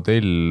mingi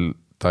modell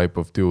type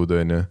of dude,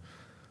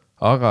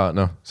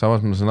 aga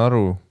samas ma saan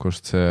aru,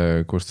 kust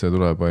see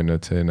tuleb,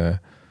 et selline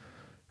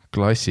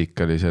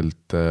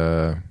klassikaliselt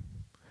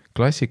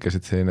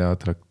selline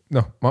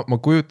ma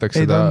kujutaks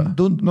ei, seda...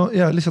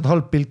 lihtsalt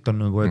halb pilt on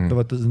nagu, et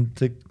vaata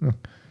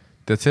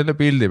tead, selle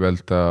pildi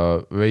pealt ta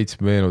veits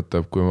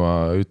meenutab, kui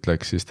ma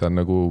ütleks, siis ta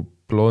on nagu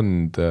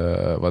blond,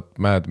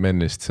 Mad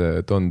Menist see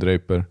Don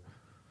Draper,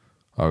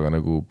 aga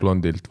nagu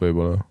blondilt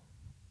võib-olla.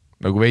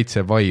 Nagu veits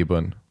see vibe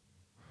on.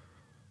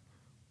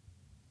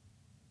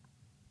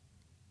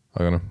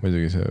 Aga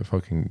muidugi see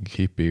fucking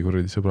hipi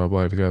kuradi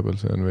sõbrapael käe peal,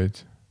 see on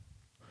veits.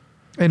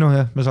 Ei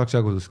jah, me saaks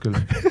jagudust küll.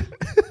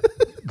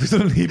 Kui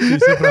sul on hipi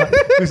sõbra,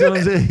 kui sul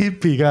on see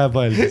hipi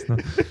käepael, siis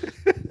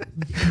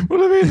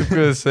Mulle meeldib,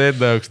 kuidas sa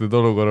enda jaoks nüüd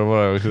olukorra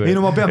paremaks. Ei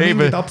ma pean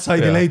mingit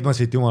upside'i leidma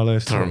siit jumala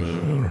eest.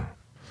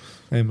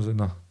 Ei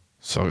ma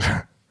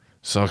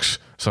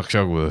saaks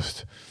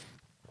jagudust.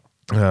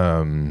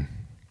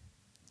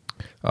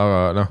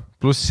 aga noh,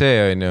 pluss see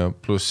on ju,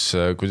 pluss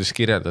kuidas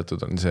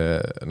kirjeldatud on see,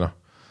 noh,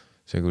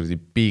 see kuradi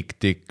big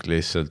dick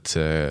lihtsalt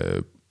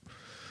see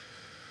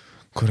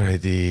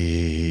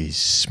kuradi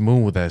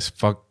smooth as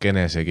fuck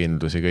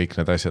enesekindlus ja kõik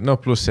need asjad. Noh,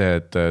 pluss see,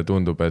 et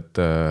tundub, et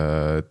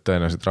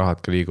tõenäoliselt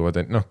rahad ka liiguvad,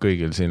 noh,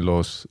 kõigil siin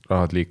loos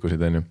rahad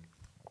liikusid, on ju.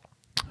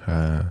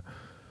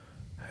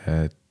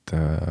 Et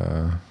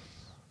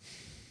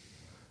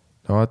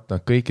no vaat,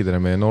 kõikidele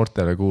meie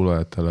noortele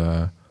kuulajatele,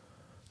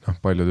 noh,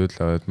 paljud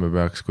ütlevad, et me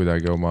peaks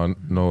kuidagi oma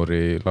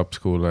noori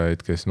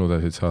lapskuulajaid, kes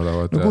nudesid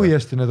saadavad. No kui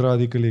hästi need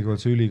rahad ikka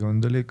liiguvad, see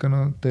ülikond oli ikka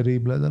no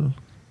terribledel.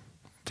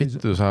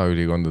 Vittu saa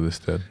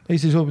ülikondadest tead. Ei,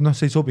 see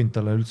ei sobinud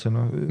talle üldse.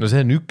 No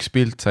see on üks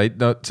pilt,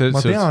 no,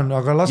 ma tean,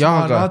 aga las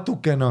ma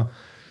natuke, no.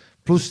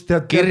 Plus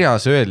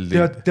kirjas öeldi.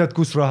 Tead,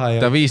 kus raha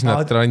ei ta viis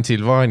nad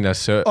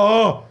Transilvaaniasse.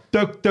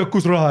 Tead,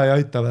 kus raha ei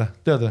aita või?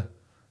 Tead või?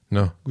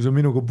 No. Kui sa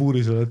minuga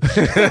puuris oled.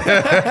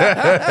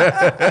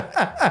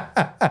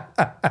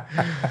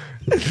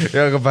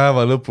 Ja aga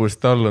päeva lõpus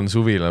tal on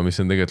suvila, mis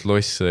on tegelikult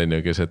loss, on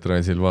ju, keset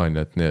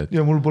Transilvaaniat. Nii et...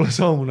 Ja mul pole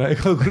sauna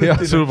ega ja,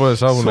 sul pole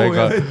sauna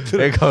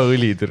ega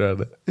õli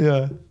türada.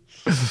 Ja.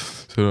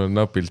 Sul on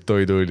napilt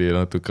toiduõli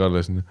natuke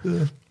alles.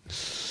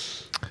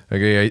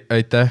 Okei,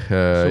 aitäh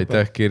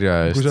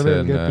kirja eest. Kui sa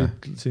veel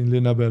kepid siin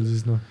linna peal,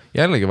 siis noh.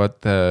 Jällegi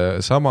vaat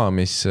sama,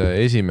 mis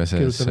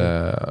esimeses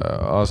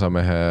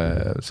aasamehe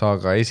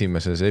saaga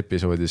esimeses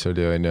episoodis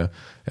oli, on ju,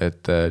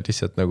 et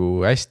lihtsalt nagu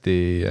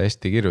hästi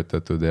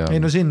kirjutatud. Ja... Ei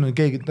no siin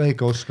keegi ta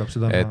ikka oskab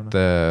seda näha.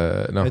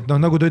 Et noh,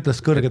 nagu ta ütles,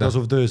 kõrge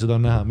tasuv töö, seda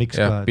on näha. Miks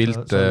ja, ka?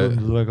 Pilt,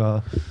 väga...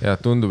 ja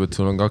tundub, et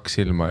sul on 2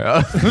 silma. Ja,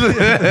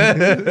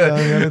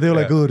 ja need ei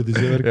ole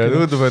kõõrdis. Ja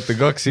tundub, et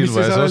on 2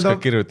 silma ja sa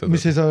oskad kirjutada.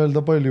 Mis ei saa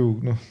öelda palju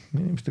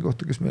inimeste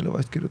kohta, kes meile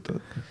vahest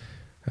kirjutavad.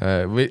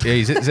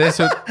 Ei,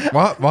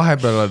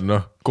 vahepeal on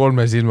noh,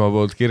 3 silma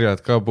poolt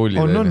kirjad ka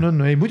pullid. On,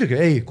 ei muidugi,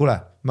 ei, kuule,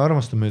 me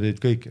armastame teid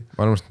kõiki.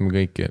 Me armastame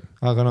kõiki.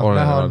 Aga noh,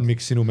 näha on,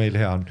 miks sinu meil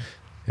hea on.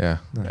 Jah,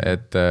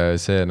 et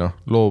see noh,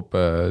 loob,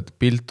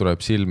 pilt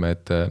tuleb silme,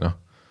 et noh,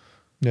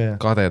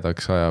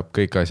 kadedaks ajab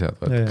kõik asjad,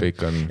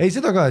 kõik on... Ei,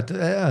 seda ka, et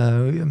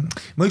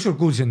ma ükskord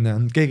kuulsin,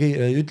 keegi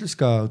ütles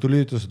ka,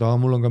 tuli ütles, et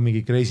mul on ka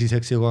mingi crazy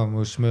seksi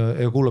kogemus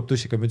ja kuulab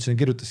Tussika, ma ütlesin,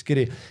 kirjutas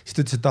kiri, siis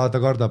ta ütles, et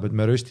ta kardab, et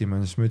me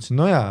röstime, siis ma ütlesin,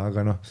 no jaa,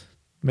 aga noh,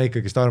 me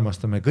ikkagist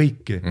armastame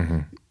kõiki.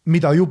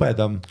 Mida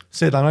jubedam,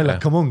 seda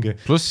naljakam ongi.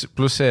 Plus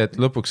see, et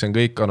lõpuks on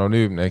kõik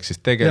anonüümne, ehk siis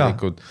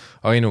tegelikult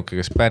ainuke,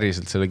 kes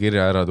päriselt selle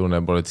kirja ära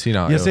tunneb, oled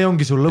sina. Ja see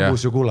ongi sul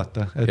lõbus ju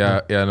kuulata.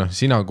 Ja noh,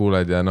 sina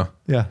kuuled ja noh,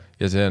 ja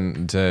see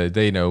on see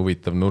teine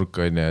huvitav nurk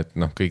on ja, et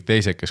noh, kõik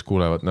teised, kes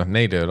kuulevad, noh,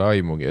 neil ei ole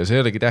aimugi ja see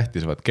ei olegi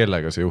tähtis, vaat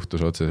kellega see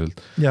juhtus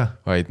otseselt,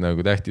 vaid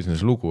nagu tähtis on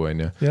see lugu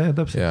on ju.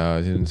 Ja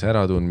siin on see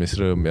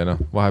äratundmisrõõm ja noh,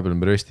 vahepeal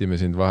me röstime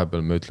sind,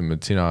 vahepeal me ütleme,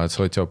 et sina oled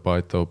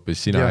sotsiopaat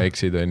hoopis, sina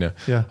eksid on ju,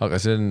 aga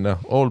see on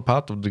all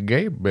part of the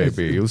game,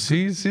 baby. You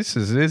see,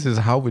 this is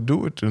how we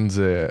do it in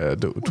the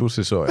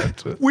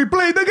Tussisööjad. We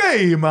play the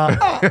game!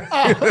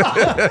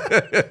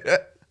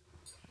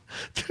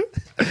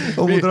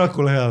 Mu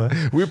Dracula hea või?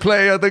 We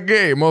play the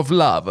game of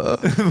love.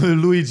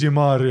 Luigi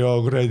Mario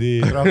kuradi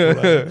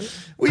Dracula.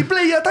 We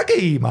play the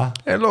game.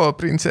 Hello,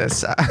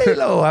 prinsessa.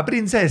 Hello,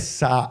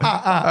 prinsessa.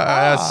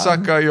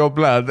 Suck your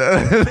blood.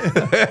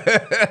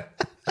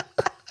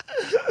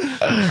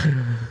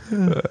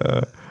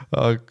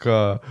 Aga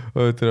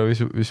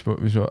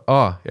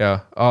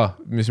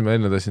mis ma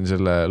enne tahtsin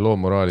selle loo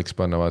moraaliks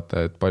panna,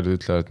 vaata, et paljud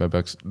ütlevad, et me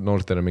peaks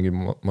noortele mingi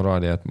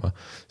moraali jätma,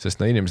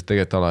 sest inimesed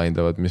tegelikult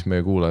alahindavad, mis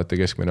meie kuulajate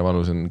keskmine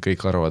vanus on,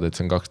 kõik arvad, et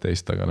see on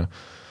 12, aga noh,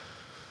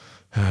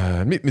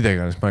 midagi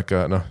on, ma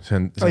ikka, noh, see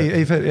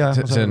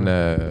on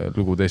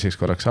lugu teiseks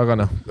korraks, aga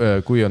noh,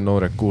 kui on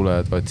noored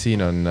kuulajad, vaat siin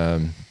on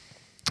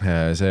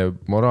see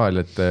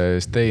moraal, et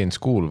stay in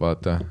school,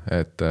 vaata,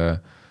 et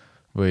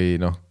või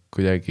noh,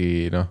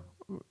 kuidagi noh,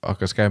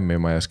 hakkas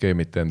kämmima ja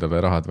skeemite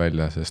endale rahad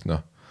välja, sest noh,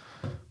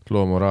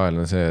 loo moraal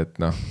on see, et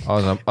noh,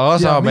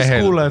 aasamehel... Mis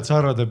kuulajad sa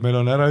arvad, et meil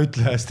on ära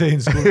ütle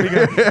Stein School,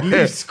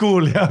 live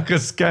school ja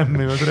hakkas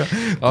skämmima.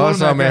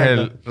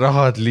 Aasamehel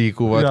rahad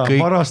liiguvad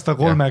kõik. Varasta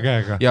 3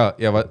 käega.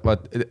 Ja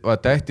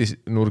vaat tähtis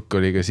nurk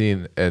oli ka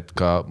siin, et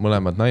ka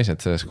mõlemad naised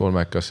selles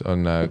 3-kas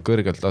on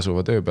kõrgelt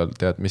asuva töö peal,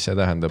 tead, mis see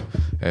tähendab,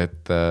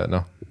 et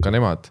noh, ka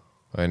nemad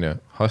on ju,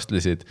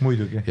 hustlisid.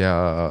 Muidugi. Ja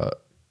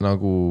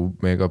nagu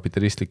meie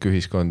kapitalistlik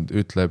ühiskond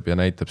ütleb ja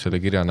näitab selle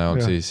kirja näol,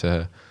 siis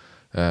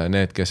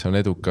need, kes on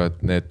edukad,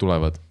 need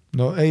tulevad.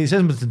 No ei,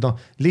 selles mõttes, et noh,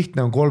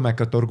 lihtne on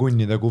 3-kat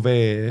orgunnida, kui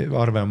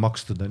veearve on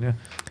makstud, on ju.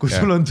 Kui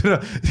sul on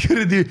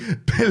kuradi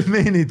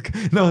pelmeenid,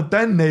 noh,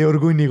 tänne ei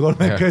orgunni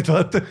 3-kaid,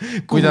 vaata.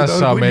 Kuidas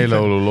sa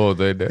meeleolu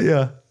lood, on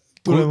ju?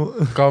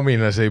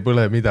 Kaminas ei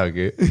põle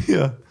midagi.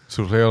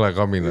 Sul ei ole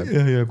kaminat.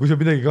 Ja kui sa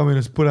midagi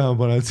kaminas põlema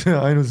paned, see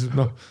ainult,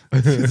 noh,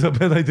 sa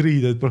pead ainult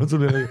riided,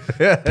 sul ei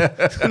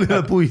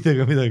ole puid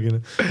ega midagi.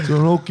 Sul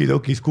on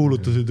okis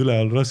kuulutused üle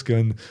all, raske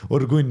on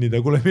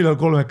orgunnida. Kuule, millal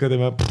 3-ka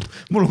teeme?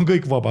 Mul on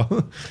kõik vaba.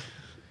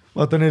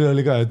 Vaata, neil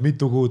oli ka, et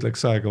mitu kuud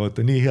läks aega,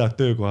 vaata, nii head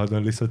töökohad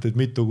on lihtsalt, et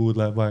mitu kuud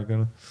läheb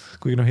aega.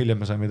 Kuigi noh,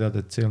 hiljem me saime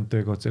teada, et see on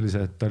töökohad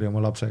sellise, et ta oli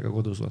oma lapsega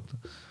kodus, vaata.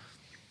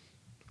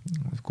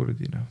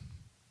 Kurdi, noh.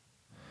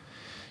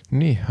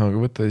 Nii, aga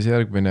võtta siis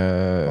järgmine...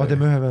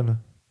 Teeme ühe veel.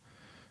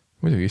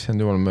 Muidugi, issand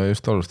jumal, me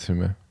just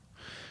alustasime.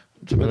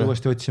 Sa pead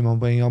uuesti otsima, ma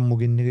panin ammu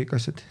kinni kõik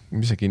asjad.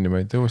 Mis sa kinni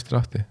panid? Uuesti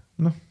lahti?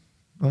 Noh,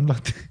 on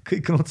lahti.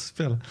 Kõik on otsast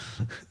peale.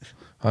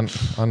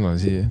 Anna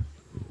siia.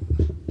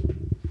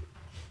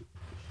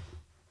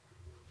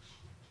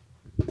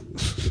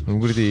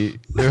 On kurdi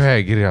ühe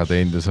kirja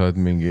teinud ja sa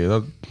oled mingi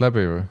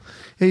läbi või?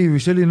 Ei,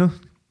 see oli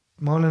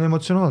ma olen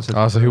emotsionaalselt.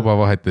 Sa juba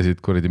vahetasid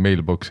kurdi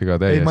mailboxi ka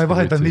täiesti. Ei, ma ei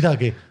vahetanud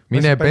midagi.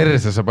 Mine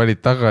perse, sa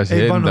panid tagasi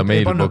enda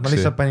mailboxi. Ma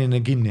lihtsalt panin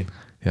kinni.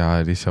 Jaa,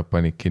 lihtsalt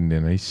panid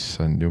kinni,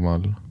 issand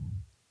jumal.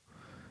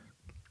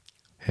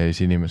 Ja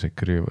siis inimesed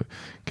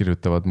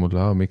kirjutavad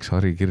mulle, miks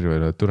Harri kirju ei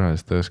ole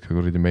turhast, ta ei oska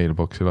kurdi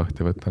mailboxi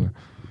lahti võtta.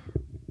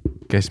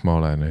 Kes ma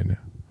olen?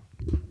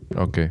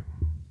 Okei,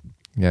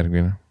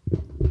 järgmine.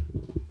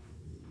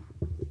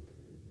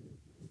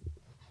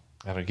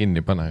 Ära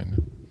kinni pane.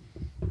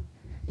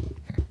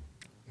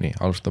 Nii,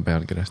 alusta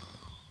pealkirjast.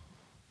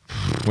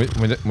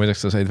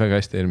 Muideks sa said väga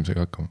hästi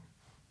eelmisega hakkama.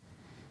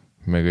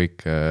 Me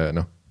kõik,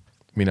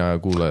 mina ja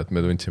kuulajad,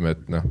 me tundsime,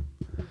 et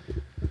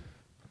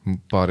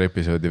paar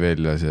episoodi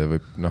veel ja see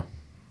võib,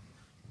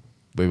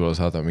 võib-olla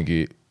saada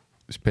mingi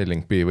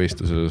spelling bee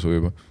võistlusele su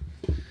juba.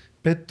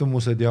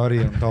 Pettumused ja Ari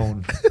on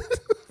down.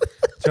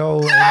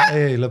 Tšau,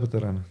 ei, lõpeta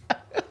ära.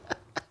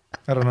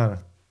 Ära naera.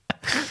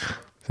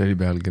 See oli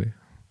pealkiri.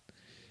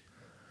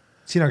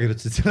 Sina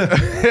kirjutasid selle.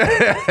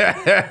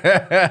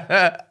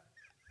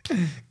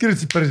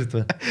 Kirjutasid päriselt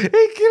või?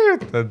 Ei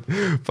kirjutanud.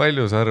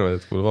 Palju sa arvad,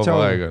 et mul vaba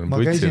aega on?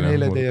 Ma käisin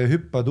eile teie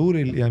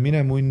hüppatuuril ja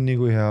mine munni,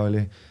 kui hea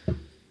oli.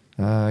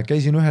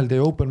 Käisin ühel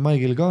teie open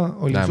mic'il ka,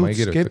 oli suht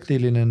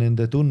skeptiline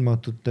nende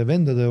tundmatute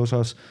vendade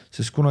osas,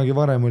 sest kunagi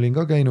varem olin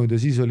ka käinud ja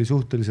siis oli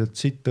suhteliselt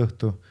sitt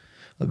õhtu.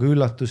 Aga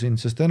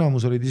üllatusin, sest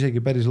enamus olid isegi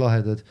päris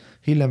lahedad.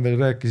 Hiljem veel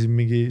rääkisin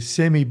mingi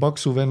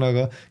semipaksu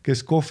vennaga,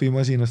 kes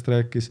kohvimasinast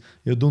rääkis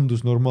ja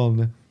tundus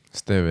normaalne.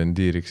 Steven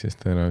Tiiriks siis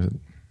tõenäoliselt.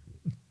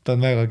 Ta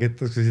on väga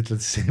kettas, kui sa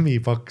ütled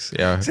semipaks.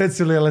 Ja. See, et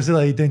sul ei ole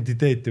seda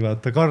identiteeti,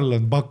 vaata. Karl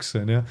on paks,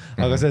 on jah.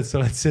 Aga see, et sa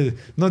oled see...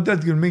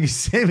 tead küll mingi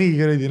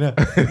semikõrdi,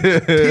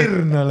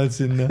 pirn oled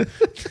sinna.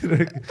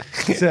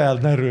 See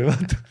ajalt närvi,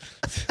 vaata.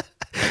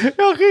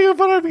 Ja kõige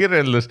parem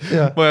kirjeldus.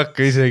 Ma ei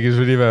hakka isegi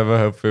su nime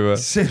vähe õppima.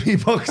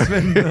 Semipaks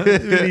venna,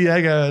 üli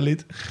äge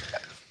olid.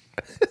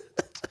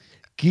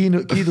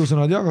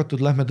 Kiidusõnad jagatud,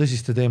 lähme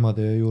tõsiste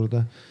teemade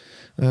juurde.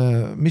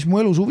 Mis mu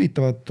elus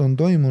huvitavat on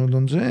toimunud,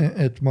 on see,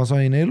 et ma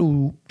sain elu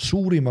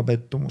suurima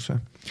pettumuse.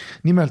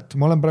 Nimelt,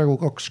 ma olen praegu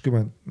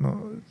 20,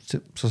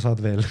 sa saad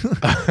veel.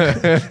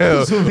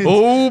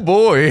 Oh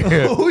boy!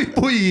 Oi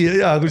boi,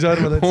 jaa, kui sa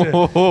arvad,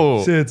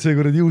 et see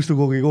kuradi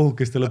juustukoogi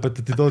kohukeste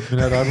lõpetati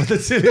tootmine ära, arvad,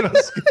 et see oli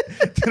raske.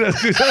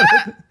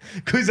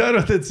 Kui sa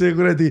arvad, et see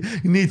kuradi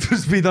Need for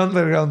Speed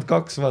Underground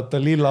 2, vaata,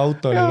 lilla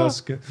auto oli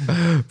raske.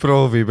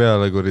 Proovi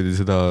peale kuradi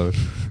seda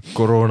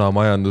koroona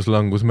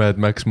majanduslangus Mad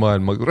Max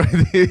maailma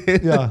kuradi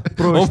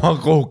oma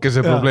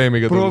kohukese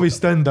probleemiga. Proovi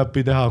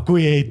stand-upi teha,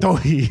 kui ei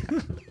tohi.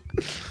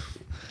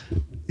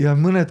 Ja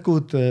mõned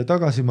kuud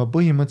tagasi ma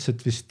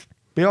põhimõtteliselt vist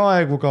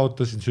peaaegu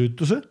kaotasin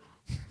süütuse.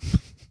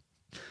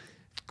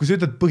 Kui sa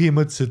ütled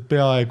põhimõtteliselt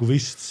peaaegu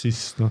vist, siis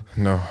sa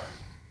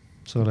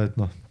oled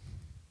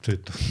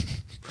süütu.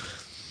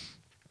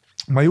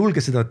 Ma ei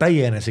julge seda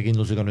täie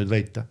enesekindlusega nüüd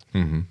väita.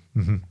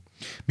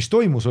 Mis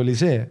toimus oli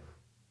see,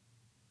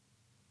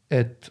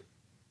 et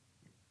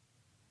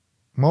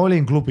ma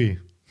olin klubi.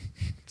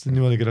 See on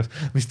niimoodi kirjas.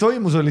 Mis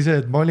toimus oli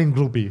see, et ma olin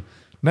klubi.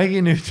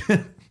 Nägin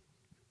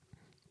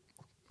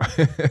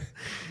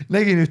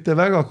ühte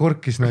väga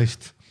korkis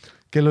naist,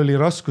 kel oli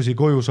raskusi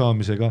koju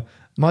saamisega.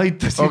 Ma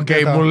aitasin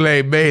teda... mulle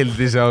ei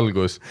meeldi see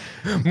algus.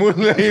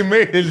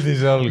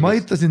 Ma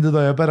aitasin teda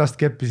ja pärast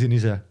keppisin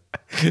ise.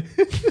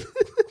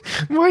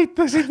 Ma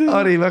aitasin teda.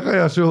 Ari, väga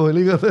hea show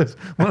oli igatahes.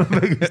 Ma olen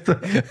vägista.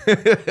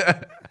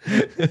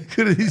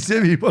 Kõrdi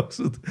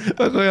semipaksud.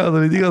 Väga head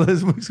olid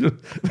igatahes. Ma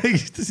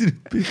vägistasin.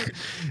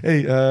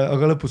 Ei,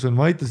 aga lõpus on,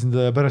 ma aitasin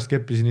teda ja pärast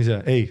keppisin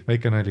ise. Ei,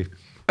 väike nali.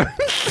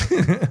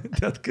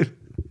 Tead küll.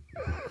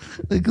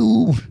 Väike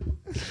huumor.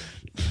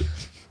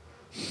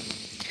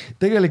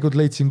 Tegelikult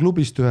leidsin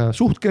klubist ühe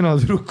suht kena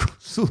tüdruku,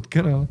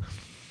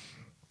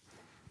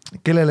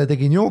 kellele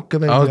tegin jooke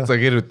välja. Ta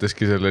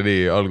kirjutaski selle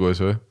nii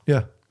alguses või?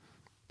 Jah.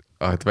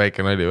 Et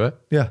väike nali või?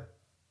 Jah.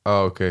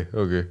 Okei.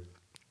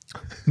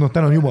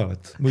 Tänan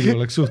jumalat, muidu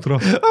oleks suht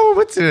rahva. Ma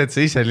mõtlesin, et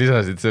sa ise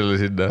lisasid selle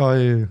sinna.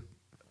 Ei.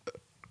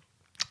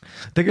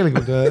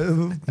 Tegelikult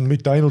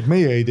mitte ainult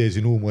meie ei tee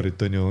siin huumorit,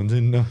 on ju.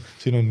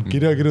 Siin on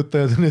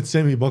kirjakirjutajad, need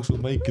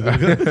semipaksud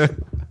maikidega.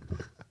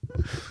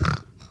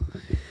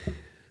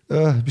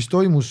 Mis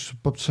toimus,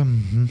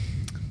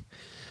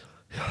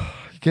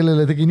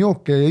 kellele tegin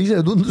jooke ja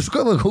ise tundus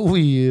ka väga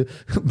huvi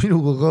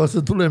minuga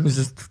kaasa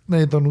tulemisest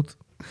näidanud.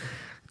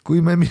 Kui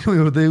me minu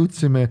juurde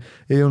jõudsime,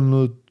 ei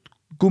olnud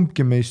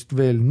kumbki meist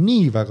veel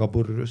nii väga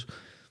purjus.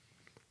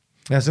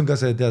 Ja see on ka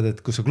see, tead,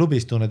 et kui sa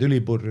klubis tunned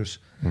ülipurjus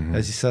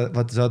ja siis sa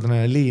saad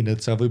liin,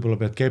 et sa võib-olla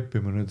pead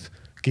keppima nüüd,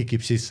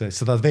 kikib sisse,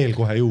 sa tahad veel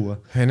kohe juua.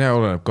 Ei näe,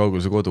 oleneb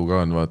kaugel see kodu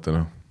ka on,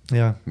 vaata .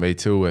 Ja.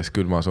 Veits õues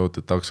külmas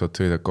ootad taksot,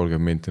 sõidad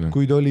 30 minti.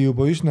 Kuid oli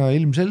juba üsna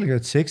ilmselge,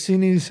 et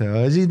seksini see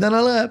asi täna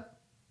läheb.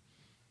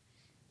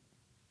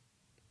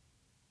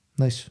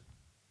 Nice.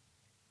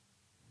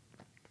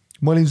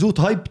 Ma olin suht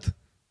hyped.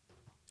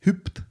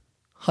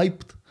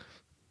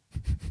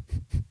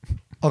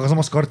 Aga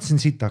samas kartsin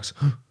sitaks.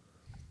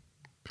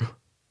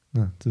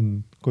 No, see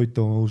on Koit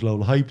oma uus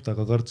laul. Hyped,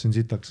 aga kartsin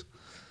sitaks.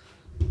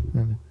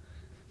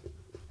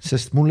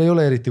 Sest mul ei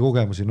ole eriti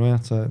kogemusi. No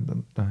jah,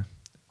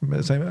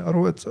 me saime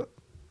aru, et sa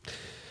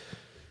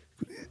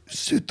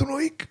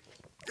sütunoik.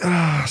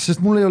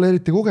 Sest mul ei ole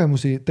eriti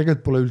kogemusi.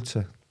 Tegelikult pole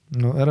üldse.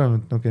 No ära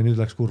nüüd, nüüd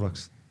läks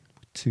kurvaks.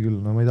 See küll,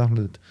 no ma ei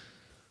tahtnud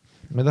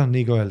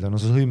nii ka öelda. No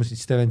sa hõimasid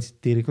Steven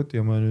tiirikut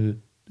ja ma nüüd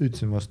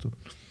ütlesin vastu.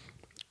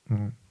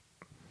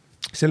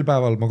 Sel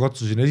päeval ma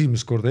katsusin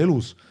esimest korda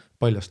elus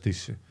paljast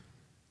tissi.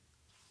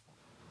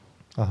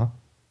 Aha.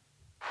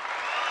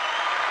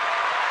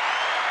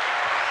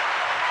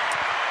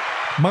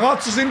 Ma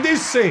katsusin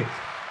tissi!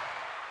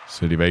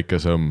 See oli väike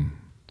samm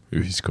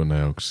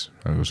ühiskonna jaoks,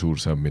 aga suur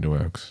samm minu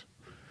jaoks.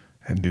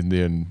 And in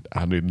the end,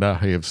 I did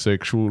not have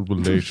sexual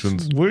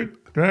relations. With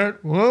that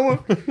woman.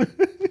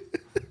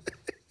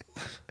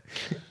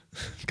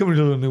 Come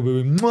sul on nagu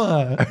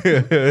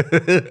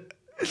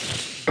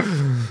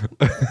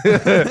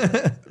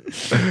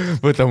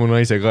Võta mu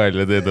naise kael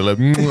ja tee talle.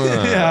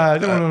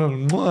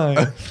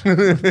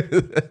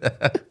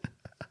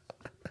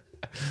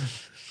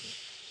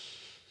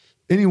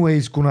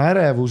 Anyways, kuna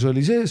ärevus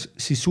oli sees,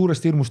 siis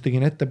suurest hirmust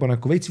tegin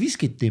ettepaneku veits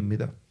viskit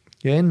timmida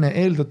ja enne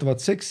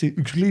eeldatavat seksi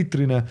 1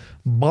 liitrine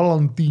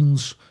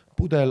Ballantines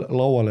pudel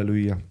lauale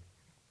lüüa.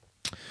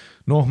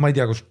 Noh, ma ei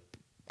tea,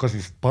 kas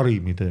vist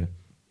parim idee.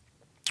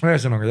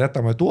 Ühesõnaga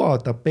jätame toa,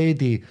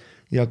 tapeedi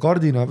ja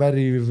kardina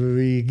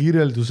värvi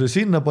kirjelduse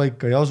sinna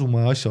paika ja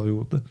asume asja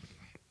juurde.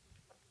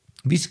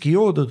 Viski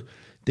joodud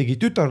tegi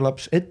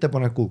tütarlaps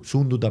ettepaneku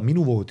sunduda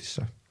minu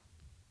voodisse.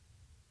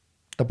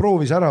 Ta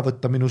proovis ära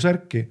võtta minu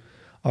särki,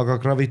 aga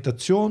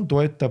gravitatsioon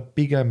toetab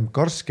pigem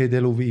karskeid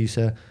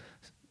eluviise.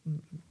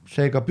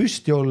 Seega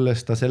püsti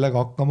olles ta sellega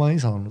hakkama ei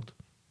saanud.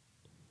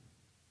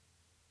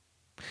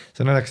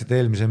 See nädaks, et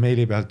eelmise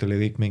meili pealt oli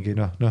kõik mingi,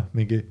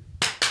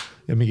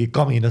 mingi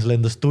kaminas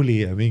lendas tuli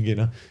ja mingi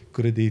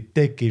kuradi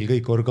tekil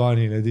kõik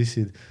orgaanile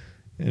tissid.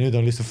 Ja nüüd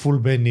on lihtsalt full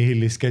Benny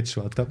Hilli sketš,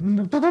 vaata.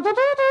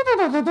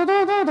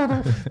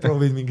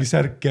 Proovid mingi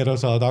särki ära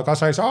saada, aga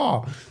sa ei saa.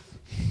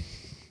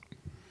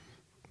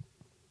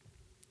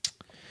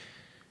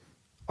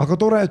 Aga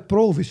tore, et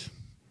proovis.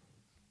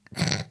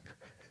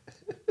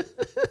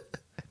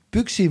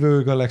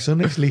 Püksivööga läks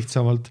õnneks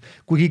lihtsamalt,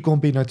 kuigi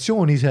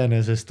kombinatsioon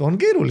iseenesest on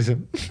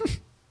keerulisem.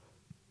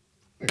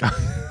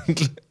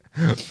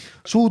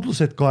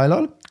 Suudlused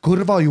kaelal,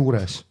 kõrva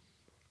juures.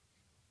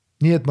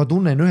 Nii et ma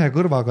tunnen ühe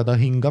kõrvaga ta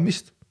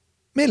hingamist.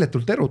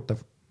 Meeletult erutav.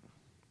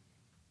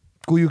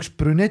 Kui üks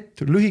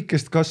brünett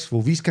lühikest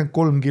kasvu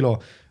 53 kilo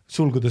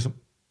sulgudes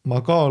ma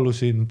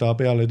kaalusin ta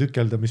peale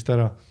tükeldamist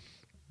ära.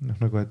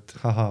 Nagu et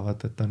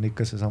vaata, et ta on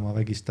ikka see sama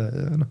vägista.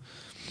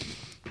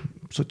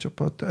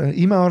 Sotsiopaat,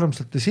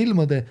 imearmsate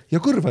silmade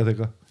ja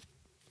kõrvadega.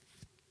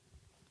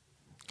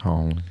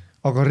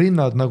 Aga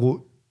rinnad nagu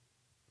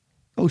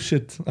oh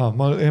shit,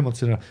 ma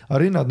ehmatasin ära. Aga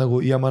rinnad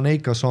nagu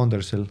Jamaneika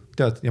Saundersil.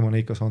 Tead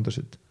Jamaneika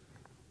Saundersit?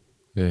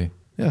 Ei.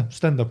 Jah,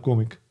 stand-up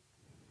koomik.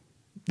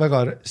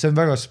 See on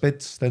väga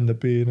spets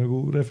stand-upi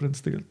nagu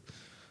reference tegelikult.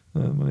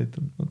 Ma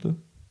näitan.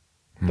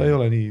 Ta ei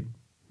ole nii,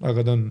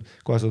 aga ta on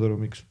kohe saad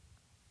aru miks.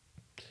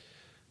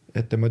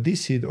 Et tema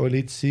dissid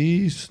olid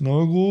siis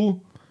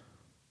nagu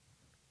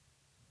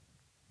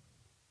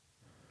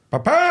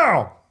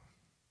Papao!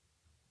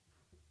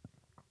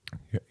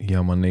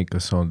 Jamaneika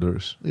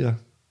Saunders. Jah.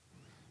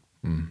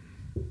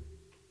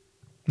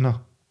 Noh.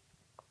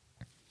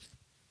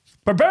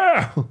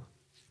 Papao!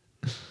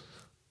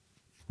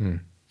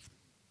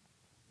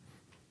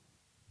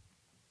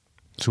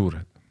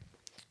 Suured.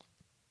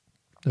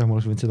 Jah, ma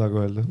oleks võinud seda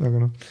ka öelda,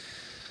 aga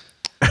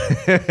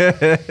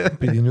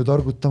pidin ju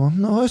targutama.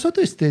 No sa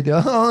tõesti ei tea.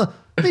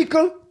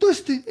 Miikal,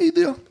 tõesti ei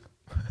tea.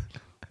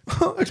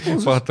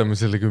 Vaatame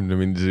selle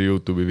 10-mindise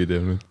YouTube'i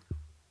video nüüd.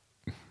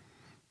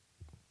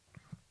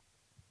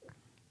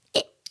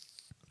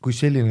 Kui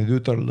selline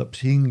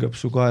tütarlaps hingab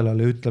su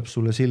kaelale ja ütleb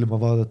sulle silma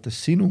vaadates,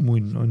 sinu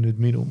munn on nüüd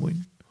minu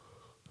munn.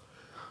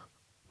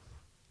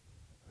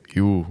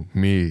 You,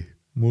 me.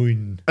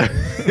 Munn.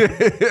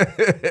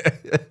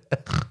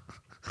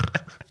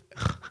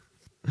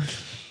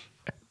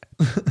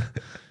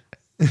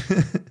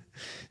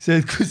 See,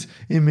 et kus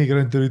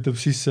immigrant üritab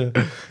sisse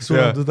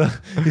suunduda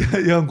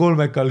ja on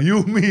kolmekal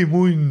Jumi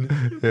munn.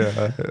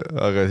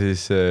 Aga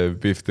siis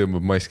Pihv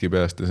tõmbab maski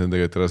peast ja see on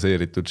tegelikult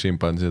raseeritud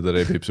šimpansi ja ta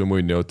repib su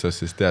munni otsas,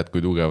 sest tead, kui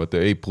tugevad.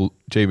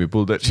 Jamie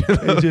pull that shit.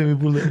 Jamie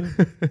pull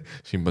that.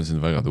 Šimpansid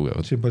on väga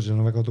tugevad. Šimpansid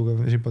on väga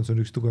tugev. Šimpansid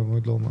on üks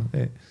tugevamaid looma.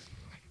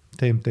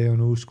 TMT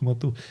on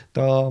uskumatu.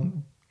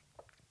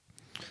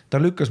 Ta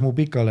lükkas mu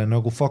pikale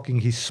nagu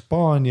fucking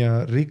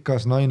Hispaania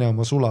rikas naine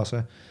oma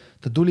sulase.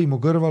 Ta tuli mu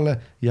kõrvale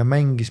ja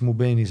mängis mu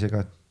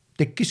peenisega.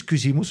 Tekkis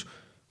küsimus,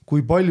 kui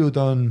palju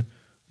ta on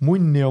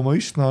munni oma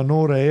üsna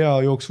noore ea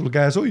jooksul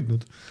käes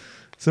hoidnud.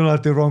 See on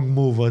alati wrong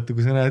move, vaata,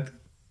 kui sa näed,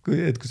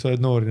 kui sa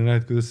oled noor ja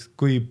näed,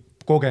 kui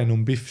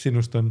kogenum pihv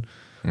sinust on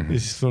ja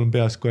siis sul on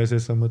peas kohe see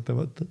sa mõte,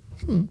 vaata.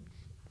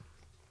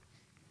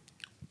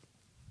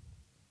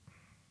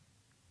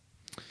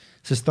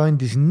 Sest ta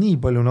andis nii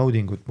palju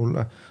naudingut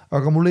mulle,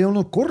 aga mul ei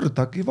olnud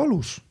kordagi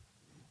valus.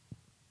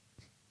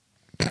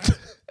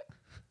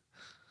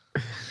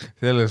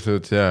 Selles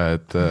suhtes jah,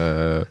 et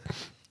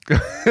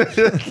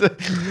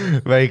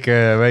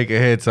väike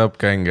heads up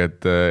gang,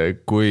 et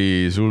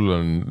kui sul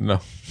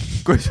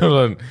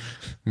on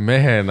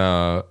mehena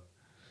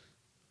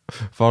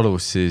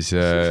valus, siis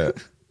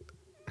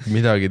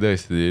midagi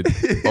tõesti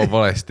on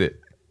valesti.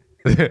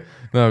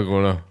 Nagu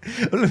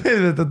Mulle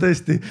meeldib, et ta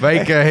tõesti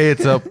väike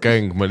heads up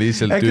gang, ma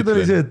lihtsalt äkki ta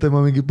oli see, et tema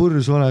mingi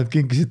purjus vanad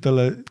kinkisid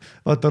talle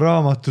vaata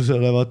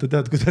raamatusele, vaata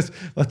tead,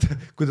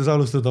 kuidas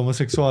alustada oma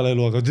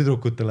seksuaalelu, aga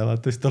tüdrukutele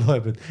vaata, siis ta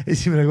loeb, et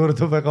esimene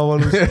kord on väga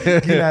valus,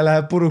 kile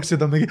läheb puruks ja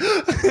ta mingi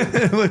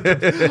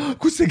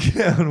kus see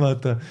kile on,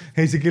 vaata.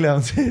 Ei, see kile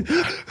on see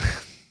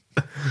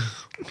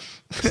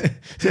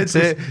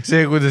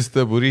see, kuidas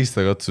ta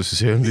purista katsus,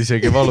 see on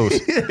isegi valus.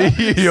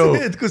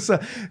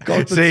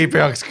 See ei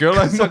peakski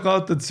olema. Sa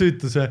kaotad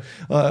süütuse,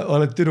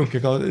 oled tüdruk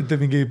ja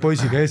teed mingi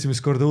poisiga esimest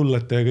korda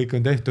hullete ja kõik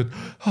on tehtud,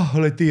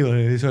 oled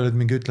diivani ja siis oled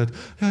mingi ütled,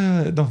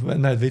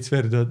 näed veits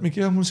verdu, et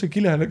mingi, mul see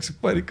kile läks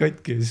paari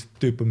katki ja siis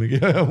tüüp on mingi,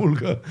 mul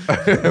ka.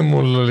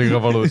 Mul oli ka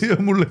valus. Ja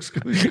mul läks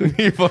ka.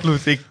 Nii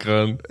valus ikka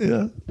on.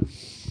 Jah.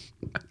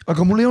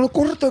 Aga mul ei olnud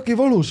kordagi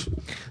valus.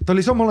 Ta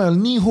oli samal ajal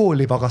nii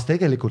hooliv, aga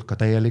tegelikult ka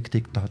täielik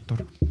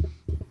diktaator.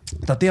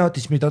 Ta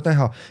teadis, mida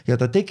teha ja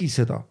ta tegi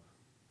seda.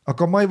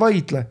 Aga ma ei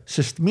vaidle,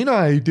 sest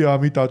mina ei tea,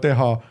 mida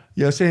teha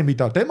ja see,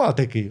 mida tema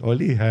tegi,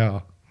 oli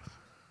hea.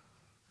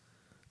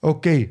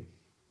 Okei,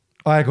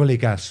 aeg oli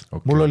käes.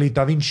 Mul oli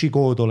Da Vinci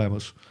kood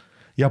olemas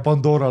ja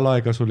Pandora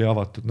laegas oli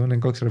avatud.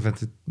 Need 2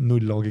 referentsid,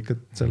 0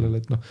 loogikat sellele,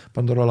 et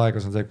Pandora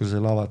laegas on see, kui sa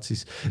selle avad,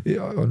 siis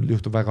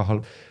juhtub väga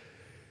halb.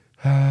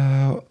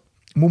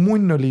 Mu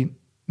munn oli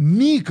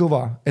nii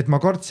kõva, et ma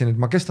kartsin, et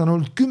ma kestan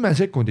olnud 10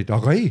 sekundit,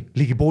 aga ei,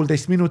 ligi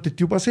 1,5 minutit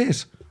juba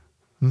sees.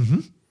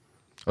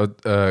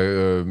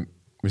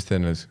 Mis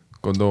teenes?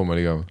 Kondoom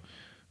oli ka?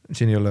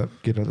 Siin ei ole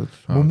kirjeldatud.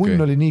 Mu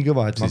munn oli nii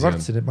kõva, et ma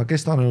kartsin, et ma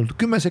kestan olnud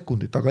 10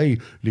 sekundit, aga ei,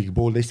 ligi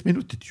 1,5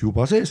 minutit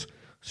juba sees.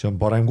 See on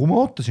parem, kui ma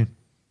ootasin.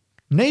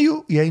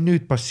 Neiu jäi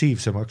nüüd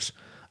passiivsemaks,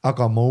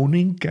 aga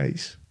moaning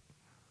käis.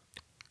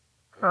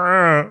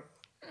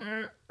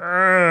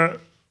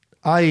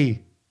 Ai.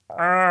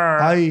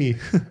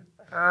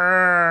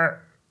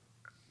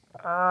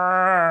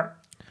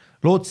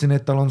 Lootsin,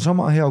 et tal on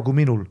sama hea kui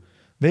minul.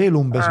 Veel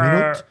umbes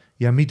minut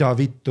ja mida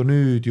vittu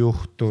nüüd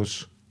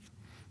juhtus?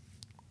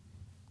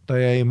 Ta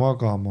jäi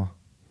magama.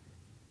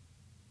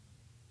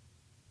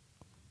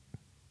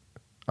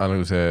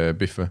 Nagu see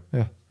pihv või?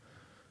 Jah.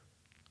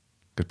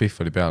 Kas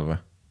pihv oli peal või?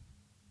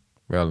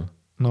 Või all?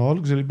 No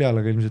algus oli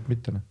peal, aga ilmselt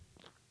mitte.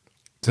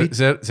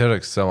 See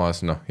oleks samas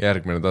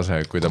järgmine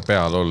tase, kui ta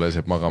peal olles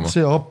jääb magama.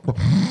 See appa.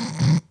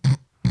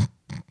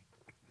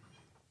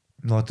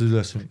 Vaatad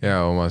üles.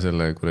 Ja oma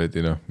selle kuredi,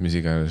 mis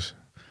iganes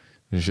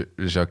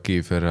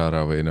Jacques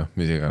Ferrara või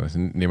mis iganes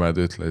nimed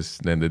ütles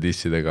nende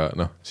dissidega,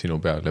 sinu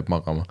peal jääb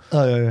magama.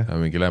 Ja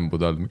mingi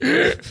lämbud all.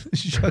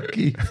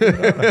 Jacques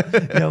Ferrara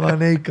ja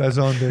Vaneika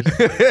Sander.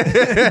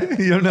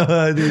 You know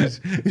how it is.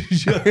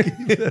 Jacques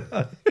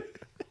Ferrara.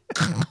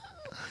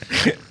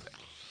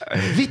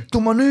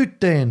 Vittu ma nüüd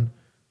teen.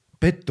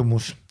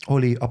 Pettumus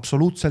oli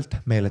absoluutselt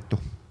meeletu.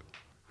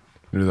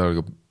 Nüüd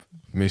algab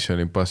Mission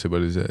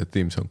Impossible see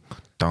team song.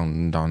 Algus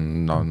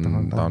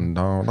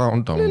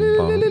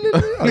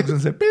on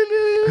see.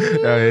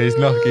 Ja siis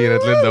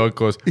kiired lendavad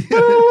koos.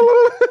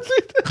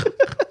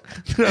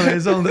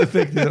 Sound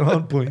effectid on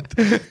on point.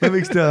 Me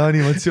võiks teha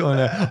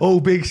animatsioone.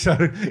 Oh, big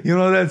shark. You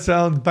know that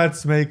sound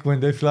bats make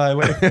when they fly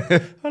away.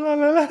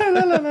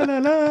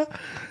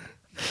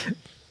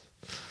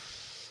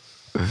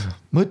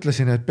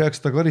 Mõtlesin, et peaks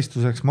ta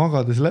karistuseks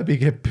magades läbi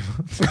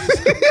keppima.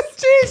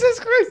 Jesus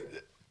Christ!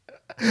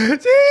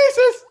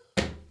 Jesus!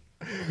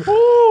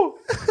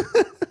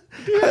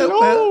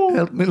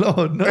 Help me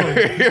Lord, no.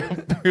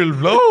 Help me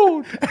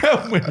Lord.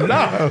 Help me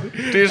Lord.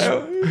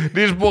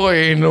 This boy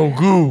ain't no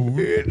good.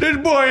 This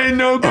boy ain't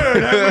no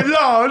good. Help me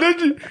Lord.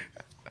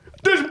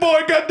 This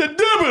boy got the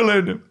devil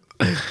in him.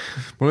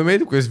 Mulle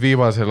meeldib, kuidas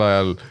viimasel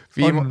ajal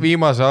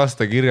viimase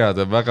aasta kirjad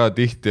on väga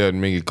tihti on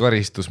mingi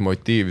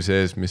karistusmotiiv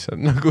sees, mis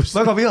on nagu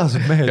väga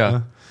vihased mehed.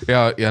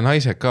 Ja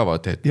naised ka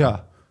vaata, et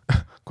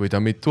kui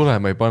ta meid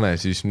tulema ei pane,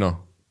 siis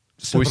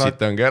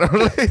pussitangi ära.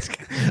 Mulle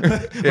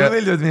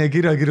meeldivad meie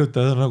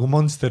kirjakirjutajad on nagu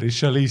Monsteri,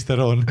 Charlize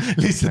Theron,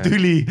 lihtsalt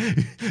üli,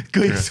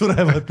 kõik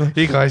surevad.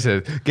 Iga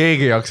asja,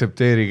 keegi ei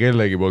aksepteeri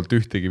kellegi poolt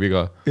ühtegi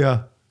viga.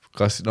 Ja.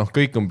 Kas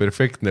kõik on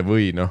perfektne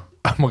või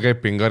ma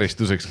kepin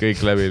karistuseks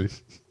kõik läbi.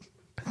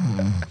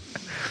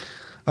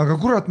 Aga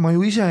kurat, ma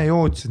ju ise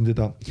jootsin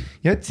teda.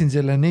 Jätsin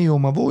selle neiu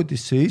oma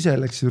voodisse ja ise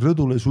läksin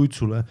rõdule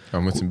suitsule. Ma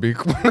mõtlesin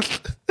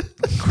pikkumalt.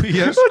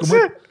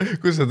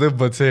 Kus sa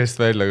tõmbad seest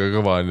välja ka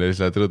kõva ja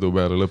siis lähed rõdu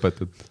peale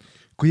lõpetad.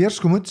 kui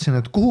järsku mõtlesin,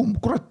 et kuhu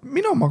kurat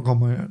mina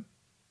magama jään.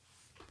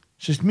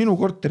 Sest minu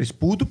korteris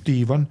puudub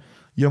diivan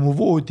ja mu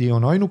voodi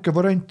on ainuke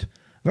variant.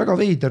 Väga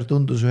veider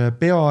tundus ühe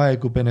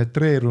peaaegu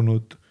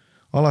penetreerunud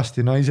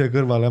alasti naise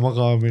kõrvale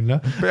magama minna.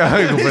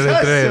 Peaaegu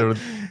penetreerunud.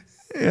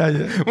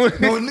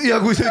 Ja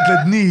kui sa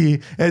ütled nii,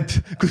 et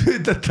kui sa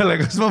ütled talle,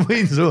 kas ma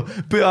võin su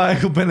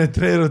peaaegu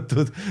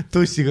penetreerutud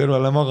tussi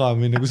kõrvale magama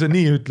minna, kui sa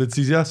nii ütled,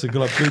 siis jah, see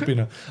kõlab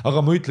kõipina. Aga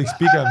ma ütleks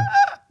pigem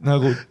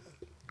nagu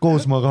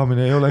koos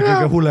magamine ei ole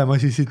kõige hullem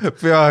asi siit.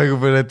 Peaaegu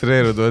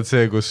penetreerunud on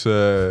see, kus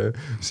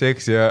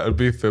seksi ja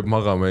Biff võib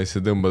magama ja siis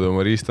sa tõmbad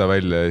oma riista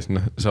välja ja siis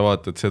sa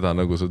vaatad seda,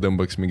 nagu sa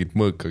tõmbaks mingit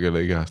mõõka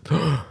kelle kehast.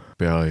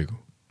 Peaaegu.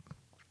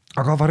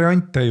 Aga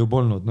variante ju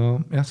polnud,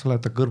 no jah, sa lähed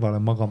ta kõrvale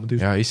magama.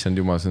 Ja issand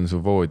jumal, see on su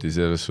voodi,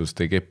 selles suust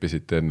te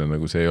keppisite enne,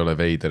 nagu see ei ole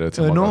veider, et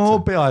sa no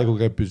magad. Peaaegu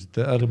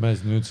keppisite, ärme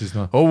nüüd siis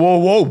Ta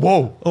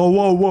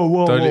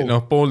oli,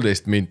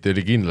 1,5 minti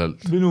oli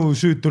kindlalt. Minu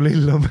süütu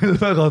lill on veel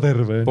väga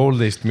terve.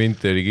 1,5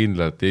 minti oli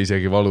kindlalt ja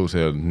isegi valus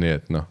ei olnud, nii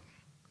et .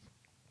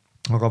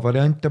 Aga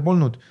variante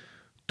polnud.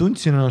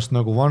 Tundsin ennast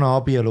nagu vana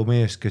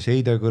abielumees, kes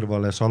eide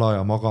kõrvale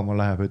salaja magama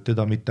läheb, et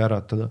teda mitte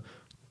äratada.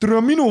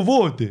 Tere minu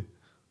voodi!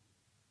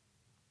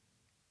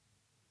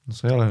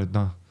 Sa ei ole nüüd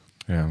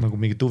nagu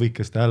mingi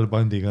tuvikeste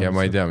L-bandiga. Ja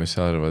ma ei tea, mis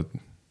sa arvad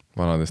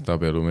vanadest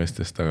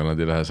abielumeestest, aga nad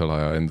ei lähe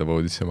salaja enda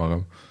voodisse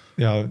magama.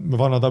 Ja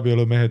vanad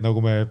abielumehed,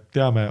 nagu me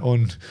teame,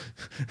 on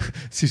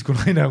siis kui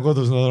naine on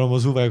kodus, nad on oma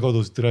suve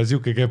kodus, tere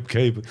siuke kepp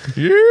käib.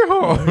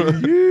 Jiihaa!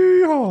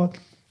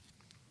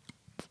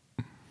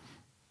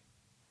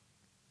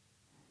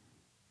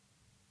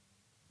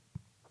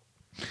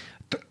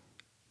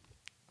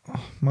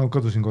 Ma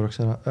kadusin korraks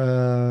ära.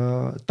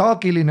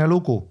 Taagiline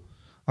lugu.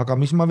 Aga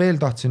mis ma veel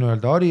tahtsin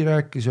öelda, Ari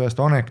rääkis ühest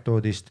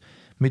anekdoodist,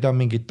 mida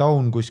mingi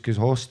taun kuskil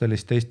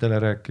hostelis teistele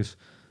rääkis.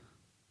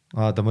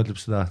 Ta mõtleb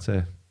seda,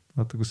 see,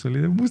 vaata kus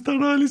oli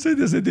mustanaalised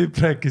ja see tüüp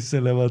rääkis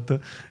selle, vaata,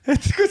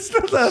 et kus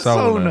ta läheb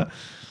sauna.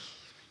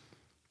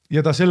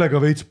 Ja ta sellega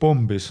veits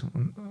pombis.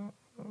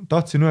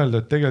 Tahtsin öelda,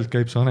 et tegelikult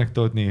käib see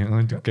anekdood nii.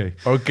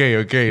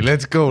 Okei,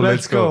 let's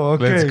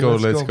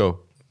go.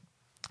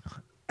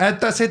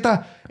 Että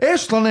seda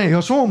estlane ja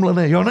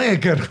soomlane ja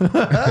neeger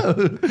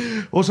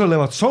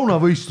osalevad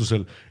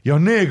saunavõistlusel ja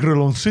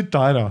neegril on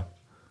sita ära.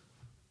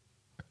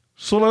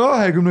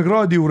 120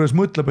 kraadi juures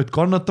mõtleb, et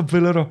kannatab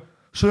veel ära.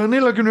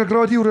 140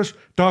 kraadi juures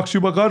tahaks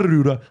juba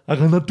karjuda,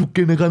 aga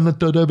natukene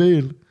kannatada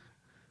veel.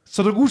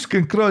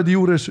 160 kraadi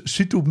juures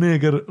situb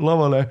neeger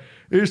lavale.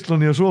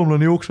 Eestlane ja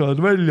soomlane jooksevad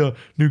välja,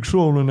 nüüd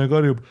soomlane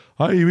karjub.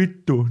 Ai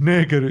vittu,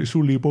 neeger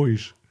suli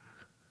pois.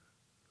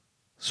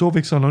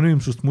 Sooviks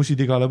anonüümsust musid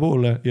igale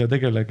poole ja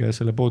tegelege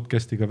selle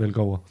podcastiga veel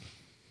kaua.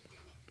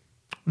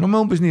 No ma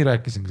umbes nii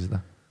rääkisingi seda.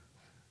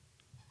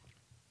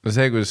 No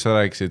see, kuidas sa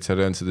rääkisid, seal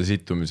ei olnud seda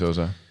situmise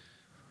osa.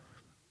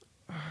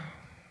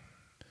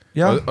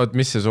 Oot,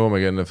 mis see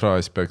soomekeelne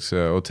fraas peaks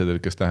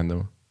otsetõlkes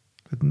tähendama?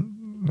 Et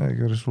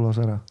neeger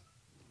sulas ära.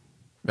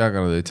 Ja,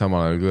 aga nad olid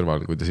samal ajal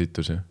kõrval, kui ta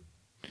situsi.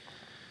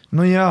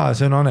 No jaa,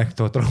 see on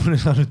anekdoot,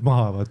 rahune sa nüüd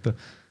maha, vaata.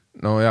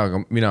 No jaa, aga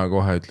mina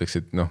kohe ütleks,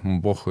 et mu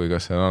pohhu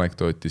kas see on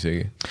anekdoot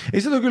isegi. Ei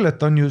seda küll,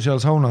 et on ju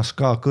seal saunas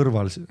ka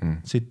kõrval,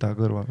 sita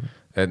kõrval.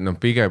 Et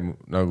pigem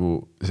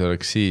nagu see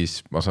oleks siis,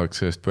 ma saaks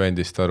sellest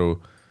puendist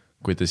aru,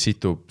 kui ta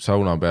situb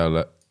sauna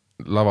peale,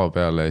 lava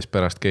peale ja siis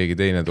pärast keegi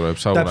teine tuleb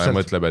sauna täpselt. Ja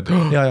mõtleb, et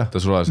ta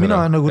sulas ära. Mina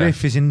nagu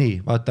rehvisin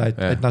nii, vaata,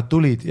 et nad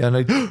tulid ja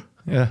nad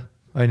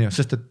on ju,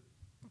 sest et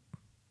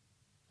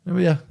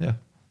jah,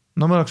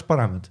 no me oleks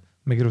paremad,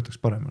 me kirjutaks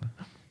paremale.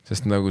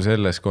 Sest nagu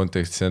selles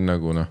kontekstis on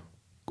nagu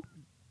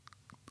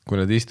kui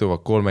nad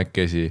istuvad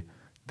kolmekesi,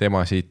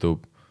 tema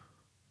situb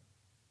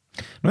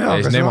ja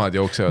siis nemad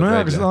jooksevad välja. No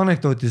aga seda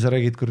anekdooti sa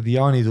räägid kurdi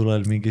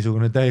jaanitulel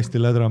mingisugune täiesti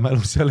lädra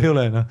mälus, seal ei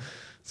ole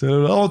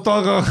seal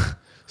aga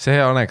see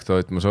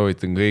anekdoot ma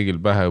soovitan kõigil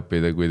pähe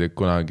õppida, kui te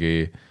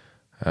kunagi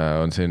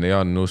on selline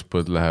Jaan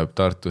Nuuspõld läheb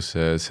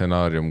Tartusse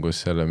stsenaarium,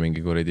 kus selle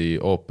mingi kuradi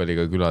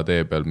Oopeliga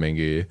külatee peal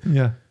mingi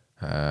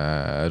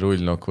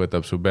rullnokk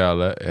võtab su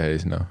peale ja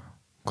siis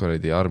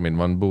kuradi Armin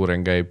Van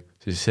Buuren käib,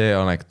 siis see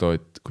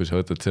anekdoot, kui sa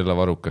võtad selle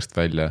varukast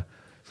välja,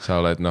 sa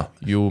oled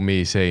you,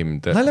 me, same.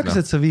 Naljakas,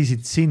 et sa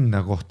viisid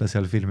sinna kohta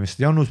seal filmist.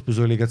 Januspus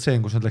oli ka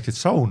tseen, kus nad läksid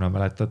sauna,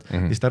 mäletad,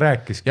 siis ta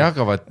rääkiski. Ja,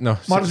 aga vaat,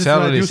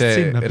 seal oli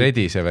see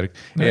redise värk.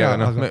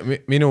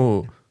 Minu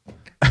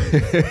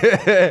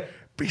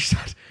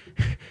pissad.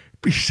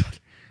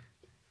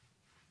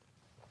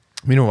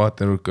 Minu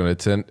vaatenurk on,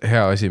 et see on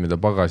hea asi, mida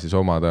pagasis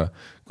omada,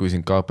 kui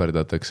sind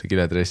kaaperdatakse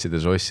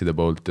kiledressides osside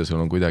poolt ja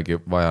sul on kuidagi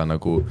vaja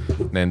nagu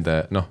nende,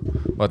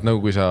 vaat nagu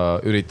kui sa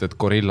üritad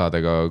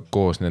gorilladega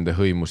koos nende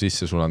hõimu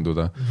sisse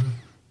sulanduda,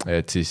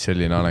 et siis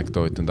selline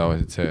anekdoot on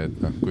tavaliselt see,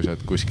 et kui sa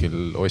oled kuskil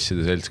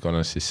osside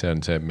seltskonnas, siis see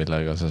on see,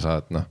 millega sa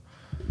saad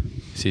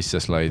sisse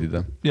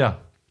slaidida. Jah,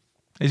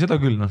 ei seda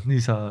küll,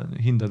 nii sa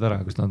hindad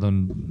ära, kas nad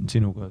on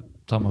sinuga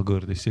sama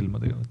kõõrdis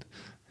silmadega.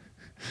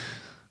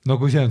 No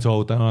kui see on su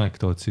auto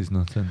anekdoot, siis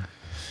see on.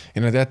 Ja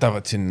nad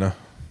jätavad sinna.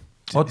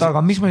 Oota,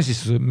 aga mis me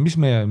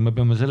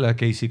peame selle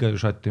case'iga ju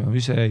šattima,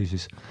 mis see jäi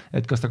siis?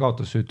 Et kas ta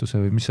kaotas süütuse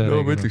või mis see?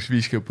 No ma ütleks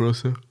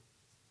 50%.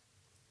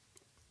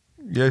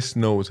 yes,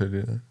 no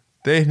selline.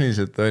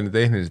 Tehniliselt,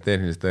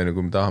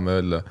 kui me tahame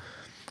öelda,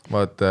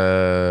 vaata,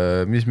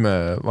 mis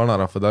me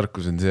vanarahva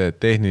tarkus on see, et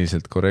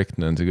tehniliselt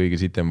korrektne on see kõige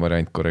sitem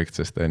variant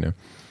korrektsest, on ju.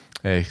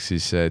 Ehk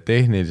siis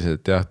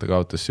tehniliselt jah, ta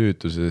kaotas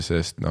süütuse,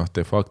 sest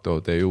de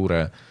facto de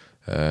jure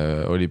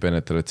oli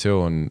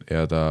penetratsioon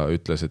ja ta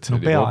ütles, et see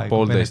oli ta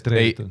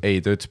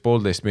ütles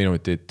 1,5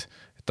 minutit,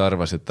 ta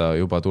arvas, et ta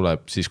juba tuleb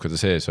siis, kui ta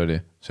sees oli,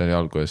 see oli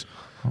alguses.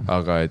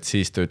 Aga et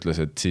siis ta ütles,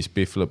 et siis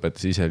Biff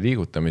lõpetas ise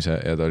liigutamise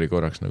ja ta oli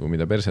korraks nagu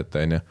mida perseta,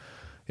 on ju.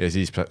 Ja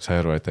siis sai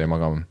aru, et ta ei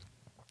magama.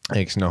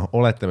 Eks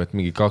oletame, et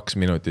mingi 2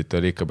 minutit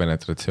oli ikka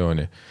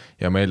penetratsiooni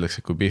ja ma eeldaks,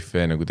 et kui Biff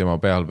jäi nagu tema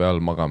peal või all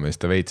magama, siis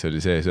ta veits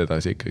oli sees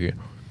edasi ikkagi.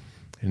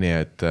 Nii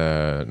et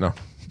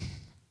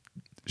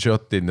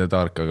shot in the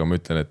dark, aga ma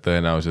ütlen, et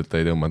tõenäoliselt ta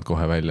ei tõmmanud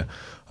kohe välja.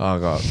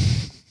 Aga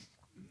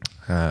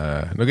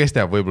no kes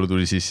teab, võib-olla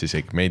tuli sisse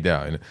isegi, me ei tea.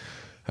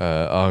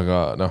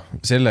 Aga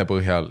selle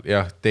põhjal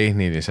jah,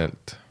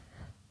 tehniliselt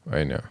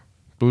on ju.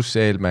 Pluss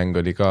eelmäng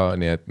oli ka,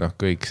 nii et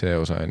kõik see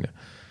osa on ju.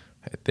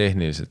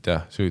 Tehniliselt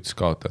jah, süütus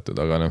kaotatud,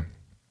 aga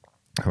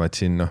vaat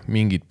siin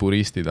mingid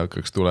puristid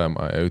hakkaks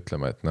tulema ja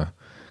ütlema, et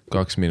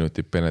 2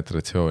 minutit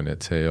penetratsiooni,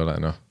 et see ei ole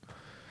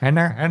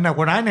Enne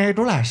kui naine ei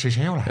tule, siis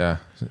ei ole. Jah,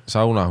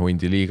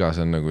 saunahundi liigas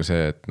on nagu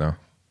see, et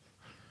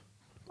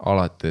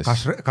alates...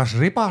 Kas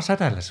riba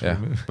sädeles? Jah,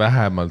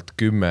 vähemalt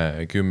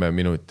 10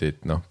 minutit,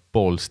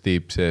 pool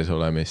stiip sees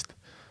olemist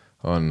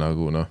on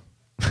nagu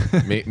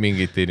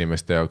mingite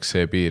inimeste jaoks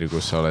see piir,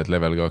 kus sa oled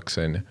level 2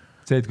 on ju.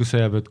 See, et kus sa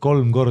jääb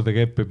 3 korda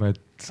keppima,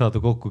 et saada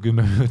kokku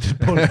 10 minutit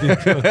pool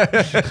stiip.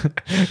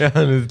 Ja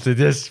nüüd ütled,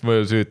 jess, ma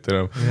ei süüta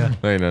enam.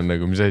 Naine on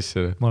nagu, mis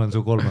asja? Ma olen su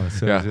 3.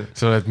 Sa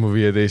oled mu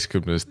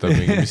 15-st,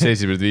 mis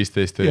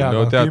 7-15 ja,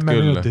 no, 10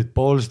 minutit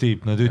pool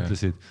stiip, nad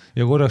ütlesid.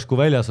 Ja korraks, kui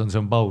väljas on,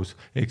 see on paus.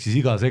 Ehk siis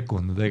iga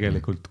sekund on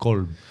tegelikult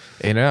 3.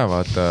 Ei no ja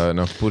vaata,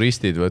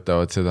 puristid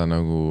võtavad seda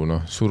nagu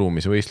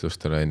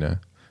surumisvõistlustel, on ju.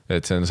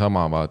 Et see on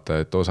sama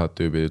vaata, et osad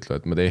tüübid ütlevad,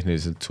 et ma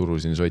tehniliselt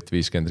surusin sott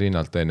 50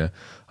 rinnalt, on ju,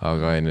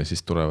 aga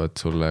siis tulevad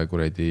sulle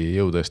kuradi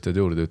jõutõsted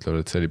juurde, ütlevad,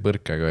 et see oli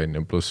põrkega, on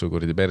ju, pluss su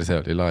kuradi perse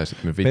oli laes.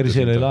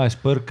 Perse oli laes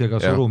põrkega,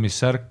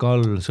 surumissärk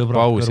all,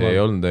 sõbrad pausi kõrval. Ei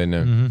olnud, on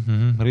ju.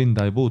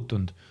 Rinda ei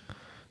puutunud.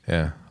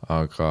 Jah,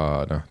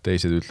 aga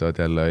teised ütlevad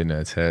jälle, on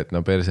ju, et see, et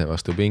perse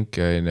vastu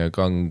pinki, on ju,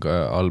 kang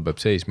all peab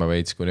seisma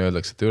veits, kuni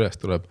öeldakse, et üles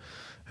tuleb,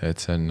 et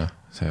see on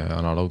see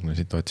analoogne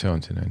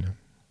situatsioon siin, on ju.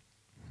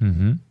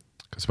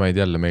 Kas ma ei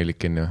jälle meilik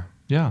enne?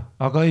 Jaa,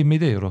 aga ei, me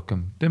ei tee ju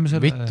rohkem.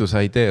 Vittu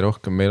sa ei tee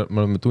rohkem, me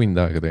oleme tund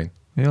aega teinud.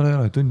 Ei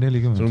ole, tund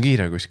 40. Sul on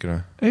kiire kuskil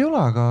või? Ei ole,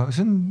 aga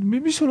see on,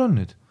 mis sul on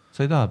nüüd?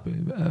 Sa ei taha?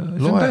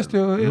 Loe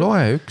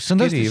üks see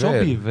on kiri veel.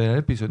 Sobiv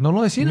episood. No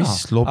loe sina.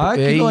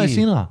 Äkki loe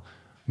sina.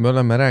 Me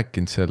oleme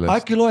rääkinud sellest.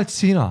 Äkki loed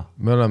sina.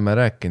 Me oleme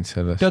rääkinud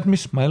sellest. Tead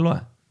mis? Ma ei loe.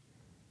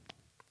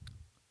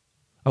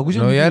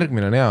 No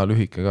järgmine on hea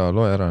lühike ka,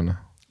 loe ära.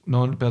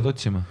 No pead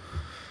otsima.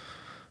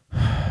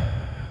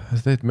 Sa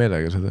teed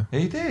meelega seda?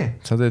 Ei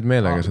tee. Sa teed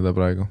meelega seda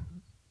praegu?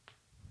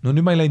 No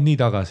nüüd ma ei läinud nii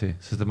tagasi,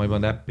 sest ma ei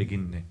pannud äppi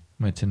kinni.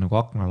 Ma jätsin nagu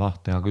akna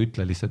lahti, aga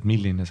ütle lihtsalt,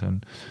 milline see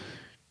on.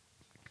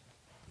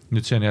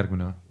 Nüüd see on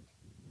järgmine.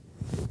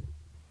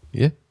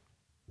 Jah.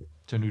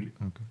 See on üli...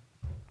 Okay.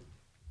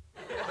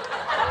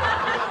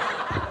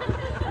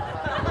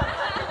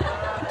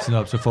 Siin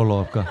tuleb see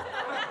follow-up ka.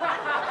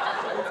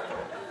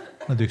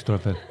 Nad üks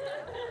tuleb veel.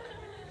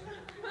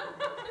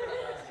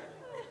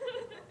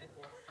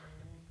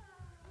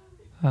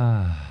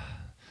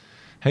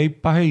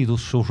 Heippa hei,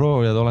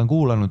 Tussisööjad, olen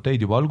kuulanud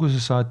teid juba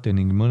alguses saati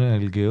ning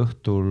mõnelgi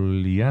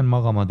õhtul jään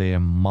magama teie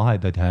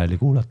mahedaid hääli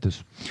kuulates.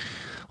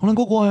 Olen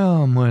kogu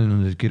aja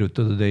mõelnud, et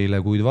kirjutada teile,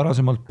 kuid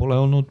varasemalt pole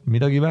olnud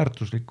midagi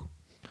väärtuslikku.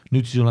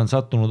 Nüüd siis olen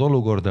sattunud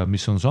olukorda,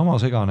 mis on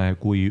sama segane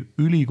kui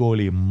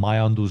ülikooli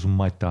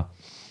majandusmata.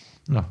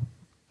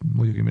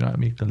 Muidugi mina ja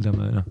Miikal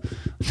teame,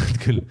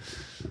 küll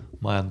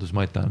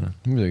majandusmata.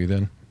 Muidugi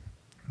tean.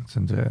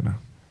 See on see,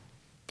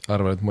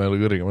 Arvan, et ma ei ole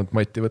kõrgemat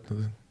matti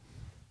võtnud.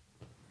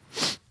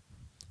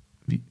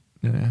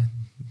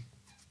 55.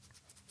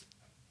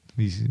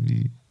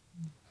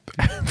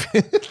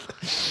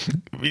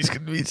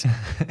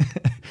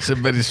 See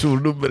on päris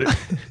suur number.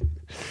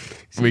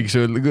 Võiks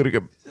öelda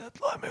kõrgem.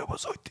 Loeme juba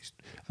sotist.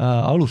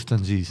 Alustan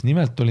siis.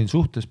 Nimelt olin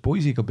suhtes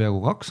poisiga peaaegu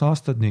 2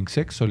 aastat ning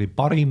seks oli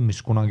parim, mis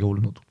kunagi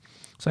olnud.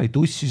 Sai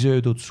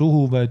tussisöödud,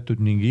 suhu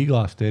võetud ning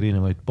igast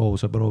erinevaid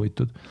poose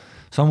proovitud.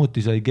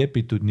 Samuti sai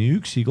kepitud nii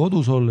üksi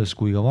kodus olles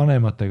kui ka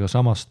vanematega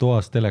samas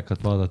toas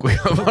telekat vaadata. Kui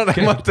ka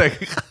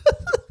vanematega.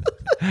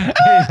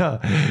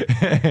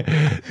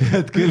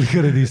 Tead küll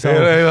kuradi saa.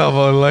 Ei ole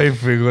igapäeval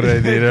life'i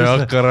kuradi,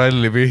 hakka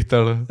ralli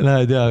pihta.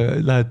 Lähed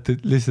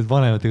lihtsalt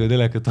vanematega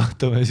telekat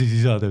vaatama ja siis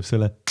isa teeb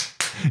selle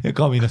ja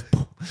kaminast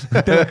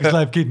telekas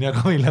läheb kinni ja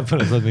kamin läheb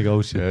peale, saad mingi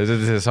aussi. See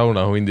on see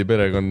saunahundi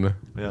perekond.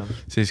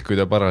 Siis kui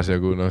ta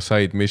parasjagu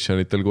side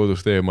missionitel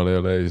kodust eemal ei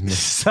ole.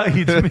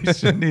 Side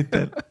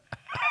missionitel.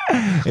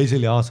 Ei, see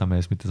oli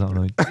aasamees, mitte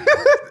saunahunt.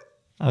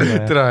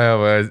 Tere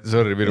hea,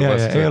 sorry, minu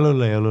pask. Ei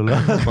ole.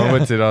 Ma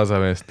mõtlesin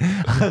aasameest.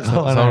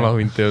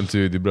 Saunahunt ei olnud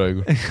süüdi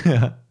praegu.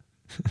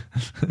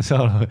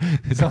 sa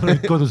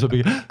oled kodus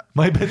õpigi,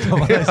 ma ei peta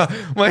oma last.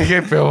 Ma ei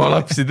kepi oma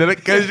lapsi, te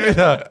käis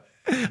mida?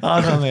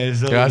 Aasamees.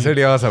 Ja see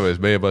oli aasamees,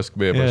 meie pask.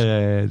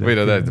 Või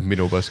no tähendab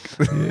minu pask.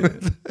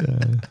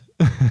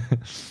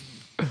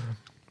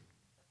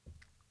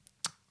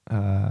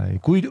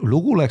 Kuid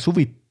lugu läks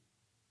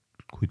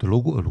kuid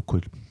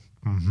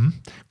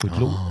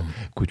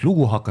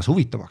lugu hakkas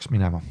huvitavaks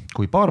minema,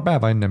 kui paar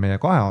päeva enne meie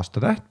 2 aasta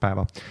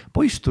tähtpäeva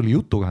poiss tuli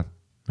jutuga,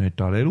 et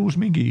tal elus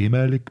mingi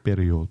imelik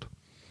periood.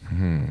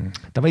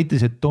 Ta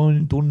väitis, et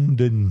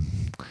tunden.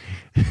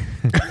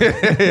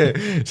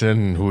 See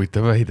on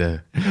huvitav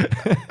väide.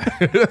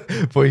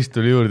 Poiss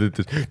tuli juurde,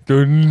 ütles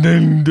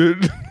tunden.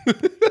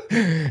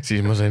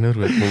 Siis ma sain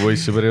aru, et mu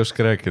poiss juba ei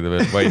oska rääkida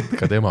veel, vaid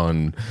ka tema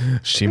on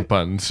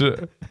šimpans.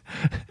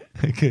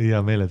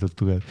 Hea meeletult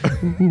tugev.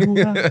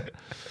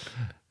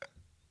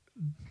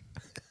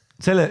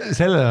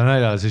 Selle on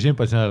näidal, see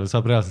šimpansi näidal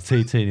saab reaalselt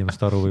 7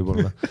 inimest aru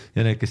võib-olla.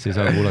 Ja need, kes ei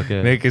saa kuulake.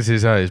 Need, kes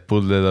ei saa, siis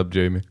pull that up,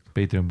 Jamie.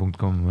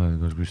 Patreon.com.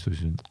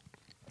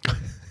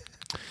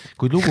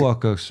 Kuid lugu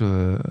hakkaks...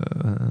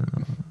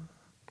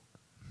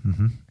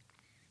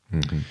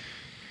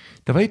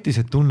 Ta väitis,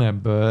 et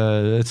tunneb,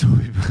 et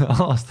soovib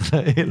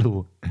aastada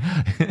elu.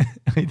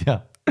 Ei tea,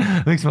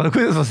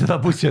 kuidas ma seda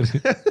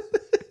pusjasin?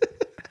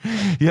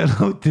 Ja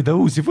nautida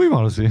uusi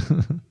võimalusi.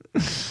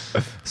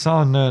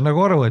 Saan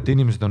nagu aru, et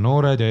inimesed on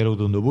noored ja elu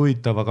tundub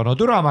huvitav, aga no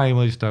türa ma ei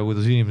mõista,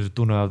 kuidas inimesed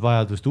tunnevad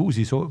vajadust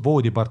uusi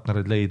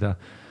voodipartnereid leida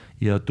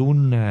ja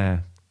tunne,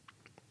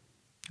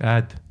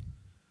 et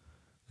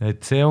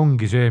see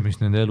ongi see, mis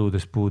nende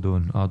eludes puudu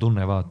on.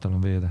 Tunne vaatal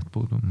on veetäht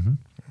puudu.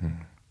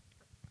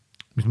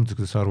 Mis mõttes,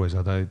 kuidas sa aru ei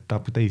saa, ta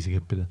tahab teisi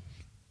keppida.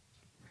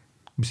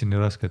 Mis on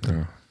nii raske?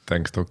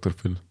 Thanks, Dr.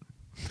 Phil.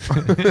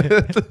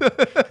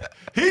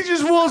 He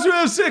just wants to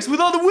have sex with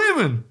other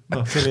women.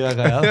 No, see oli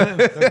väga hea.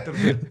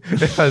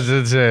 Ja see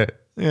on see,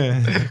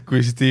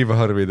 kui Steve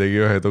Harvey tegi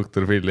ühe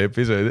Dr. Phil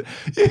episoodi.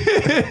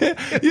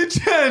 You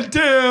can't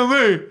tell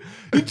me.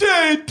 You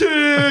can't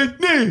tell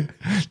me.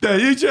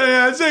 You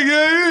can't say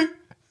me.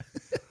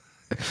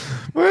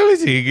 Ma ei ole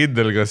isegi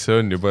kindel, kas see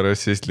on juba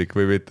rassistlik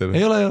või mitte.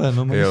 Ei ole.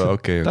 No, ei ole,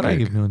 okei. Ta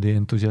räägib niimoodi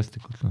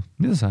entusiastlikult. No.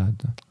 Mida sa ajad?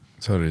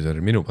 Sorry,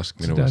 minu pask.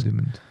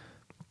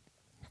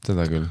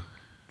 Seda küll.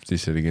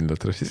 Siis oli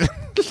kindlalt rassist.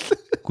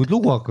 Kuid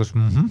lugu hakkas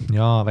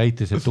ja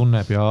väitis, et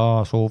tunneb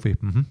ja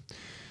soovib.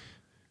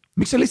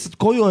 Miks sa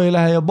lihtsalt koju ei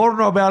lähe ja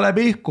porno peale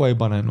pihku ei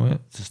pane? No,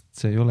 sest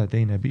see ei ole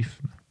teine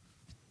pihv.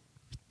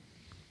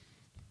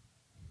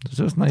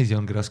 Sellest naisi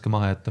ongi raske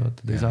maha jätta,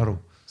 ta ei saa aru.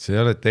 See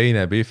ei ole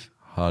teine pihv.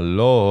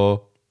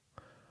 Halloo.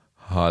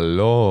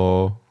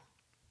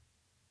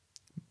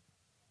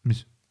 Mis?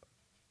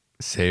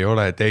 See ei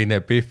ole teine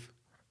pihv.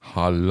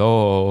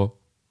 Halloo.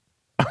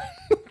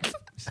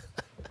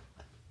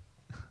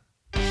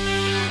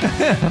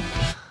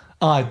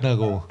 Et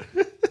nagu,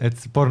 et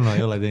porno ei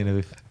ole teine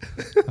pihv.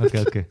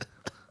 Okei.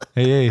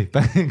 Ei,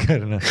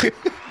 pängärna.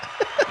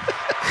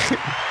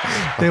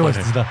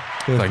 Teosta seda.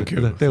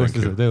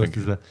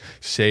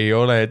 See ei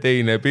ole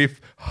teine pihv.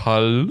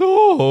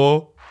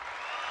 Halloo.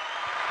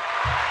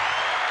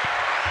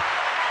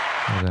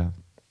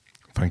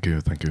 Thank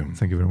you. Thank you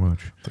very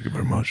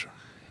much.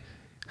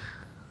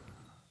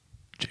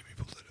 Jamie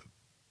pulled it up.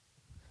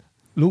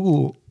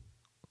 Lugu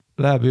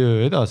läheb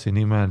öö edasi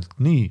nimelt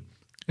nii,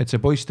 et see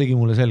poiss tegi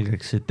mulle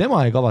selgeks, et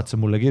tema ei kavatse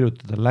mulle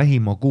kirjutada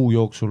lähima kuu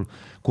jooksul,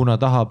 kuna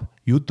tahab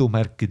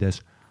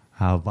jutumärkides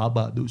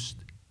vabadust.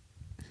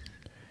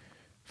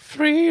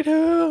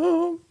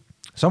 Freedom.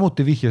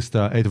 Samuti vihjas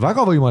ta, et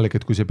väga võimalik,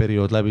 et kui see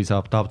periood läbi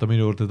saab, tahab ta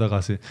minu juurde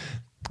tagasi.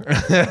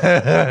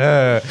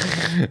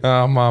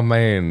 Ma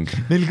man.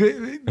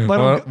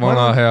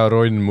 Vana hea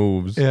Ron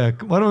moves.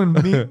 Ma arvan,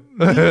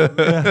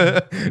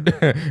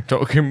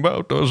 Talking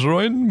about those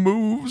Ron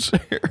moves.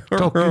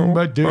 Talking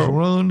about those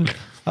Ron.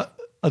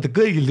 Aga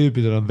kõigil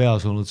tüüpidel on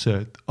peas olnud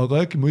see, et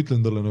aga äkki ma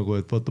ütlen talle nagu,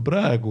 et vaata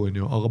praegu on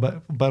ju,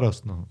 aga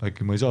pärast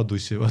äkki ma ei saa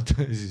tussi, vaata,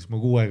 siis ma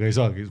 6 aega ei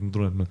saagi, siis ma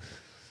tulen.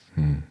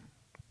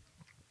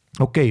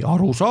 Okei,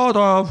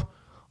 arusaadav,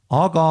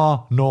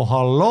 aga no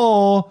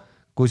halloo,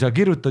 kui sa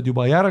kirjutad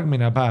juba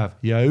järgmine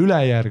päev ja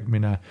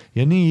ülejärgmine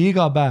ja nii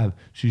iga päev,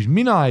 siis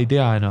mina ei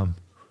tea enam.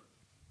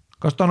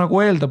 Kas ta nagu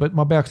eeldab, et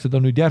ma peaks teda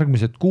nüüd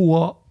järgmised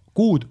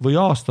kuud või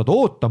aastad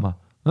ootama?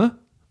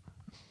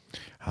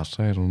 I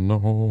said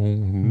no.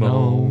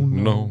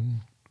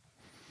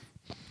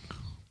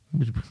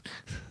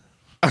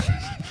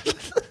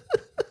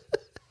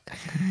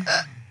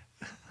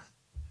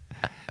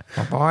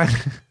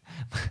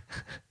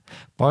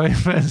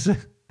 Boyfriends.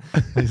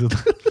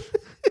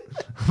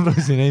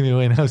 Lusin Amy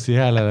Winehouse'i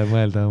häälele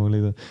mõelda mul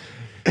liidu.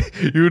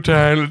 You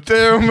trying to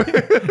tell me.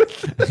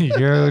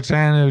 You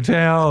trying to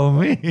tell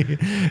me.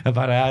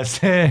 But I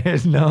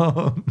said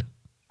no.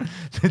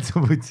 Need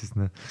sa võtsis,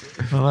 no.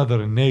 Ma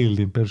vaatan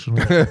nailed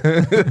impersonal.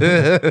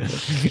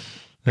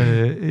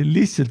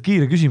 Lihtsalt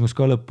kiire küsimus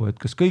ka lõppu, et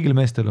kas kõigil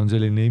meestel on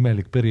selline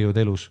imelik periood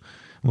elus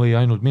või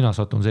ainult mina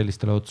satun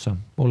sellistele otsa?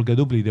 Olge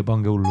tublid ja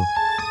pange hullu.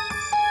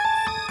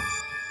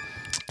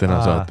 Täna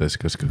saates,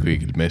 kas ka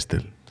kõigil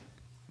meestel?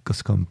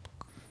 Kas ka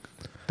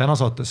Täna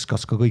saates,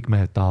 kas ka kõik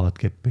mehed tahavad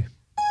keppi?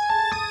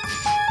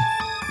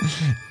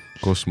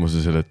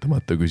 Kosmose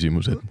seletamata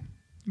küsimused.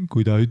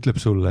 Kui ta ütleb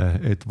sulle,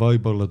 et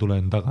võib-olla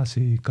tulen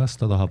tagasi, kas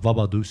ta tahab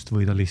vabadust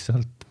või ta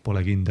lihtsalt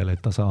pole kindel,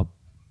 et ta saab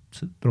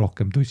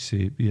rohkem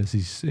tussi ja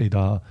siis ei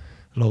taha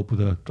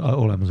loobuda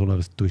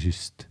olemasolevast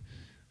tussist.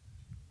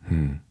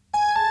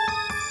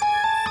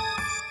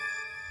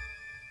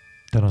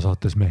 Täna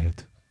saates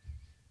mehed.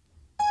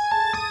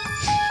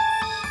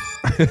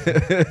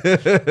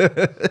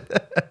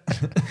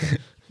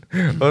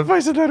 Ma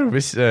ei saanud aru,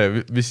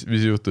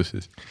 mis juhtus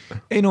siis?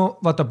 Ei no,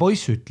 vaata,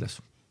 poiss ütles.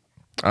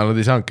 Nad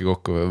ei saanudki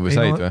kokku või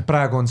said või?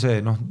 Praegu on see,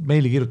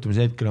 meili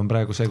kirjutamise hetkel on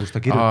praegu see, kus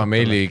ta kirjutab.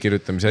 Meili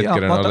kirjutamise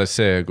hetkel on alles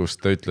see, kus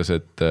ta ütles,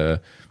 et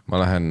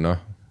ma lähen,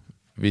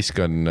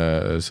 viskan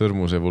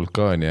Sõrmuse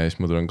vulkaani ja siis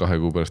ma tulen 2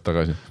 kuu pärast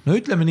tagasi. No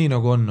ütleme nii,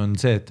 nagu on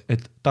see,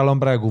 et tal on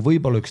praegu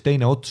võib-olla üks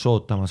teine ots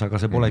ootamas, aga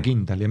see pole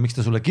kindel ja miks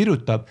ta sulle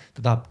kirjutab,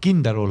 ta tahab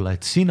kindel olla,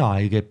 et sina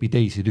ei kepi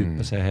teisi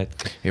tüüpe see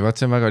hetk. Ei, vaat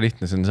see on väga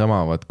lihtne, see on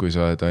sama, vaat kui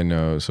sa oled,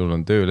 sul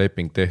on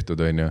tööleping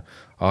tehtud,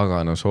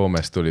 aga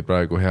Soomes tuli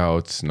praegu hea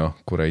ots,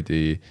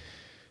 kuradi,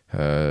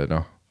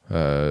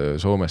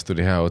 Soomes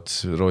tuli hea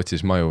ots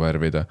Rootsis maju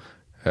värvida.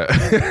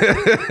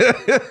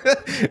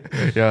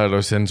 Ja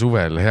see on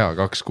suvel hea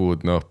 2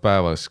 kuud,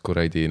 päevas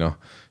kuradi,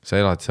 sa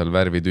elad seal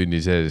värvitünni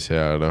sees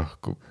ja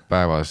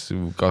päevas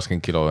 20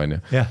 kilo on ju.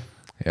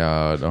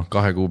 Ja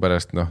 2 kuu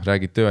pärast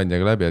räägid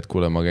tööandjaga läbi, et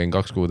kuule, ma käin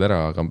 2 kuud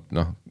ära, aga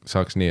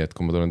saaks nii, et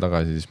kui ma tulen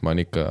tagasi, siis ma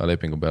olen ikka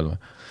lepingu peal.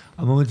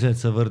 Aga ma mõtlesin, et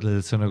sa võrdled,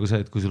 et see on nagu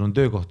see, et kui sul on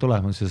töökoht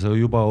olemas ja sa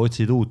juba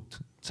otsid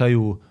uut, sa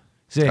ju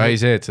Ei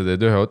see, et sa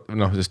teed ühe,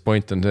 sest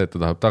point on see, et ta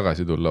tahab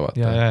tagasi tulla,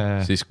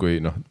 vaata. Siis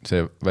kui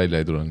see välja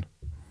ei tule.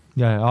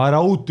 Ja ära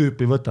uut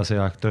tüüpi võta see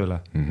aeg tööle.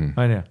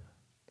 Ma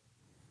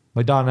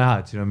ei taha näha,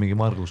 et siin on mingi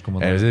Margus.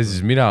 See siis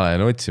mina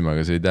lähen otsima,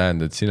 aga see ei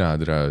tähenda, et sina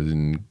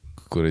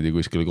kuradi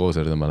kuskil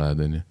kooserdama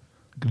lähed.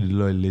 Küll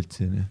lollid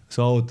siin.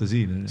 Sa oota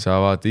siin.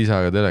 Sa vaata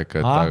isaga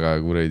telekat, aga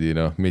kuradi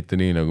mitte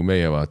nii, nagu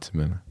meie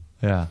vaatasime.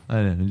 Jaa,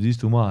 nüüd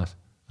istu maas.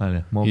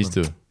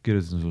 Istu.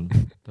 Kirjutan sulle.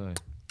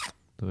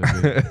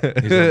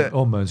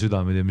 Homme on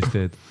südamed ja mis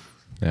teed?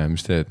 Ja,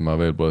 mis teed? Ma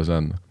veel pole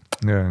saanud.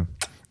 Jaa.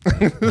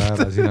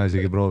 Ära sina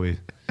isegi proovi.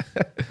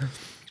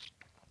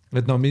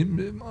 Et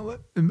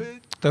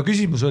ta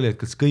küsimus oli, et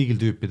kas kõigil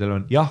tüüpidel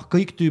on, jah,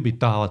 kõik tüübid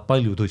tahavad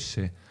palju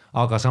tussi,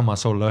 aga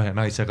samas olla ühe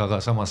naisega, aga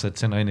samas, et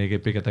see naine ei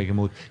kepi kedagi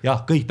muud.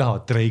 Jah, kõik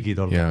tahavad treigid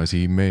olla. Ja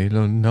siin meil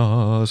on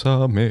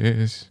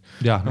aasamees,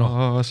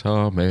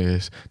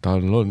 aasamees,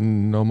 tal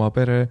on oma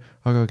pere,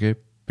 aga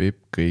kepib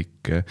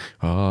kõike.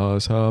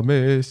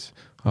 Aasamees,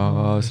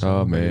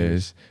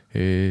 aasamees,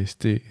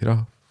 Eesti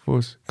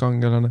rahvus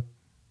kangelane.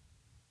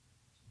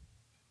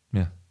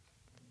 Jah,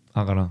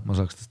 aga ma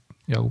saaks tast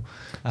jagu.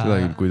 Seda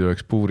küll, kui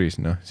tuleks puuris,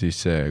 siis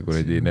see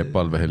kuradi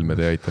Nepal vehelmed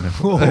ei aita.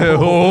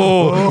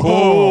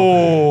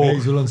 Ei,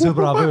 sul on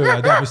sõbravöö ja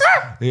teab,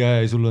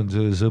 mis sul on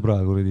see sõbra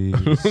kuradi.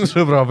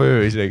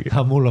 Sõbravöö isegi.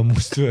 Ja mul on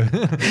must vöö.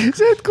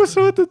 See, et kus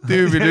sa võtad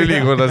tüübil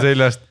ülikonna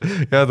seljast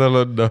ja tal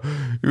on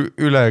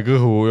üle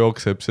kõhu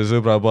jookseb see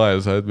sõbrapael,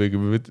 sa oled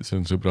mingi, see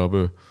on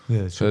sõbravöö.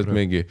 Sa oled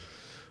mingi,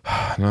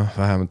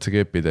 vähemalt see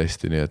kepid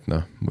hästi, nii et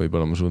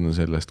võib-olla ma suudan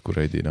sellest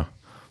kuradi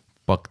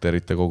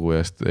bakterite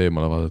kogujast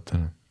eemale vaadata.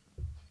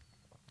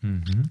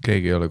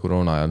 Keegi ei ole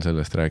koroona ajal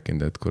sellest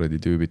rääkinud, et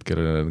kuradi tüübid,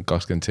 kellel on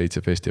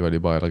 27 festivali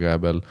paela käe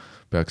peal,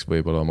 peaks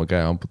võib-olla oma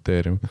käe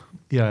amputeerima.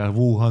 Ja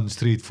Wuhan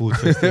Street Food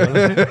Festival.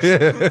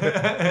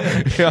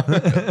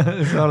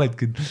 Sa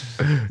oledki.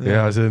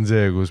 Ja see on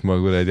see, kus ma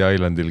kuradi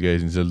Islandil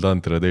käisin seal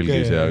Tantra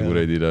telgis ja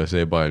kuradi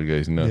see pael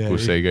käisin,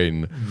 kus ei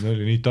käin.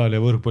 Olin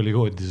Itaalia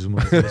võrkpallikoodises.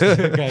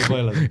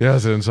 Ja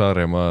see on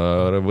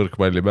Saaremaa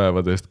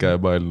võrkpallipäevadest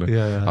käepael.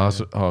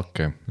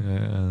 Okei.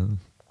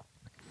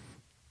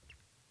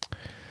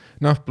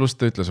 Pluss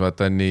ta ütles,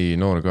 vaata on nii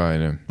noor ka.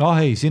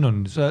 Ei, siin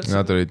on,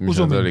 kui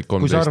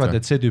sa arvad,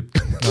 et see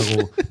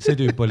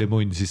tüüp oli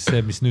munn, siis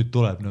see, mis nüüd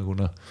tuleb,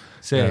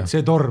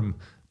 see torm,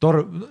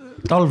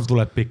 talv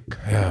tuleb pikk.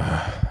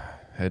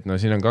 Et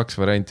siin on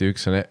 2 varianti,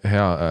 üks on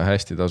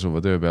hästi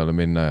tasuva töö peale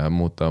minna ja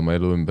muuta oma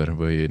elu ümber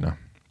või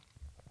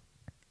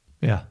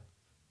Jah.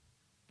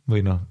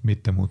 Või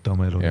mitte muuta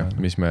oma elu.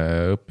 Mis me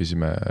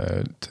õppisime,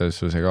 selles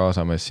suhtes ega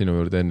aasamees sinu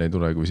juurde enne ei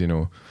tule, kui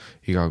sinu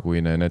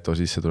igakuine neto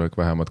sisse tulek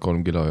vähemalt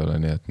 3 kilo ei ole,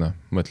 nii et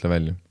mõtle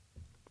välja.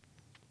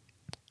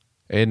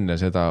 Enne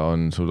seda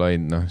on sul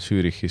ainult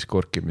Zürichis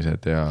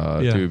korkimised ja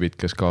tüübid,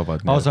 kes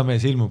kaovad.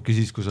 Aasamees ilmubki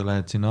siis, kui sa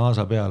lähed sinna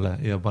aasa peale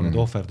ja paned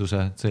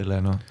ohverduse selle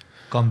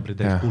kambri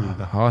teed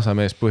kulda.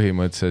 Aasamees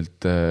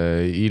põhimõtteliselt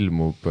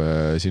ilmub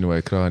sinu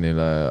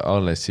ekraanile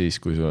alles siis,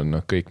 kui sul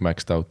on kõik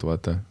maxed out,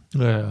 vaata.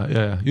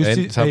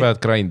 Sa pead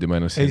grindima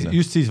ennast sinna.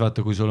 Just siis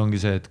vaata, kui sul ongi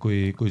see, et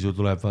kui sul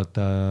tuleb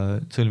vaata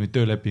sõlmid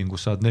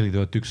töölepingus, saad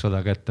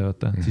 4100 kätte,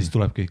 vaata, siis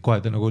tulebki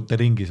kohe nagu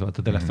te ringis, vaata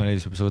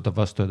telefonelis, sa võtab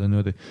vastu ja ta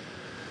niimoodi.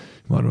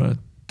 Ma arvan,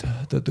 et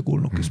te olete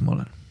kuulnud, kes ma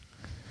olen.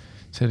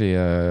 See oli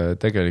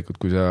tegelikult,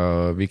 kui sa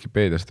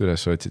Wikipeediast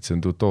üles otsid, see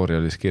on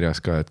tutorialis kirjas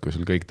ka, et kui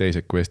sul kõik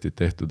teised questid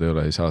tehtud ei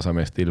ole, siis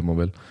aasameest ilmu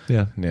veel.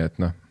 Nii et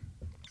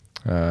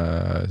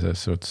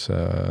selles suhtes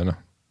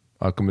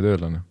hakkame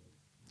tööle.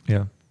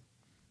 Jah.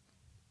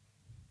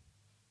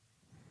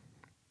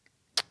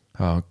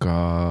 Aga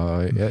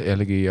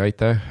jällegi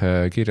aitäh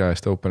kirja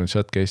eest Open and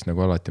Shut Case,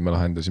 nagu alati me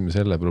lahendasime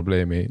selle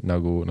probleemi,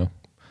 nagu me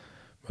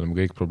oleme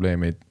kõik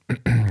probleemid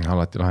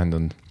alati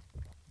lahendanud.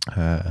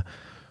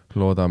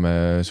 Loodame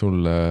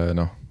sulle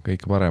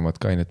kõike paremat,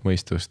 kainet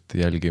mõistust,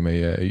 jälgi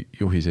meie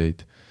juhiseid,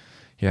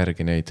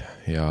 järgi neid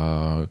ja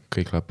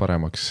kõik läheb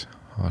paremaks.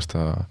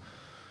 Aasta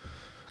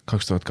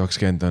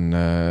 2020 on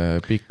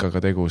pikk,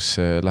 aga tegus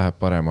läheb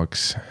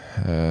paremaks.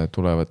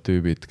 Tulevad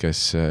tüübid,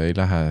 kes ei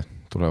lähe,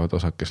 tulevad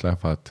osad, kes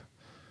lähevad.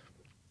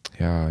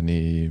 Ja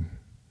nii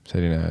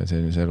selline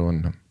see elu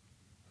on.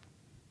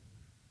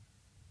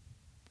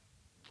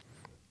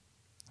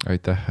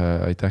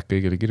 Aitäh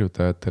kõigile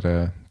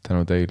kirjutajatele,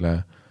 tänu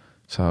teile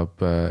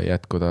saab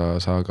jätkuda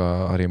saaga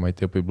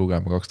Harimati õpib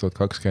lugema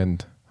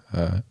 2020.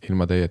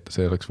 Ilma teieta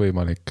see oleks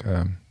võimalik.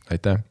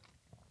 Aitäh!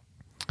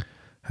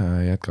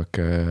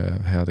 Jätkake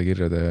heade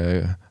kirjade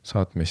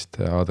saatmist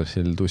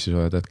aadressil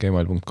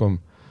tussisööjad@gmail.com.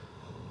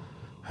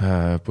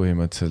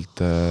 Põhimõtteliselt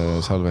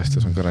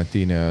salvestus on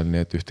karantiini ajal,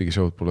 nii et ühtegi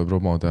show'd pole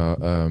promoda.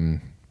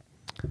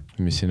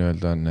 Mis siin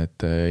öelda on, et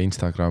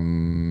Instagram,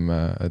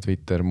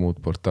 Twitter, muud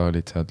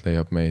portaalid, sealt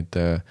leiab meid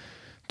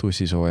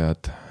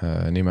Tussisööjad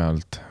nime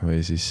alt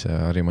või siis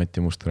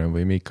Harimati Mustonen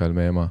või Miikael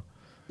Meema.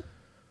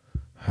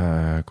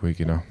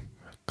 Kuigi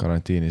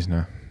karantiinis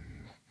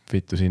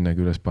vittu sinnagi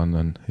üles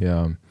panna on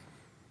ja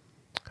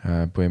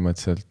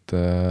põhimõtteliselt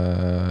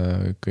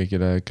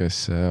kõigile,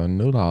 kes on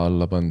õla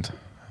alla pand,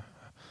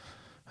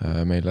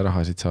 meile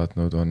rahasid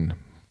saatnud on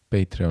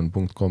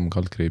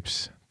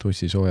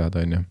patreon.com/tussisööjad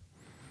on ju.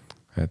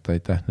 Et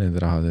aitäh nende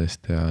rahade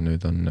eest ja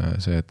nüüd on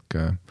see hetk,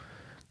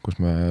 kus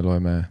me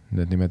loeme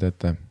need nimed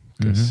ette,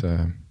 kes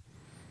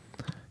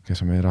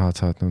on meie rahad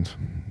saatnud.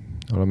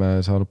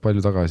 Oleme saanud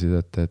palju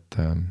tagasidet, et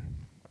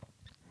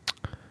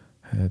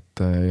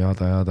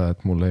jada,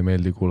 et mulle ei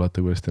meeldi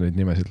kuulata, kuidas te neid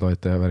nimesid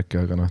loete ja värki,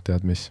 aga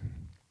tead mis,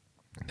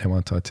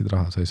 nemad saatsid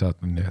raha, sa ei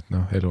saatnud, nii et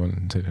elu on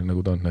selline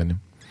nagu ta on.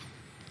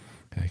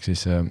 Ehk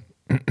siis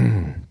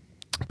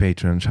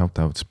Patreon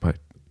shoutouts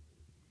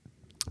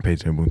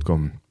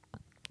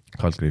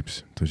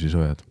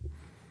patreon.com/tussisööjad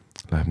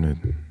läheb nüüd.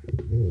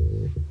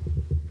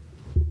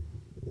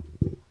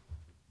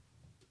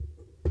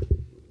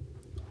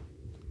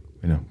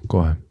 Või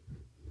kohe.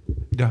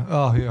 Jah,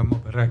 ma pean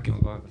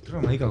rääkima kohe.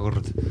 Ma iga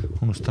kord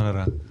unustan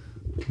ära.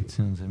 Et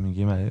siin on see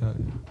mingi ime.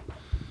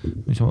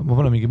 Ma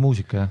panen mingi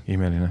muusika, jah?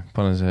 Imeline.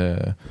 Panen see...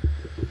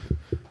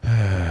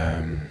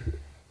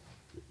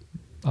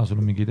 sul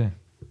on mingi idee?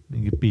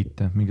 Mingi beat,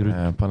 mingi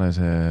rütm? Pane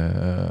see...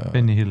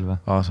 Penny Hill või?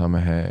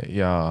 Aasamehe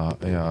ja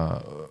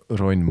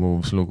Ron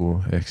Moves lugu,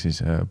 ehk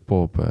siis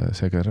Bob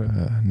Seger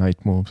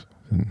Night Moves.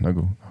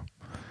 Nagu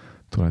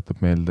tuletab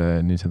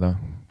meelde nii seda,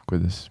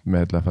 kuidas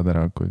mehed lähevad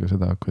ära, kui ka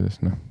seda, kuidas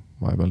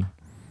vahepeal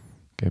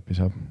keepi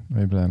saab.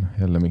 Võib-olla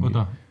jälle mingi...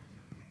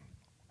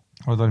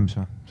 Oled valmis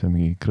või? See on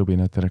mingi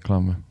krõbinate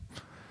reklaam.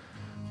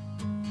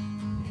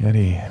 Ja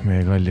nii,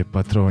 meie kallid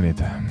patroonid.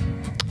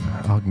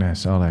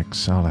 Agnes,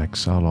 Alex,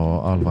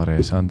 Alo,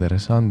 Alvarez,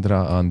 Anders,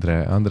 Andra,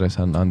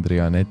 Andresan,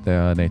 Andria,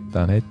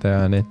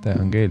 Anette,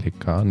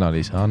 Angeelika,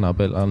 Anna-Liisa,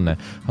 Annabel,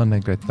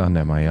 Anne-Greta,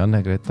 Anne-Mai,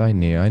 Anne-Greta,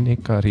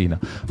 Annika, Riina,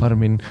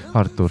 Armin,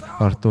 Artur,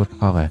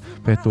 Ave,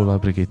 Petula,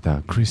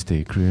 Brigitta,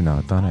 Kristi,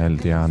 Krüüna, Tanel,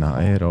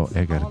 Diana, Eero,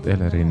 Egert,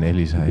 Elerin,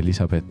 Elisa,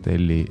 Elisabeth,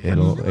 Elli,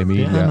 Elo,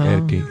 Emilia,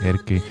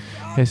 Erki,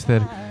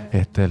 Ester,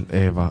 Etel,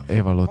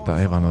 Eva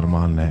Lotta, Eva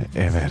Normaalne,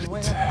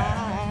 Evert.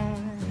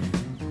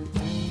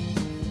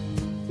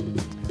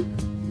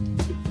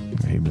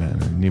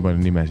 Nii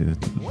palju nimesid,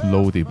 et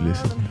loadib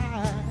lihtsalt.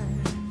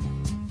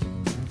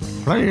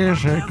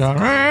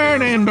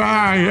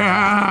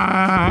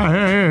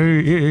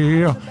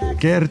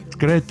 Gert,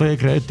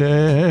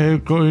 Grete,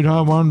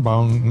 Kuinaman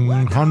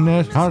Bang,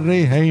 Hannes,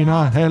 Harri,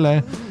 Heina,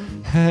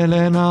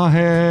 Helena,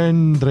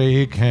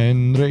 Hendrik,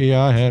 Henri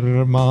ja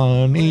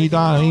Herman,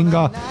 Ida,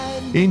 Inga,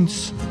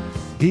 Ins,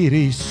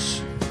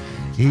 Iris,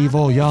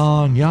 Ivo,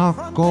 Jaan,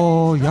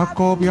 Jakob,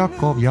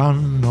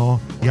 Janno,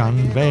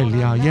 Janvel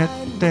ja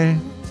Jette,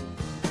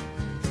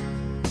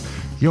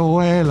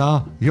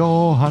 Joela,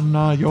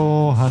 Johanna,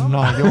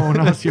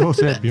 Joonas,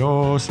 Joosep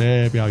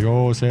ja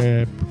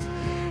Joosep.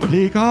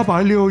 Liiga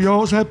palju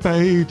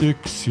Joosepeid,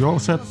 üks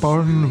Joosep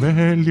on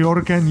veel,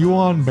 Jörgen,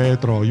 Juhan,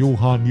 Pedro,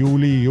 Juhan,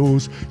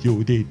 Julius,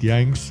 Judit,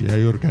 Jänks ja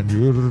Jürgen,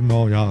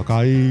 Jürno ja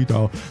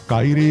Kaido,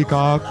 Kairi,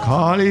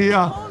 Kali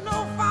ja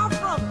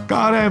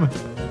Karem,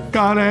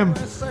 Karin,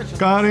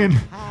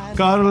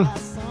 Karl,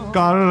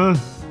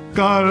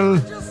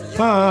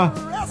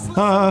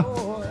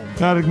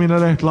 järgmine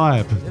leht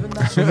laeb.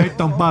 Su net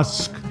on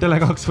pask.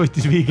 Tele2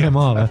 võttis Viige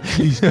maa.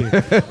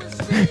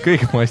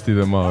 Kõik mastid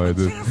on maa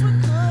võetud.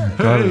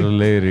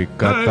 Karl, Erik,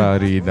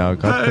 Katariina,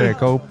 Kate,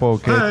 Kaupo,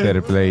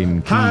 Keter,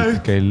 Plein,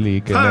 Kiit,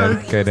 Kelly,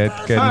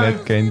 Kennet,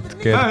 Kent,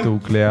 Kertu,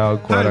 Klea,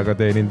 koeraga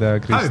teenindaja,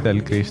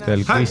 Kristel,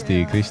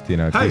 Kristi,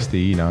 Kristina,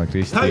 Kristiina,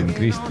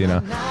 Kristina,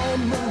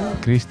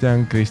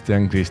 Kristjan,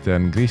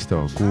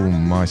 Kristo, Kuum,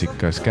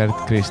 Maasikas, Kärt,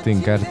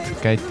 Kristin, Kärt,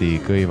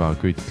 Käti, Kõiva,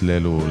 Kütt,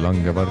 Lelu,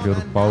 Langevarjur,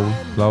 Paul,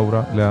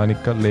 Laura,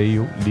 Leanika,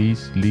 Leiu,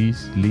 Liis,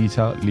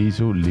 Liisa,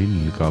 Liisu,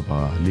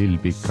 Lillkaba,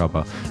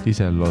 Lillpikaba,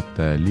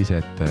 Liselotte,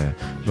 Lisete,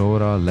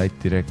 Loora,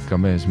 Läti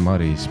rekkamees,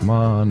 Maris,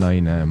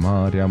 Naine,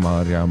 Maarja,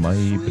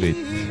 Mai-Britt.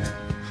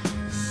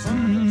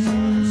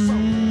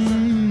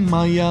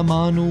 Maia,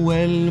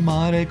 Manuel,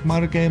 Marek,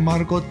 Marge,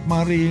 Margot,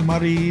 Mari,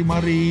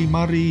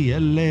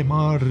 jälle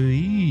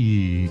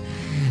Mari.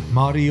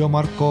 Mario,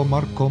 Marko,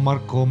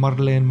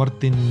 Marleen,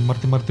 Martin,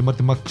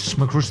 Max,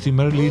 Krusti,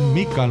 Merlin,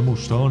 Mikael,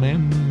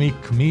 Mustonen,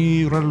 Mikk,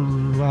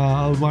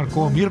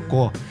 Marko,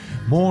 Mirko,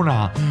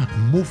 Mona,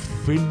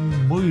 Muffin,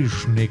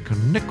 Muisnik,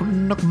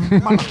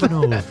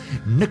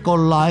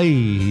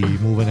 Nikolai,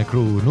 Muvene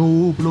Crew,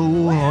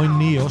 Nublu,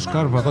 Onni,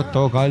 Oskar,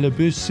 Vagoto, Kalle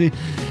Püssi,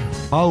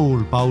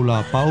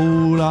 Paula,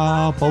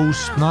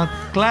 Postnat,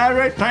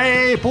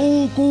 Clarity,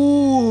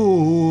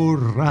 Puku,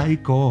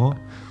 Raiko,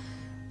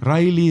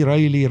 Raili,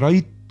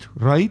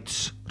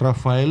 Raits,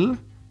 Rafael,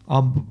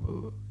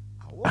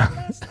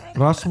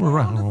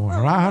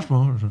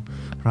 Rasmus,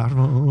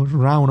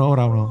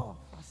 Rauno.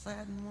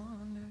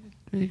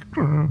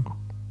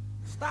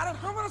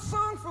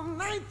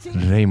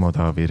 Reimo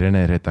Taavi,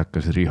 Rene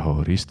Retakas,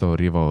 Riho, Risto,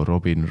 Rivo,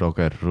 Robin,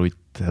 Roger, Rutt,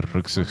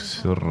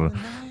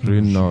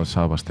 Rünno,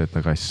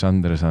 Saabasteta Kass,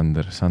 Sandra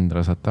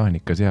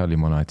Satanika,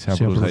 Sealimonaat,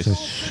 Sergei,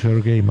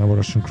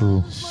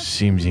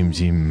 Sim,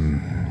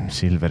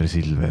 Silver,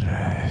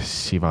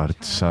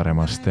 Sivart,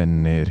 Saaremaa,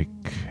 Sten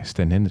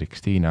Henrik,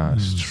 Stiina,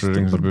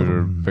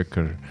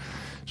 Becker,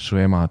 su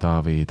ema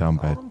Taavi,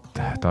 Tambet,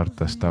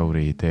 Tartas,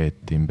 Tauri,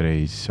 Teet,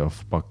 Impreis,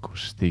 of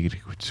Pakkus,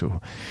 Tigrikutsu,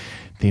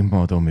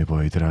 Timmo,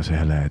 Tommipoi,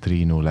 Trasele,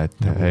 Triinu,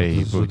 Lätte,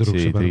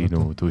 Putsi,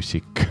 Triinu,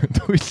 Tussik.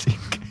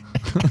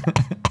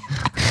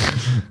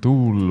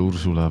 Tuul,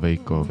 Ursula,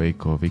 Veiko,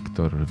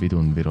 Viktor,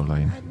 Vidun,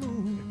 Virolain,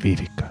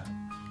 Viivika.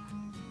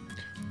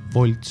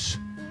 Volts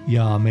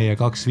ja meie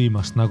 2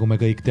 viimast, nagu me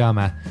kõik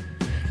teame.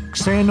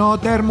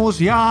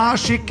 Xenotermus ja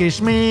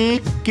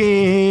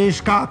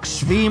Šikis-Mikis,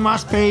 2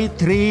 viimast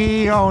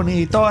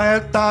Patreoni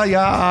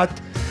toetajad.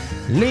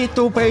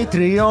 Liitu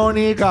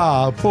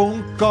Patreoniga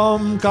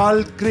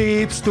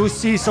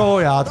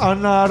 .com/Tussisööjad,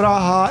 anna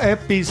raha,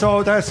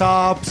 episoode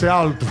saab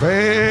sealt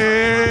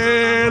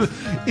veel.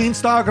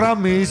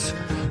 Instagramis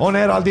on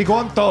eraldi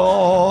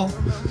konto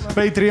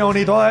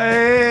Patreoni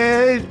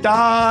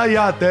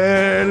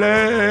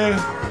toetajatele.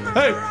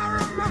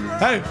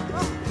 Hei,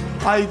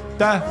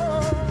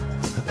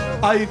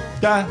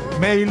 aitäh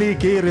meili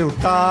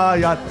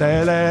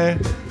kirjutajatele,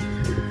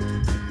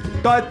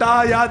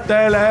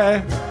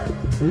 toetajatele.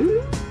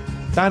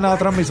 Täna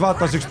trammis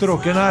vaatas üks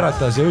tüdruk ja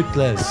naeratas ja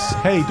ütles,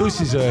 hei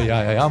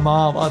tussisööja, ja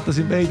ma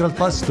vaatasin veidralt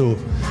vastu.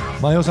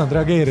 Ma ei osanud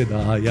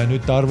reageerida ja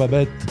nüüd ta arvab,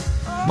 et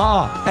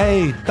ma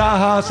ei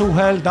taha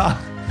suhelda.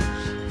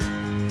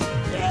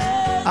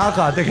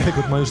 Aga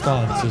tegelikult ma just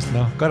tahan, sest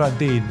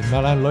karantiin, ma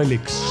lähen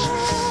lolliks.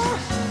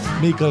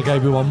 Miikal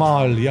käib juba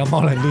maal ja ma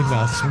olen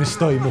linnas, mis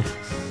toimub.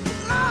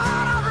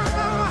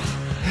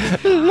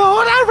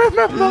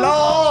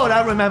 Lord, I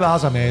remember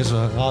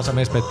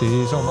aasamees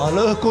pettis oma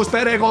lõhkus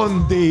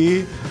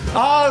perekondi.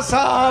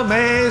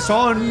 Aasamees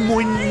on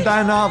munn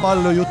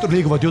tänaval,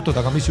 liiguvad jutud,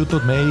 aga mis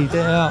jutud me ei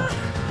tea.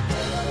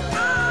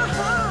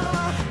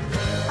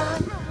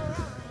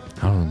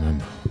 I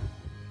remember.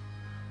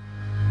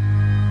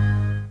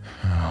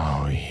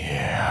 Oh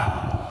yeah.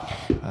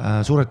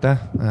 Suur aitäh,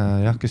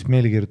 kes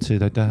meeli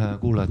kirjutasid, aitäh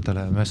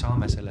kuulajatele, me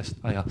saame sellest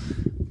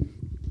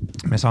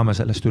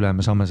üle,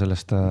 me saame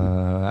sellest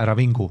ära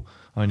vingu,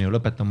 on ju,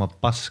 lõpeta oma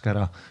pask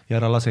ära ja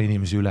ära lase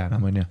inimesi üle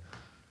enam, on ju.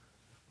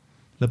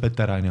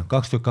 Lõpeta ära, on ju,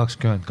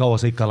 2020, kaua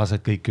sa ikka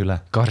lased kõik üle?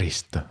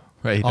 Karista.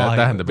 Ei,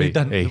 tähendab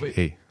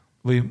ei.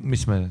 Või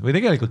mis me, või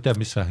tegelikult teab,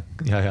 mis ja.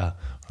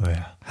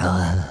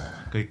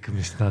 Kõik,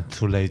 mis nad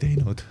sulle ei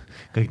teinud.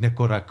 Kõik need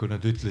korrad, kui nad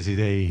ütlesid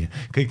ei.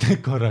 Kõik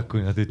need korrad,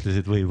 kui nad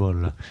ütlesid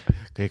võib-olla.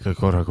 Kõik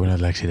korrad, kui nad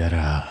läksid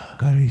ära.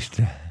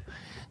 Karista.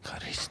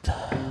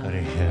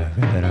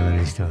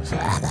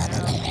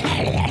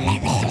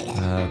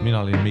 Mina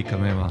olin Miika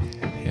Meema.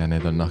 Ja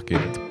need on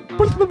nahkirjad.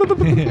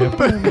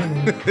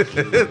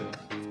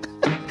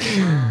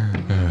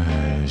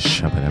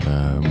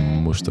 Šabereba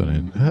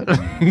Mustonen.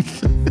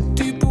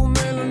 Tipu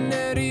meil on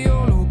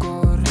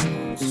eriolukord.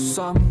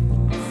 Sa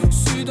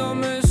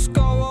südames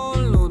kaua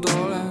olnud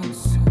oled.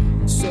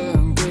 See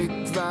on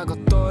kõik väga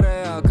tore,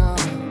 aga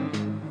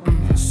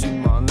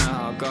silma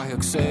näha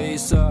kahjuks ei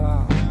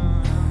saa.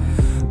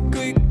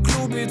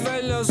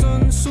 Väljas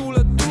on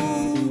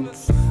suuletud,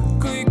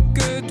 kõik,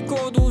 et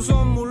kodus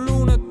on mul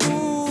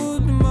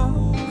unetud. Ma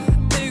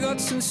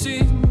igatsen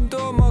sind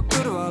oma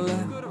kõrvale,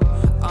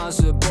 aga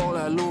see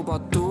pole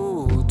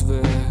lubatud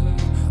veel.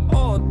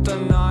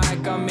 Ootan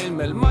aega, mil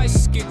meil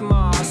maskid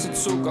maas, et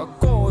suga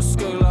koos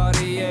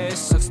kõlari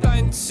ees saaks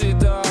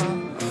tantsida.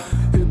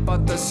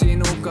 Hüpata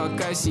sinuga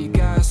käsi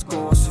käes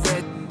koos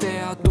vette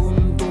ja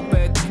tundub,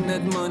 et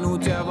need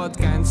mõnud jäävad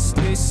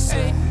känslisse.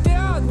 Ei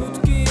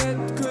teadnudki,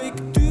 et kõik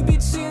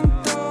sind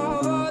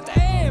toovad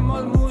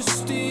eemal must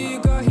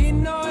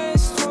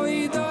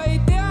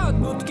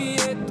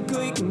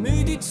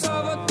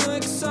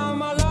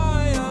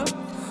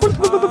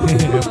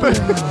Meid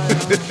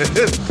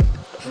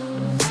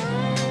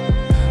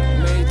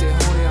ei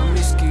hoia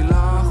miski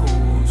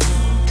lahus.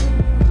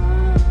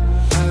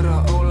 Ära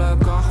ole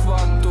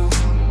kahvatu.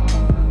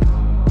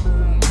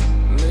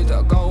 Mida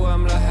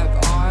kauem läheb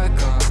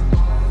aega,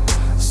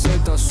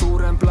 seda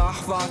suurem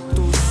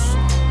plahvatus.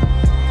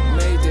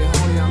 Meid ei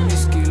hoia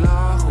miski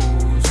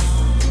lahus.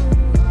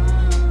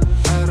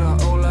 Ära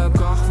ole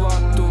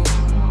kahvatu.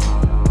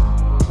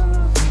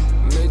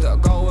 Mida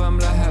kauem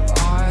läheb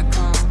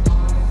aega,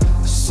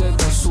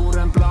 seda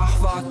suurem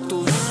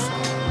plahvatus.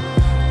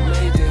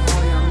 Meid ei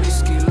hoia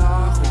miski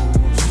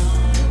lahus.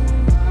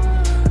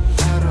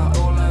 Ära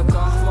ole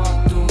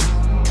kahvatu.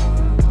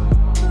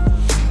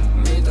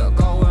 Mida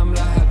kauem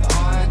läheb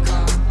aega,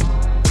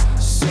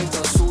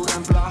 seda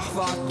suurem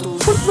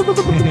plahvatus.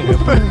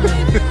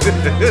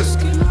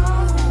 Miski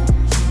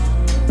lahus.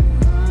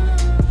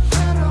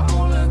 Ära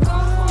ole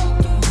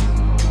kahvatu.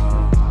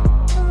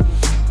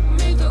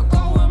 Mida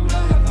kauem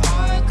läheb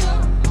aega,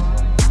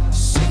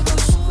 seda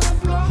suurem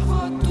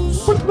plahvatus.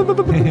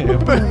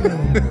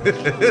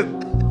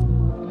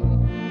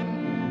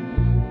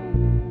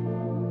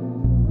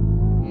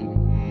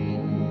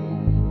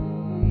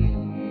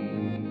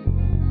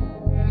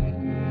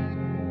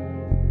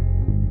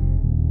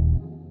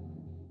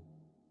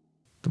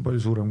 Ta on palju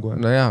suurem kohe.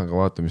 no jaa, aga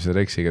vaata, mis sa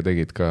Rexiga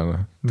tegid ka, noh.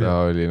 Ta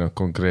oli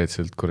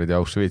konkreetselt kuradi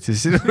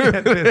Auschwitzis.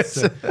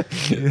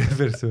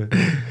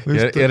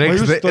 ja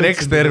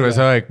Rex terves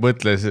aeg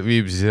mõtles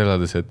Viimsis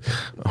elades, et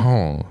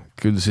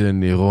küll see on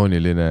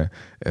irooniline,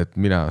 et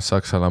mina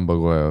saksa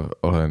lambakoja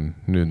olen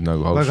nüüd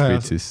nagu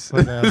Auschwitzis.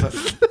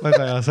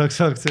 Väga hea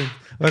saksa aktsent,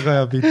 väga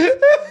hea bitt,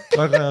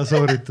 väga hea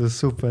sooritus,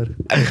 super.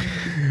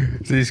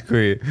 Siis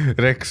kui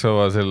Rex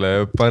oma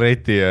selle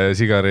bareti ja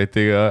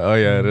sigaretiga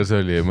aia ääres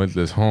oli ja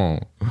mõtles,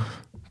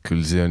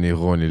 küll see on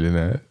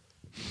irooniline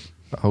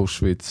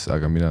Auschwitz,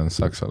 aga mina olen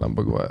saksa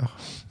lambakoja.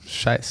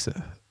 Scheiße.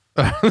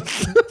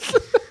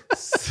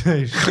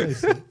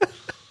 Scheiße.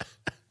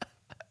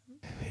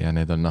 Ja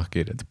need on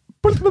nahkirjad.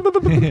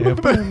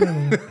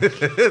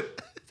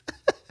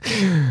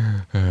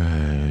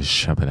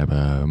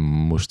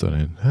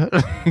 Mustonen.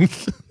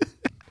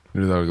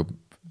 Nüüd algab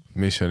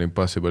Mission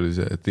Impossible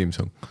see team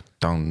song.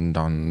 Algus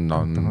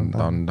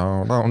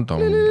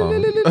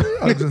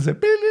on see.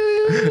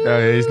 Ja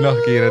siis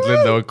nahkiired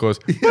lendavad koos.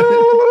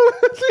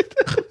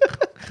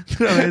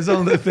 Meie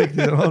sound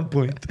efektid on on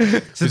point.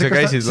 Sest et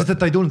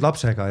ta ei tulnud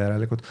lapsega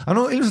järelikult. Aga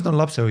no ilmselt on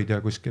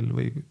lapsehoidja kuskil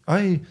või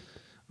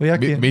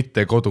äkki...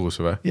 Mitte kodus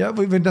või? Ja,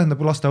 või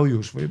tähendab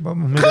lastehoius või ma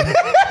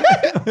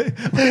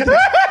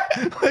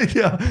ei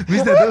tea,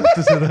 mis need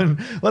õhtused on.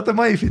 Vaata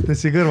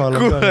MyFitnessi kõrval.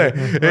 Kuule,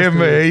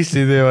 emme ja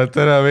issi teevad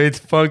täna veits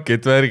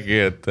punkit värgi,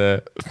 et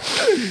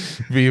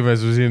viime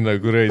su sinna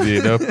kuradi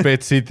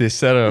Pet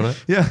City'sse ära.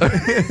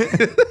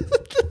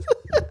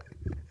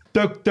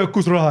 Tead,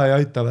 kus raha ei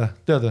aita või?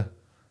 Tead või?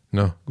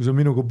 No. Kui sa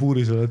minuga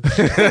puuris oled.